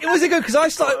film, Bob. Was it good? Because I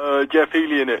started... Jeff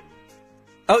Healey in it.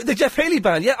 Oh, the Jeff Healey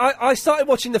band. Yeah, I started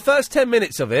watching the first 10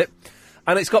 minutes of it,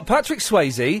 and it's got Patrick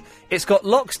Swayze, it's got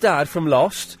Locke's dad from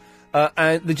Lost,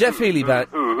 and the Jeff Healey band...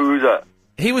 Who's that?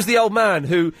 He was the old man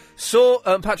who saw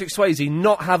Patrick Swayze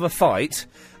not have a fight,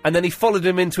 and then he followed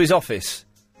him into his office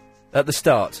at the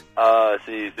start.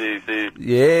 See.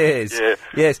 Yes. Yeah.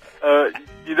 Yes.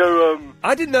 You know,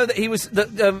 I didn't know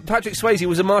that Patrick Swayze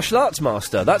was a martial arts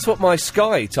master. That's what my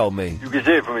Sky told me. You can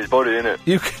see it from his body, innit?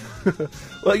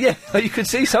 Well, yeah, you could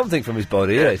see something from his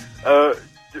body, yes. Do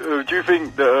you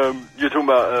think that, you're talking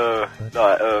about,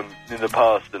 in the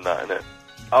past and that, innit?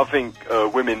 I think,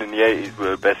 women in the 80s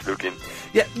were best looking.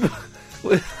 Yeah. Do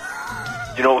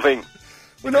you know what I think?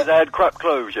 Because they had crap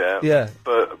clothes, yeah? Yeah.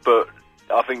 But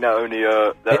I think that only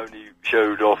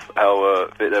showed off how,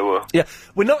 fit they were. Yeah.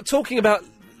 We're not talking about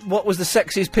what was the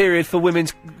sexiest period for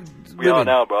women's... We are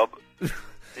now, bruv.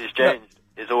 It's changed.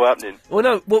 It's all happening. Well,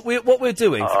 no, what we're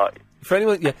doing... for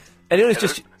anyone... Yeah.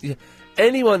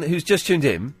 Anyone who's just tuned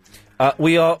in...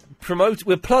 we're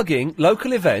plugging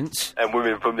local events... And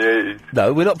women from the 80s.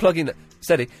 No, we're not plugging...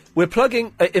 Steady. We're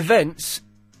plugging events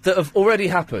that have already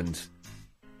happened.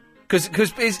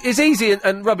 Because it's easy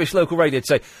and rubbish local radio to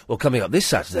say, well, coming up this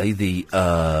Saturday,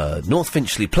 the North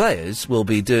Finchley Players will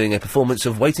be doing a performance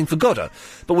of Waiting for Godot.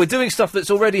 But we're doing stuff that's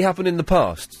already happened in the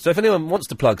past. So if anyone wants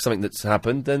to plug something that's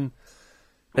happened, then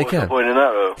they can. What's the point in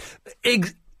that, though?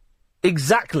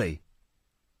 Exactly.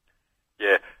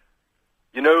 Yeah.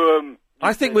 You know,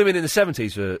 I think women in the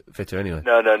 70s were fitter anyway.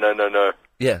 No.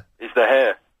 Yeah. It's the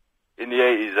hair. In the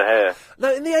 80s, the hair.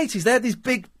 No, in the 80s, they had these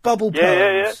big bubble perms.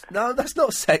 Yeah. No, that's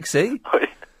not sexy.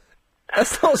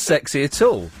 That's not sexy at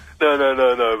all.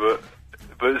 No,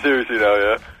 but seriously now,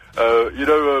 yeah? You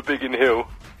know Biggin Hill?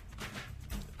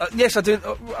 Yes, I do.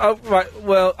 Right,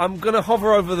 well, I'm going to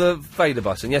hover over the fader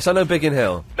button. Yes, I know Biggin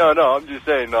Hill. No, I'm just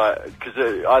saying, like, because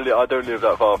I don't live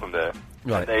that far from there.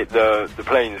 Right. The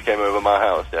planes came over my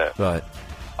house, yeah? Right.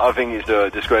 I think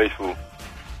it's disgraceful.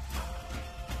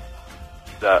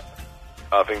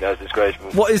 I think that's disgraceful.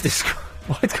 What is this?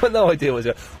 I've got no idea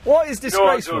what is disgraceful. You know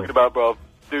what I'm talking about, bro?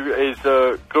 It's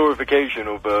glorification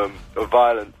of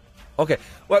violence. Okay.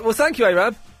 Well, thank you,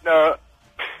 Arab. No.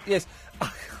 Yes.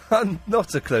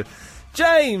 Not a clue.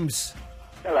 James!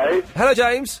 Hello. Hello,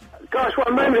 James. Gosh, what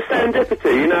a moment of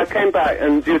serendipity. You know, I came back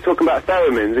and you were talking about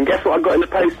theremins, and guess what I got in the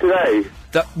post today?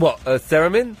 What, a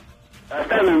theremin? A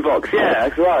theremin box, yeah,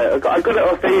 that's right. I got it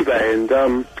off eBay, and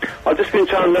I've just been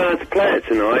trying to learn how to play it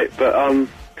tonight, but,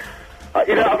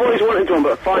 you know, I've always wanted one,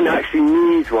 but I find I actually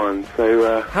need one,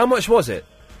 so, How much was it?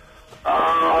 You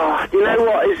know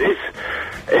what, it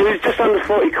was just under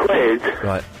 40 quid.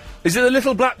 Right. Is it the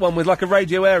little black one with, like, a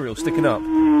radio aerial sticking up?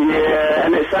 Yeah,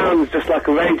 and it sounds just like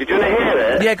a radio. Do you want to hear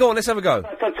it? Yeah, go on, let's have a go.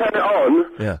 If I turn it on,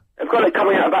 yeah. I've got it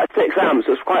coming out about 6 amps,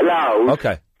 so it's quite loud.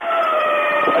 Okay.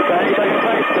 Okay, so you're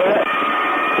close to it.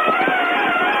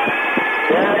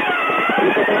 Yeah? Are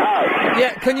you picking it up?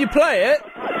 Yeah, can you play it?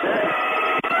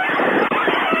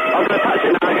 I'm going to touch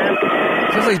it now again.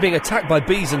 Sounds like he's being attacked by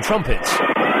bees and trumpets.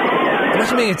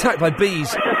 Imagine being attacked by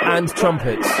bees and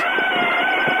trumpets.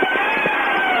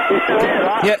 You still hear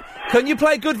that? Yeah, can you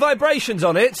play Good Vibrations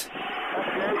on it?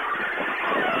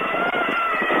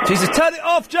 Jesus, turn it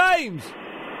off, James!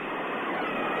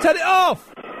 Turn it off!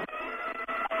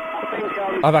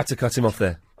 I've had to cut him off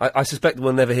there. I suspect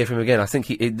we'll never hear from him again. I think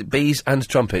bees and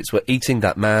trumpets were eating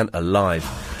that man alive.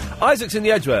 Isaac's in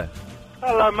the Edgware.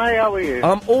 Hello, mate. How are you?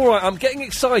 I'm all right. I'm getting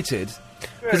excited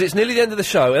because it's nearly the end of the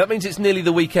show. That means it's nearly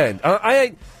the weekend. I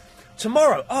ain't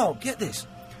tomorrow. Oh, get this.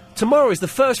 Tomorrow is the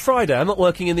first Friday. I'm not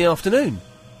working in the afternoon.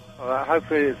 All right,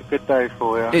 hopefully it's a good day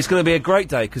for you. It's going to be a great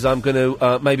day because I'm going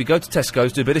to maybe go to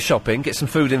Tesco's, do a bit of shopping, get some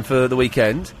food in for the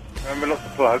weekend. Remember, lots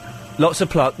of plug. Lots of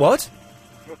plug. What?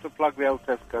 Lots of plug the old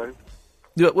Tesco.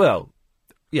 Yeah, well,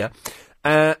 yeah.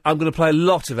 I'm going to play a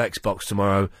lot of Xbox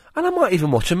tomorrow, and I might even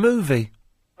watch a movie.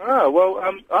 Oh, well,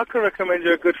 I can recommend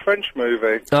you a good French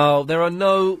movie. Oh, there are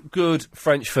no good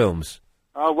French films.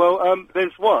 Oh, well,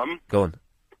 there's one. Go on.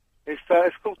 It's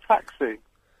called Taxi.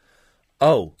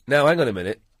 Oh, now hang on a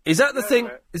minute. Is that the thing?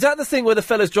 Is that the thing where the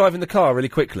fella's driving the car really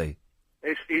quickly?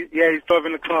 Yeah, he's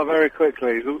driving the car very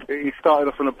quickly. He started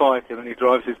off on a bike and then he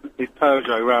drives his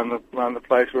Peugeot around the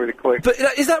place really quick. But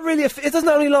is that really? It doesn't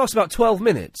only last about 12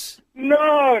 minutes.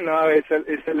 No, it's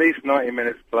at least 90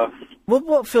 minutes plus. Well,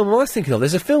 what film am I thinking of?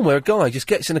 There's a film where a guy just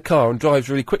gets in a car and drives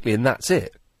really quickly, and that's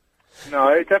it. No,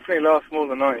 it definitely lasts more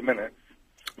than 90 minutes.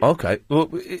 Okay. Well,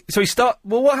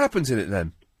 Well, what happens in it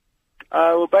then?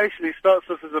 Well, basically, he starts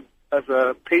off as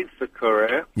a pizza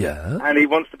courier. Yeah. And he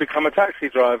wants to become a taxi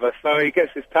driver, so he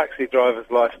gets his taxi driver's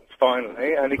license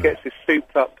finally, and he gets his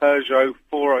souped-up Peugeot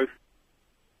 404.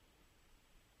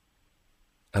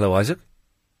 Hello, Isaac?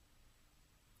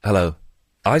 Hello?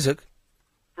 Isaac?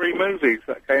 3 movies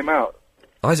that came out.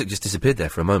 Isaac just disappeared there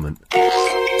for a moment.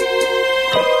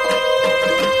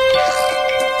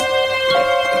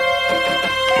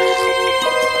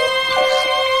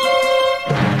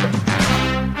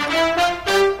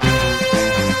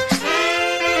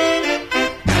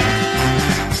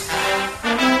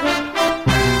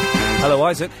 Hello,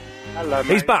 Isaac. Hello,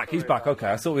 mate. He's back. He's back.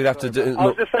 Okay, I thought we'd have to do. I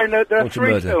was just saying that there are watch a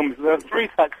 3 murder. films. There are 3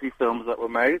 taxi films that were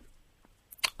made.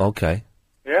 Okay.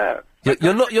 Yeah.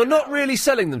 You're not really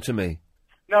selling them to me.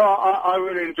 No, I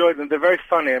really enjoyed them. They're very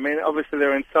funny. I mean, obviously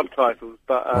they're in subtitles,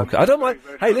 but Okay, I don't mind.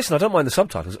 Hey, listen, I don't mind the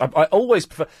subtitles. I always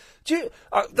prefer. Do you?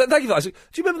 Thank you for that. Do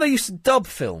you remember they used to dub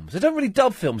films? They don't really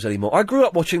dub films anymore. I grew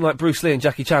up watching like Bruce Lee and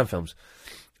Jackie Chan films,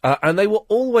 and they were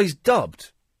always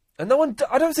dubbed. And no one.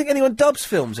 I don't think anyone dubs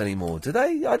films anymore, do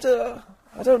they? I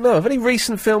don't know. Have any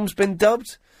recent films been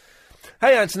dubbed?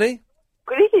 Hey, Anthony.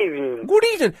 Good evening. Good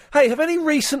evening. Hey, have any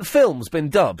recent films been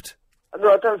dubbed?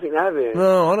 No, I don't think they have you.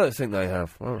 No, I don't think they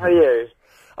have. How are you?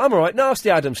 I'm all right. Nasty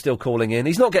Adam's still calling in.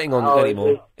 He's not getting on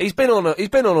anymore. Is he? He's been on. He's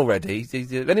been on already.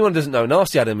 If anyone doesn't know,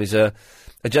 Nasty Adam is a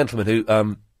gentleman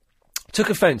who took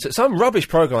offence at some rubbish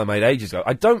programme I made ages ago.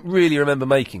 I don't really remember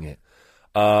making it.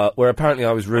 Where apparently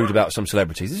I was rude about some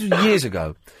celebrities. This was years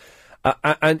ago,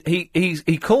 and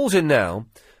he calls in now,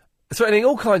 threatening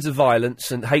all kinds of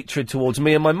violence and hatred towards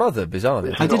me and my mother.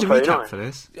 Bizarrely, I did a recap for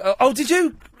this. Oh, did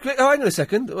you? Oh, hang on a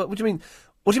second. What do you mean?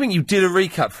 What do you mean you did a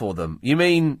recap for them? You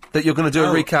mean that you're going to do a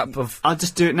recap of... I'll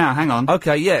just do it now, hang on.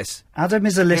 Okay, yes. Adam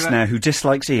is a listener who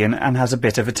dislikes Ian and has a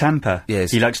bit of a temper.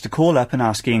 Yes. He likes to call up and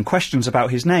ask Ian questions about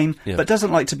his name, but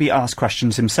doesn't like to be asked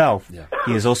questions himself. Yeah.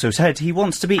 He has also said he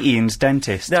wants to be Ian's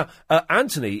dentist. Now,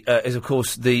 Anthony is, of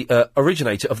course, the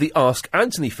originator of the Ask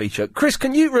Anthony feature. Chris,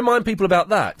 can you remind people about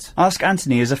that? Ask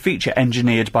Anthony is a feature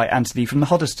engineered by Anthony from the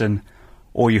Hoddesdon.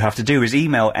 All you have to do is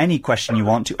email any question you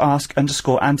want to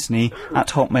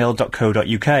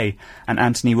ask_Anthony@hotmail.co.uk, and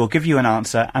Anthony will give you an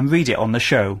answer and read it on the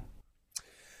show.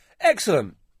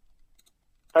 Excellent.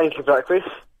 Thank you for that, Chris.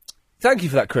 Thank you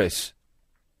for that, Chris.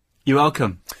 You're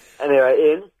welcome. Anyway,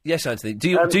 Ian. Yes, Anthony. Do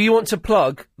you want to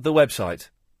plug the website?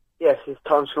 Yes, it's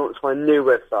time to launch my new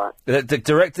website.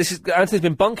 This is Anthony's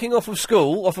been bunking off of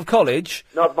school, off of college.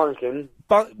 Not bunking.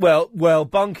 Well,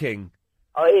 bunking.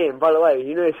 Oh, Ian, by the way,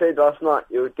 you know you said last night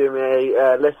you would do me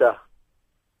a letter.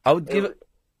 I would give it...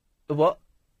 What?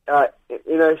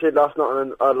 You know you said last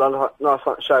night on last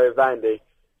night's show with Andy,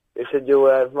 you said you'll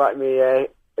write me a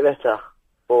letter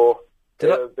for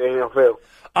being off ill.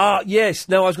 Ah, yes.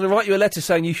 No, I was going to write you a letter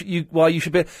saying why you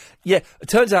should be... Yeah, it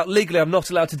turns out legally I'm not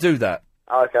allowed to do that.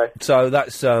 Oh, okay. So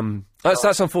that's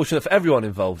unfortunate for everyone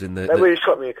involved in the... That really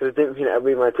shocked me because I didn't think that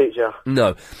would be my teacher.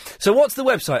 No. So what's the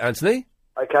website, Anthony?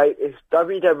 Okay, it's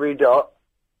www.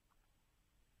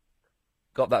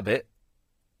 Got that bit.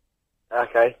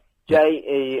 Okay.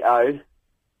 GEO.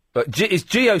 But it's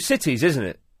GeoCities, isn't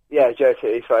it? Yeah,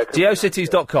 GeoCities, sorry.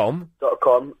 GeoCities.com.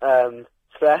 .com, /.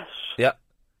 Yeah.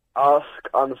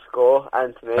 Ask_Anthony.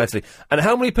 Anthony. And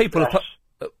how many people have...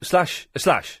 slash? It's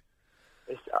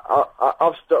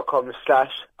ask.com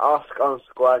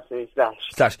 /ask_Anthony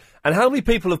 /. And how many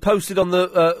people have posted on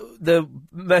the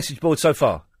message board so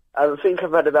far? I think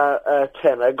I've had about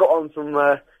 10. I got on from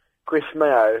Chris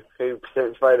Mayo, who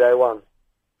presents Radio 1.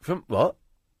 From what?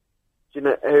 Do you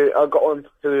know who I got on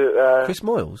to... Chris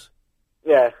Moyles?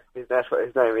 Yeah, that's what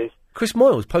his name is. Chris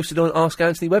Moyles posted on Ask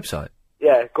Anthony website.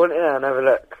 Yeah, go on in there and have a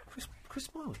look. Chris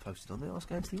Moyles posted on the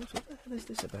Ask Anthony website. What the hell is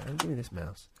this about? Give me this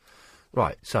mouse.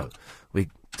 Right, so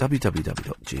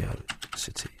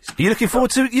www.geocities. Are you looking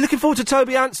forward to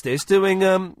Toby Anstis doing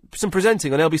some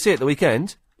presenting on LBC at the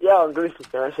weekend? Yeah, I'm going to listen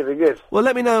to him. That should be good. Well,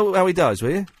 let me know how he does,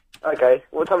 will you? Okay.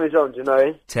 What time is it on? Do you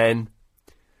know? 10.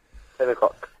 10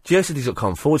 o'clock.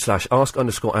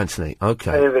 geocities.com/ask_Anthony.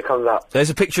 Okay. And if it comes up. There's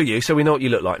a picture of you, so we know what you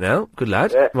look like now. Good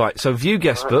lad. Yeah. Right, so view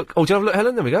guest book. Oh, do you have a look,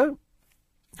 Helen? There we go.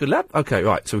 Good lad. Okay,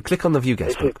 right, so we click on the view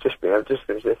guest book. Just me. I've just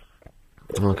finished this.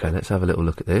 Okay, let's have a little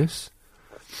look at this.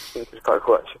 I think it's quite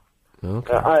cool, actually.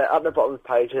 Okay. At the bottom of the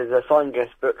page, there's a signed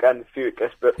guest book and a view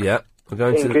guest book. Yeah, we're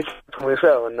going to... English as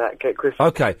well, and that get Chris.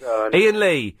 Okay, Ian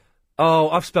Lee. Oh,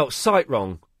 I've spelt site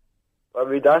wrong. What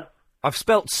have you done? I've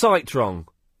spelt site wrong.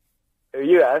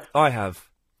 You have? I have.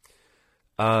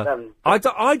 I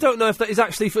don't know if that is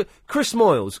actually for... Chris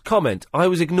Moyles, comment. I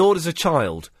was ignored as a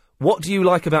child. What do you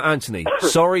like about Anthony?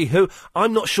 Sorry, who?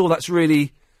 I'm not sure that's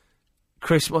really...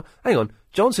 Chris... Hang on.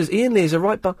 John says Ian Lee is a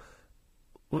right bar...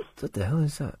 What the hell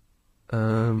is that? I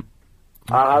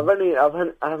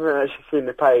haven't actually seen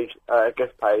the page,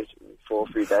 guest page for a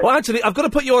few days. Well, Anthony, I've got to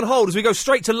put you on hold as we go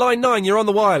straight to line 9. You're on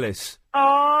the wireless.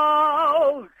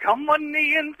 Oh, come on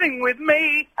and sing with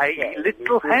me. Hey,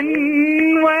 little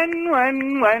hen, when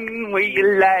will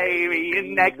you lay me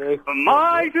an egg for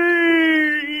my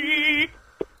tea?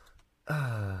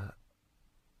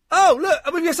 Oh,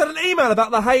 look, we've just had an email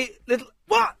about the hey little...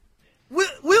 What?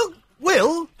 Will?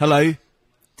 Hello?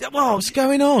 What's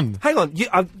going on? Hang on.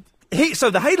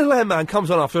 So the Hey Little Hen Man comes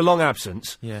on after a long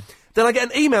absence. Yeah. Then I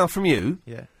get an email from you.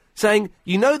 Yeah. Saying,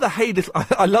 you know the Hey Little...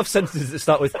 I love sentences that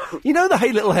start with, you know the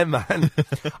Hey Little Hen Man?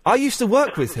 I used to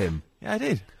work with him. Yeah, I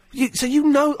did. So you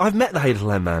know I've met the Hey Little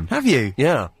Hen Man. Have you?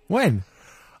 Yeah. When?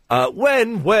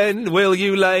 When will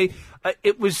you lay...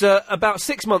 it was about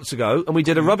 6 months ago, and we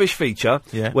did a rubbish feature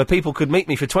where people could meet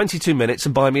me for 22 minutes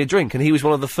and buy me a drink, and he was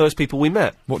one of the first people we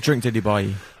met. What drink did he buy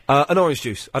you? An orange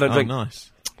juice. I don't drink.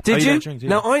 Nice. Did you? Don't drink, do you?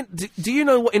 Now, do you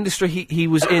know what industry he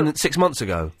was in 6 months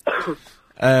ago?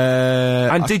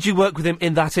 And did you work with him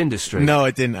in that industry? No,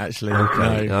 I didn't actually.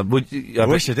 Okay. No. I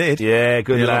wish I did. Yeah,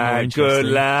 good Be a lot more lad. Good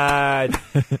lad.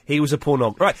 He was a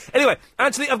pornog. Right. Anyway,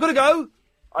 Anthony, I've got to go.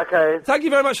 Okay. Thank you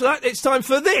very much for that. It's time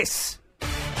for this.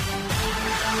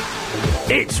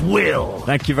 It's Will.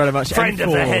 Thank you very much. Friend M4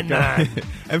 of the Hen Man.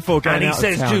 M4 going And he out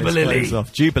says of town. Jubilee.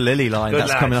 Jubilee line. Good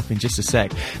That's lad. coming up in just a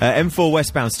sec. M4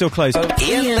 westbound still closed.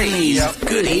 Ian Lee's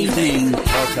Good Evening.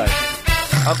 Okay.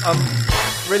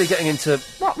 I'm really getting into...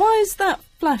 Why is that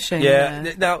flashing? Yeah.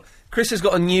 there? Now, Chris has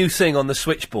got a new thing on the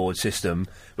switchboard system,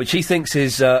 which he thinks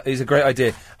is a great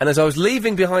idea. And as I was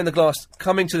leaving behind the glass,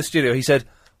 coming to the studio, he said,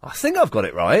 I think I've got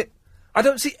it right. I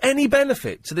don't see any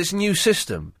benefit to this new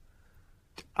system.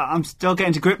 I'm still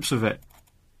getting to grips with it.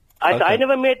 I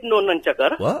never made no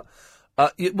nunchakar. What?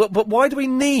 But why do we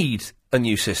need a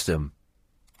new system?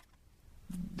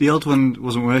 The old one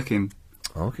wasn't working.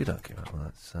 Okay.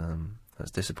 Well,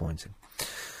 that's disappointing.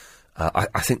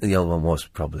 I think the old one was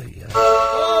probably...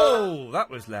 Oh, that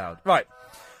was loud. Right.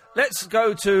 Let's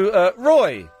go to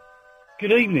Roy.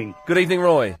 Good evening. Good evening,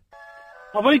 Roy.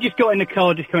 I've only just got in the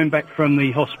car, just coming back from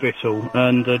the hospital,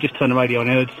 and just turned the radio on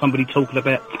and heard somebody talking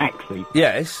about taxi.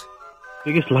 Yes.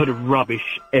 Biggest load of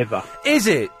rubbish ever. Is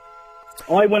it?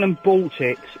 I went and bought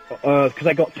it, because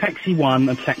I got Taxi 1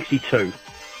 and Taxi 2.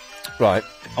 Right.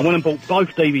 I went and bought both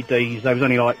DVDs, they was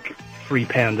only like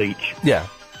 £3 each. Yeah.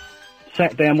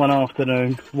 Sat down one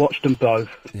afternoon, watched them both.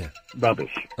 Yeah.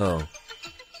 Rubbish. Oh.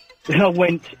 Then I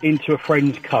went into a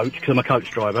friend's coach, because I'm a coach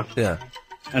driver. Yeah.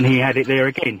 And he had it there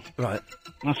again. Right.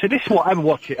 And I said, this is what I ever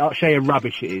watch it, I'll show you how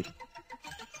rubbish it is.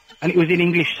 And it was in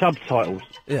English subtitles.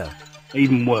 Yeah.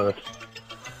 Even worse.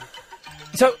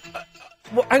 So,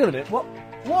 hang on a minute, what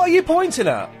are you pointing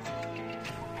at?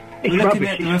 It's We're looking rubbish.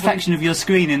 at the reflection of your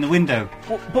screen in the window.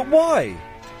 But why?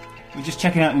 We're just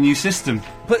checking out the new system.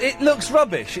 But it looks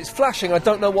rubbish, it's flashing, I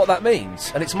don't know what that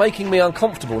means, and it's making me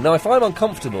uncomfortable. Now, if I'm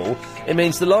uncomfortable, it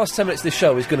means the last 10 minutes of this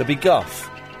show is going to be guff.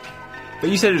 But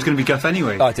you said it was going to be guff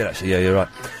anyway. I did actually, yeah, you're right.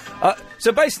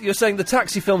 So basically you're saying the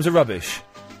taxi films are rubbish?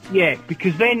 Yeah,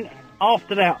 because then,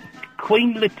 after that,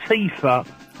 Queen Latifah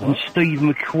and Steve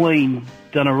McQueen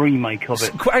done a remake of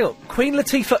it. Hang on, Queen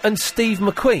Latifah and Steve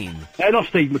McQueen? Not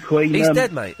Steve McQueen. He's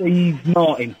dead, mate. Steve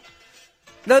Martin.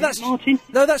 No,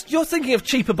 that's you're thinking of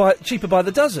Cheaper by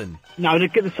the Dozen. No,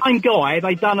 the same guy.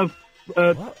 They done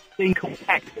a thing called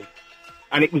Taxi,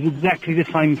 and it was exactly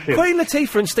the same film. Queen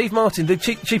Latifah and Steve Martin did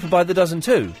Cheaper by the Dozen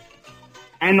too,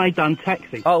 and they done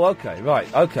Taxi. Oh, okay,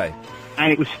 right, okay.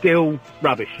 and it was still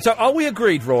rubbish. So are we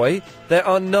agreed, Roy? There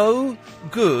are no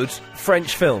good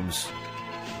French films.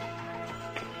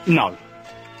 No,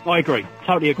 I agree.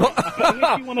 Totally agree.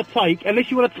 Unless you want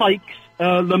to take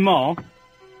Le Mans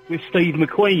with Steve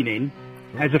McQueen in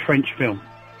as a French film.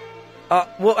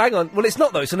 Well, hang on. Well, it's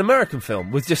not, though. It's an American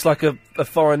film with just, like, a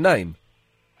foreign name.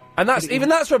 And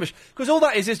that's rubbish. Because all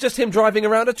that is just him driving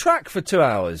around a track for 2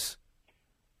 hours.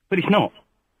 But it's not.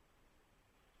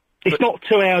 It's not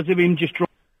 2 hours of him just driving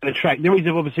a track. There is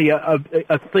obviously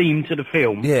a theme to the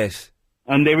film. Yes.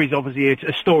 And there is obviously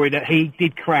a story that he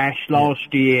did crash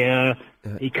last year.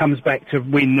 He comes back to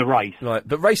win the race. Right,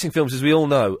 but racing films, as we all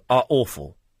know, are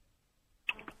awful.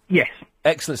 Yes.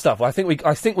 Excellent stuff. I think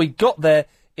we got there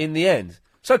in the end.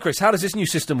 So, Chris, how does this new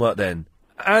system work then?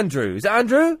 Andrew. Is it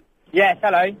Andrew? Yes,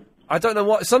 hello. I don't know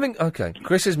what... Something... Okay.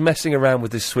 Chris is messing around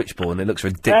with this switchboard and it looks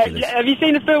ridiculous. Have you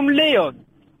seen the film Leon?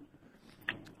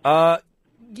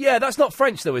 Yeah, that's not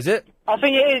French, though, is it? I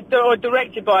think it is, or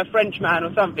directed by a Frenchman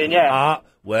or something, yeah.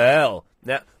 Well...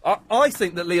 Now, I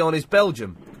think that Leon is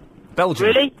Belgium.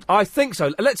 Really? I think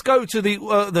so. Let's go to the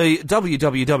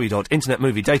www.internetmoviedatabase.com. Internet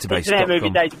Movie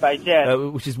Database, yeah.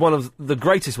 Which is one of the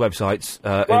greatest websites.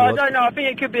 Well, I don't know. I think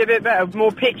it could be a bit better.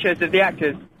 More pictures of the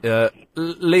actors.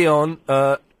 Leon,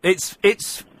 it's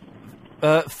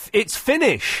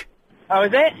Finnish. Oh,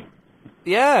 is it?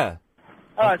 Yeah.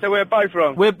 Oh, so we're both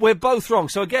wrong. We're both wrong.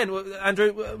 So again,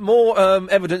 Andrew, more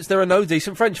evidence there are no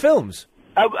decent French films.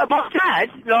 My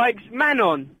dad likes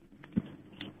Manon.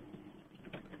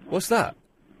 What's that?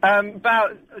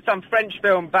 About some French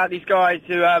film about these guys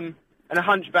who, and a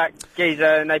hunchback geezer,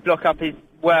 and they block up his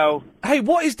well. Hey,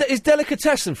 what is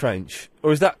delicatessen French?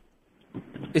 Or is that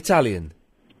Italian?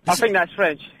 I think that's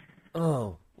French.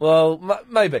 Oh, well,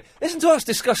 maybe. Listen to us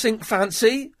discussing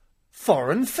fancy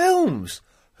foreign films.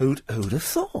 Who'd have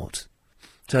thought?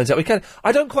 Turns out we can.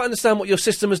 I don't quite understand what your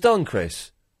system has done,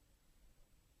 Chris.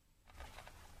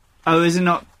 Oh, is it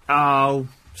not? Oh...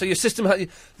 So your system had...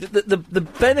 The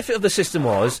benefit of the system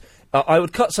was I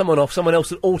would cut someone off, someone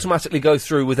else would automatically go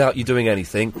through without you doing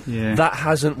anything. Yeah. That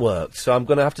hasn't worked, so I'm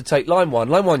going to have to take line one.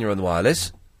 Line one, you're on the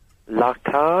wireless. La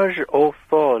cage aux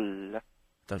folles.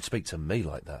 Don't speak to me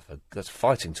like that. That's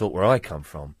fighting talk where I come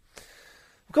from.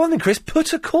 Go on then, Chris,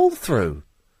 put a call through.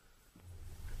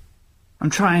 I'm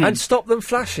trying. And stop them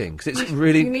flashing, because it's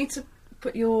really... You need to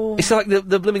put your... It's like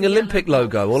the blooming Olympic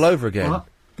logo all over again. What?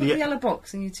 Put the yellow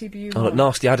box in your TBU. Oh, look,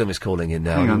 Nasty Adam is calling in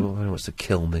now. Hang on. He wants to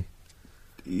kill me.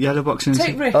 Yellow box in...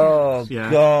 Take Rick. Oh,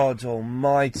 Yeah. God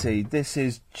almighty. This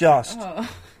is just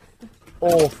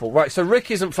awful. Right, so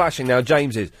Rick isn't flashing now,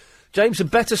 James is. James had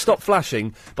better stop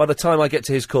flashing by the time I get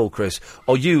to his call, Chris,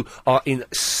 or you are in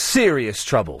serious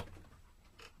trouble.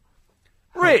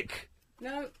 Rick!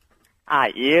 No.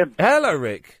 Hi, Ian. Hello,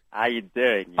 Rick. How you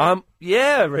doing?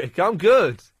 Yeah, Rick, I'm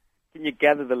good. Can you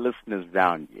gather the listeners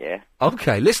round, yeah?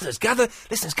 Okay, listeners, gather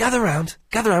round.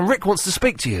 Gather round. Rick wants to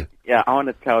speak to you. Yeah, I want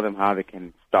to tell them how they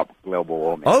can stop global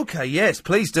warming. Okay, yes,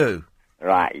 please do.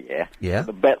 Right, yeah. Yeah?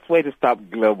 The best way to stop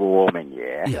global warming,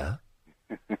 yeah?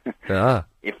 Yeah.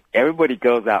 If everybody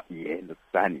goes out, yeah, in the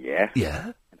sun, yeah?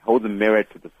 Yeah. And holds a mirror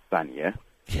to the sun, yeah?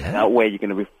 Yeah. That way you're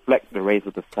going to reflect the rays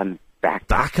of the sun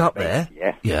back up there?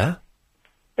 Yeah? Yeah.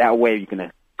 That way you're going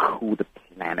to cool the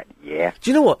planet, yeah?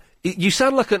 Do you know what? You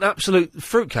sound like an absolute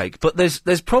fruitcake, but there's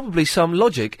probably some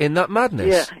logic in that madness.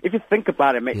 Yeah, if you think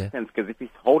about it, it makes sense, because if you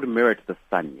hold a mirror to the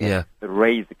sun, Yeah. the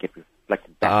rays that get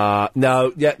reflected back.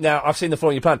 No, now, I've seen the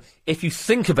following plan. If you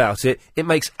think about it, it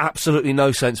makes absolutely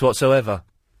no sense whatsoever.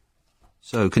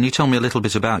 So, can you tell me a little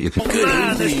bit about your...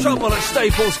 There's trouble at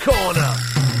Staples Corner.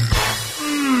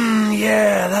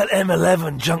 Yeah, that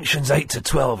M11 junctions 8 to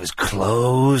 12 is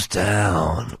closed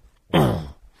down.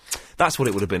 That's what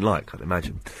it would have been like, I'd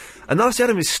imagine. And Nasty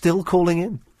Adam is still calling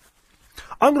in.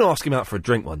 I'm going to ask him out for a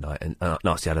drink one night, and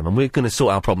Nasty Adam, and we're going to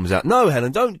sort our problems out. No,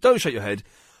 Helen, don't shake your head.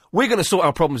 We're going to sort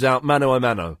our problems out mano a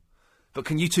mano. But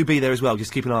can you two be there as well?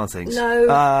 Just keep an eye on things.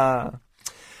 No.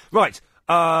 Right.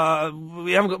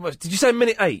 We haven't got much. Did you say a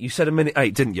minute 8? You said a minute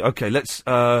 8, didn't you? Okay, let's...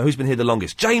 who's been here the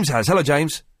longest? James has. Hello,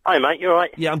 James. Hi, mate, you all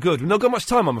right? Yeah, I'm good. We've not got much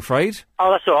time, I'm afraid.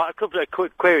 Oh, that's all right. A couple of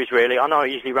quick queries, really. I know I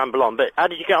usually ramble on, but how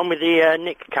did you get on with the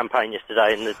Nick campaign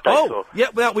yesterday in the day tour? Yeah,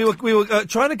 well, we were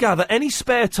trying to gather any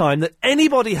spare time that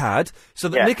anybody had so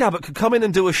that Nick Abbott could come in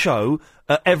and do a show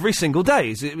every single day.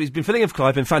 He's been filling in for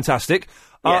Clive, been fantastic.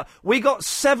 We got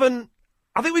 7...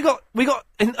 I think we got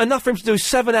enough for him to do a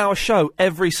 7-hour show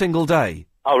every single day.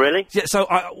 Oh, really? Yeah, so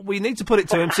we need to put it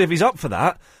to him, see if he's up for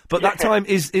that. But that time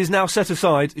is now set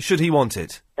aside, should he want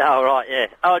it. Oh, right, yeah.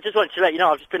 Oh, I just wanted to let you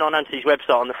know, I've just been on Anthony's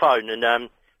website on the phone, and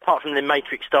apart from the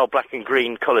Matrix-style black and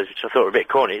green colours, which I thought were a bit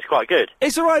corny, it's quite good.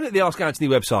 It's all right at the Ask Anthony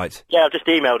website. Yeah, I've just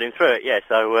emailed him through it, yeah,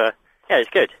 so, yeah, it's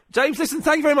good. James, listen,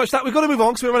 thank you very much for that. We've got to move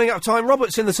on because we're running out of time.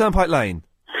 Robert's in the Turnpike Lane.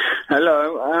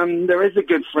 Hello, there is a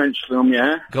good French film,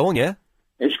 yeah? Go on, yeah?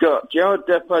 It's got Gerard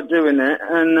Depardieu in it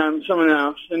and someone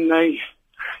else, and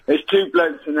there's two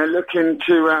blokes and they're looking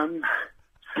to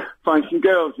find some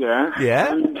girls, yeah?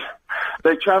 Yeah? And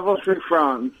they travel through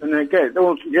France and they get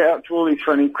up to all these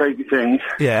funny, crazy things.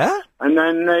 Yeah? And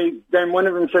then one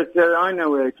of them says, I know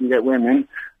where they can get women,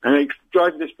 and they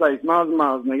drive to this place miles and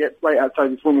miles and they get right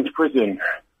outside this woman's prison.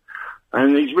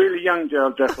 And he's really young,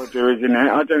 Gerald Depardieu is in it.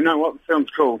 I don't know what the film's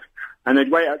called. And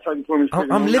they'd wait outside this woman's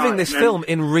prison. I'm all living night, this and film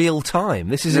in real time.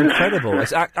 This is incredible.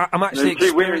 I'm actually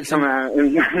two women experiencing... come out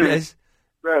and Yes.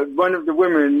 one of the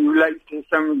women relates to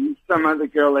some other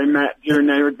girl they met during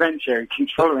their adventure and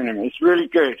keeps following him. It's really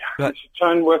good. Right.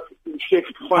 Try and work, see if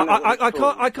you can find out what it's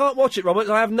called. I can't watch it, Robert.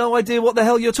 I have no idea what the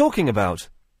hell you're talking about.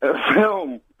 A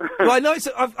film. Well, I know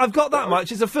I've got that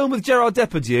much. It's a film with Gerard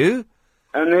Depardieu.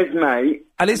 And his mate.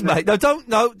 And his mate. No,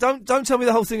 don't tell me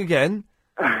the whole thing again.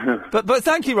 But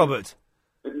thank you, Robert.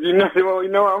 You know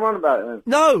what I'm on about then?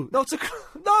 No,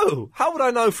 no. How would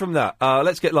I know from that?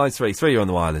 Let's get line 3. 3, you're on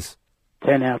the wireless.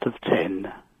 10 out of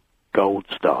 10. Gold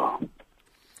star.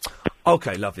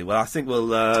 Okay, lovely. Well, I think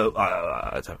we'll. I don't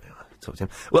really want to talk to him.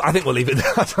 Well, I think we'll leave it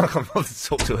there. I can't bother to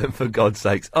talk to him, for God's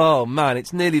sakes. Oh man,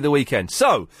 it's nearly the weekend.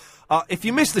 So, if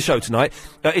you missed the show tonight,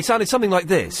 it sounded something like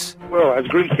this. Well, as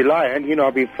Greasy Lion,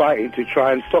 I've been fighting to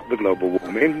try and stop the global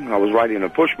warming. I was riding a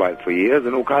push bike for years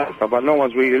and all kinds of stuff, but no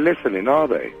one's really listening, are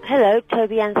they? Hello,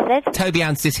 Toby Anstead. Toby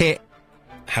Anstead here.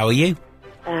 How are you?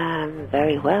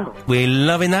 Very well. We're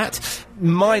loving that.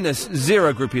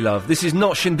 -0 groupie love. This is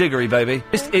not shindiggery, baby.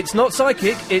 It's not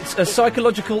psychic, it's a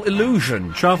psychological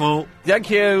illusion. Trouble.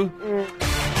 Thank you.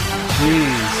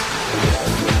 Jeez.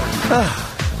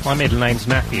 My middle name's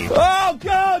Matthew. Oh,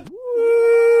 God!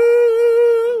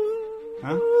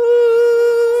 Huh?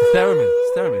 It's theremin.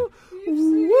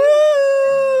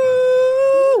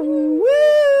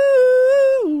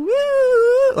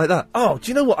 Like that. Oh,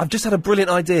 do you know what? I've just had a brilliant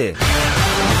idea.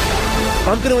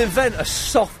 I'm going to invent a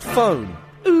soft phone.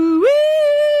 1,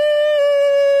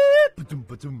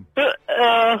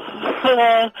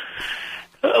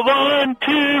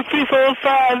 2, 3, 4,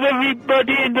 5.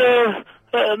 Everybody in the.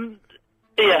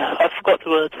 Yeah, I forgot the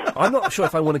words. I'm not sure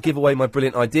if I want to give away my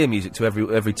brilliant idea music to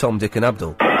every Tom, Dick, and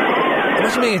Abdul.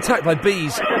 Imagine being attacked by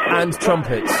bees and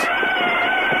trumpets.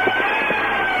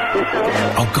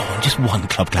 Oh, go on, just one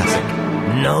club classic.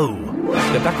 No.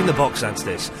 Get back in the box,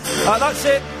 Anstead. That's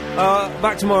it.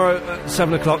 Back tomorrow at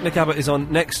 7 o'clock. Nick Abbott is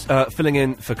on next, filling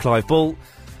in for Clive Ball.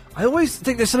 I always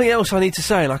think there's something else I need to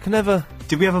say, and I can never...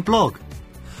 Did we have a blog?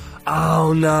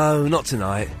 Oh, no, not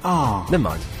tonight. Oh. Never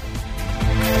mind.